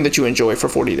something that you enjoy for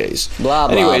 40 days. Blah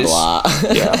blah Anyways, blah.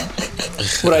 Yeah.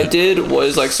 What I did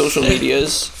was like social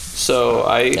medias, so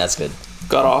I That's good.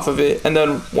 got off of it, and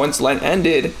then once Lent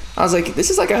ended, I was like, this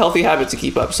is like a healthy habit to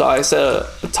keep up. So I set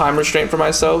a time restraint for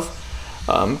myself,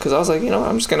 because I was like,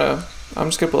 I'm just gonna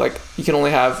put like, you can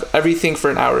only have everything for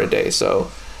an hour a day.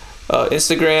 So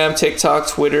Instagram, TikTok,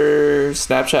 Twitter,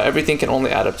 Snapchat, everything can only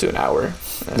add up to an hour.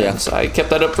 And Yeah. so I kept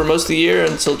that up for most of the year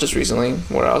until just recently,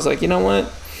 where I was like, you know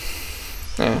what?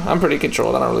 I'm pretty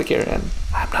controlled. I don't really care, and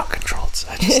I'm not controlled. So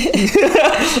I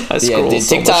just I scroll Dude,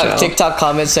 so much now. TikTok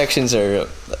comment sections are,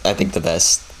 I think, the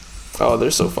best. Oh, they're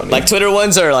so funny. Like Twitter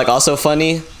ones are like also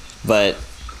funny, but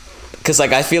because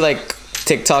like I feel like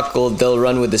TikTok they'll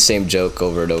run with the same joke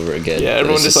over and over again. yeah, but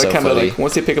everyone it's just like so kind of funny. like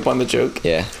once they pick up on the joke.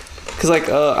 Yeah. Cause like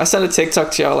I sent a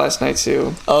TikTok to y'all last night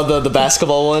too. Oh, the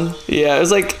basketball one. Yeah, it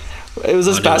was this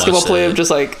didn't basketball watch play that. of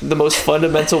just like the most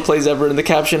fundamental plays ever, and the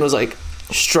caption was like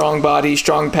strong body,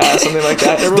 strong pass, something like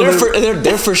that.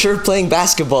 They're for sure playing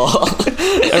basketball.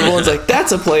 Everyone's like,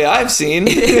 that's a play I've seen.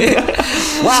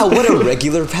 Wow, what a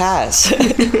regular pass.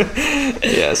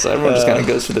 Yeah, so everyone just kind of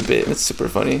goes for the bit. It's super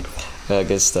funny.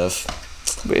 Good stuff.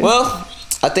 But yeah. Well,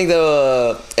 I think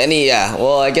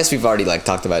I guess we've already like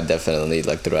talked about it definitely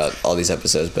like throughout all these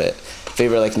episodes, but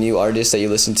favorite like new artists that you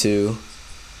listen to?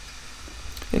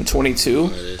 in 22,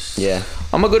 Yeah.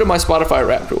 I'm gonna go to my Spotify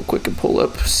Wrapped real quick and pull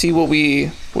up, see what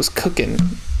we was cooking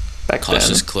back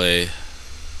Cautious then. Clay.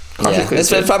 Cautious Yeah, Clay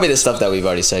that's is good. probably the stuff that we've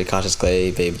already said. Cautious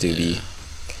Clay, Babe Doobie.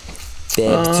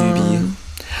 Babe Doobie.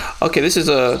 Okay, this is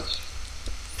a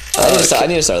I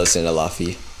need to start listening to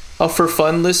Laffy. for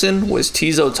fun listen was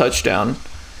Tizo Touchdown.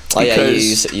 Oh yeah,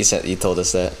 Because you told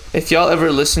us that. if y'all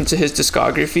ever listen to his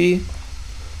discography,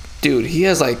 dude, he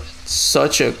has like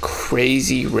such a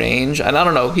crazy range, and I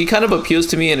don't know, he kind of appeals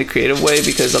to me in a creative way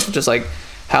because of just like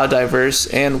how diverse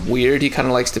and weird he kind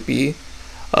of likes to be.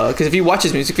 Because if you watch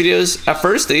his music videos, at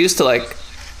first they used to like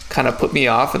kind of put me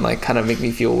off and like kind of make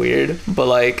me feel weird, but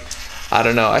like I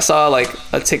don't know, I saw like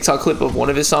a TikTok clip of one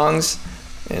of his songs,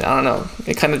 and I don't know,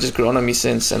 it kind of just grown on me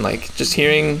since, and like just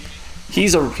hearing he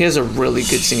has a really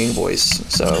good singing voice,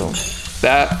 so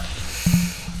that.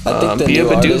 I think the Bia new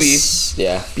Badoobie. artist.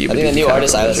 Yeah, I think the Badoobie new kinda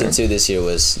artist I go listened measure. to this year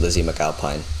was Lizzie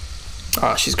McAlpine.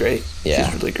 Oh, she's great. Yeah.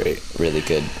 She's really great. Really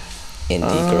good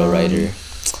indie girl writer.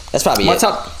 That's probably My it.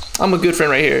 top, I'm a good friend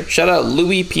right here. Shout out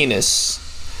Louis Penis.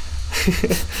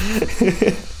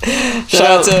 Shout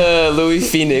out to Louis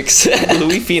Phoenix.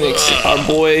 Louis Phoenix, our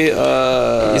boy.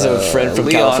 He's a friend from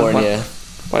Leon. California.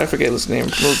 Why did I forget his name?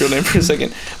 Real name for a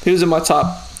second. He was in my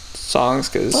top songs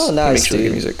because Oh, he nice, makes really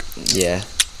good dude. music. Yeah.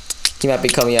 He might be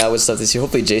coming out with stuff this year.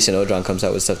 Hopefully Jason Odron comes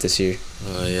out with stuff this year.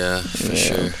 Oh yeah, for Yeah.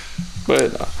 sure.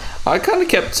 But I kind of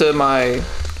kept to my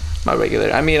my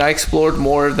regular. I mean, I explored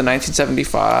more of the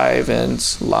 1975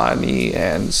 and Lani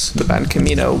and the band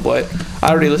Camino, but I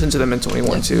already listened to them in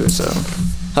 21 too. So,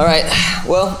 All right.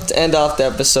 Well, to end off the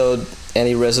episode,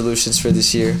 any resolutions for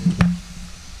this year?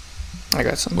 I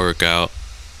got some. Work out.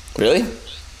 Really?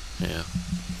 Yeah.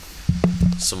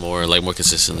 Some more, like more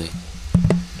consistently.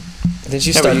 Didn't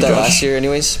you How about start you, that Josh? last year,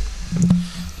 anyways?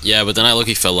 Yeah, but then I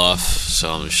low-key fell off, so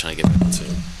I'm just trying to get back into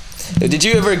it. Did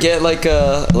you ever get like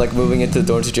moving into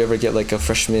the dorms? Did you ever get like a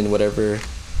freshman, whatever,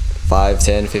 5,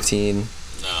 10, 15?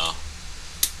 No.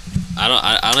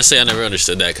 I honestly, I never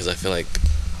understood that because I feel like,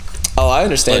 Oh, I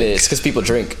understand Like- it. It's because people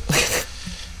drink.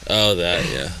 oh,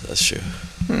 yeah, that's true.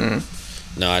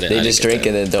 No, I didn't. They I just didn't drink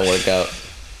get and then don't work out.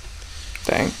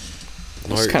 Dang,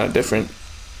 that. it's kind of different.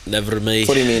 Never me.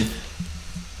 What do you mean?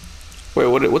 Wait,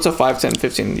 what's a 5, 10,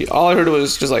 15? All I heard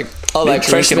was just like Oh, they like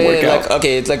drink and freshman, work out. like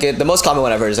okay, it's like the most common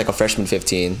one I've heard is like a freshman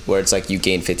 15, where it's like you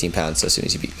gain 15 pounds as soon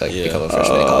as you Yeah. become a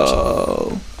freshman in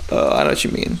college. I know what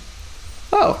you mean.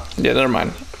 Oh, yeah, never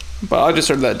mind. But I just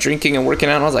heard that drinking and working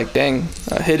out, and I was like, dang,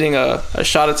 hitting a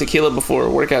shot of tequila before a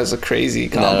workout is a crazy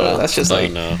combo. No. That's just Oh,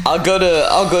 like, no. I'll go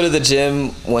to the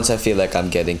gym once I feel like I'm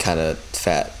getting kind of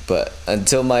fat, but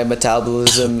until my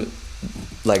metabolism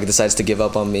like decides to give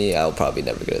up on me, I'll probably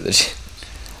never go to the gym.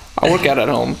 I work out at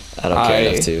home. I don't care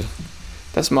enough to.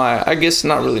 That's my, I guess,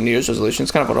 not really New Year's resolution.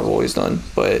 It's kind of what I've always done,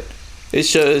 but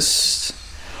it's just,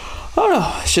 I don't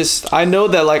know. It's just, I know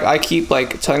that like I keep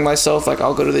like telling myself like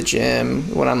I'll go to the gym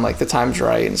when I'm like the time's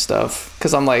right and stuff,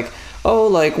 because I'm like, oh,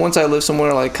 like once I live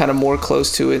somewhere like kind of more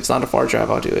close to it, it's not a far drive,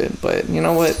 I'll do it. But you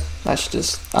know what? I should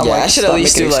just, I'm Yeah, like, I should at stop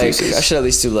least do making like excuses. I should at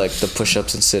least do like the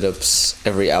push-ups and sit-ups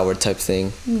every hour type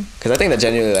thing, because I think that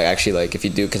genuinely like actually like if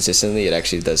you do consistently, it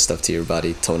actually does stuff to your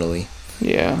body tonally.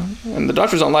 Yeah, and the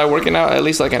doctors don't lie working out at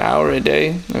least like an hour a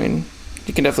day. I mean,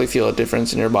 you can definitely feel a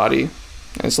difference in your body,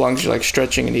 as long as you're like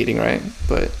stretching and eating right.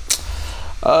 But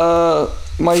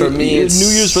my For me, New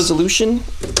it's- Year's resolution,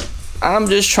 I'm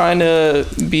just trying to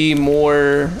be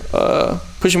more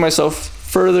pushing myself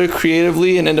further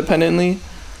creatively and independently.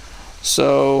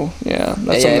 So yeah,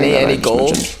 that's something that I Any just goal,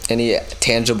 mentioned. any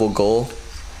tangible goal?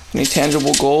 Any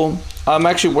tangible goal? I'm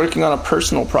actually working on a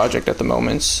personal project at the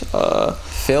moment.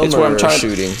 Film It's where I'm or trying-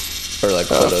 shooting, or like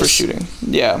photos? for shooting.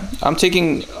 Yeah, I'm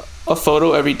taking a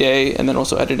photo every day and then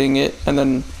also editing it, and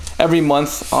then every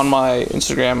month on my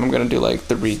Instagram I'm gonna do like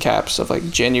the recaps of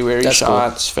like January That's cool.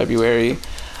 shots, February.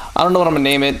 I don't know what I'm gonna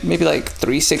name it. Maybe like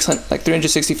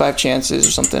 365 chances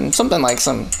or something like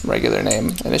some regular name.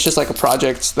 And it's just like a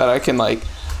project that I can like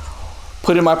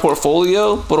put in my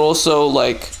portfolio, but also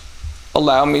like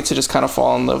allow me to just kind of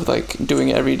fall in love with like doing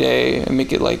it every day and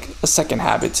make it like a second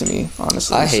habit to me,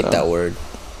 honestly. I hate So, that word,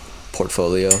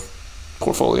 portfolio.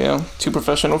 portfolio. Too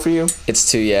professional for you?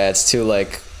 It's too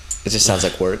like, it just sounds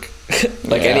like work.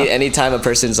 Like Yeah. any time a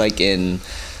person's like in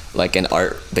like an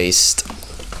art based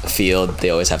field, they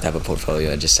always have to have a portfolio.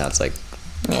 It just sounds like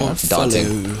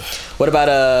daunting. What about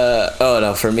oh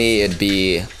no, for me it'd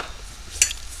be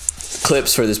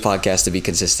clips for this podcast to be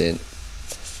consistent.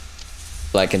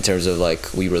 Like in terms of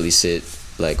like we release it,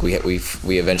 like we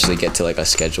eventually get to like a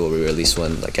schedule where we release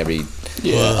one like every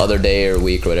other day or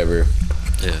week or whatever.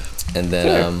 Yeah. And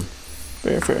then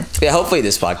Fair. Fair. yeah, hopefully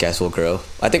this podcast will grow.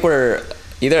 I think we're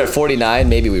either at 49,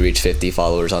 maybe we reach 50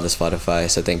 followers on the Spotify.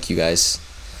 So thank you guys.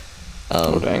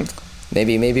 Oh dang.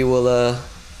 Maybe we'll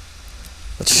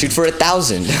let's shoot for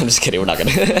 1,000. I'm just kidding. We're not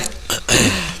gonna.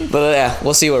 But yeah,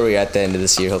 we'll see where we're at the end of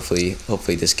this year. Hopefully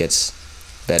this gets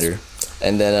better.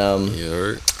 And then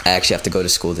I actually have to go to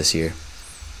school this year.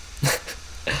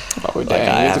 Oh dang. Like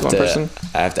You have to go in person?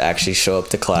 I have to actually show up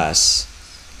to class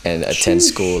and attend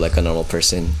school like a normal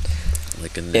person.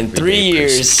 Like In 3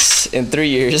 years. In 3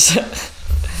 years.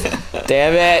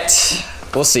 Damn it.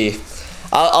 We'll see.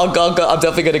 I'll go. I'm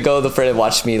definitely gonna go. The friend and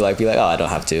watch me like be like, oh, I don't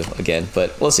have to again.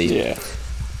 But we'll see. Yeah.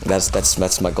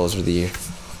 That's my goals for the year.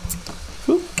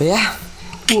 But yeah.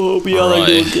 Well, hope y'all Alright. are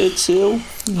doing good too.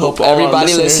 Hope all our everybody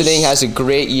listeners- listening has a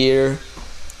great year.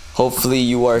 Hopefully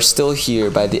you are still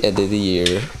here by the end of the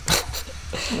year.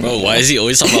 Bro, why is he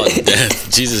always talking about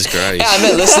death? Jesus Christ. Yeah, I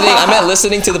meant listening. I meant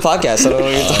listening to the podcast. I don't know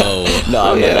what you're talking. Oh. No,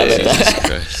 I meant Jesus that.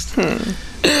 Christ.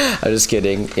 I'm just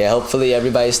kidding. Yeah, hopefully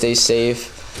everybody stays safe,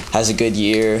 has a good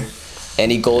year.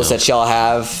 Any goals that y'all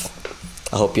have,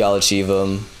 I hope y'all achieve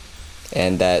them,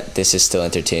 and that this is still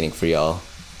entertaining for y'all.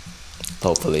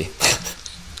 Hopefully.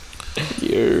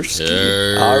 Years.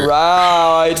 All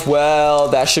right. Well,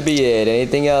 that should be it.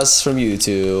 Anything else from you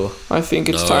two? I think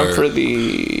it's No. time for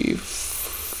the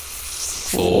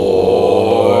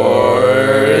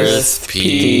Fourth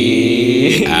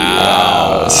P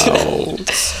out.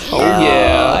 Oh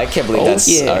yeah. I can't believe Oh, that's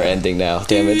yeah. our ending now.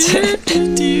 Damn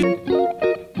it.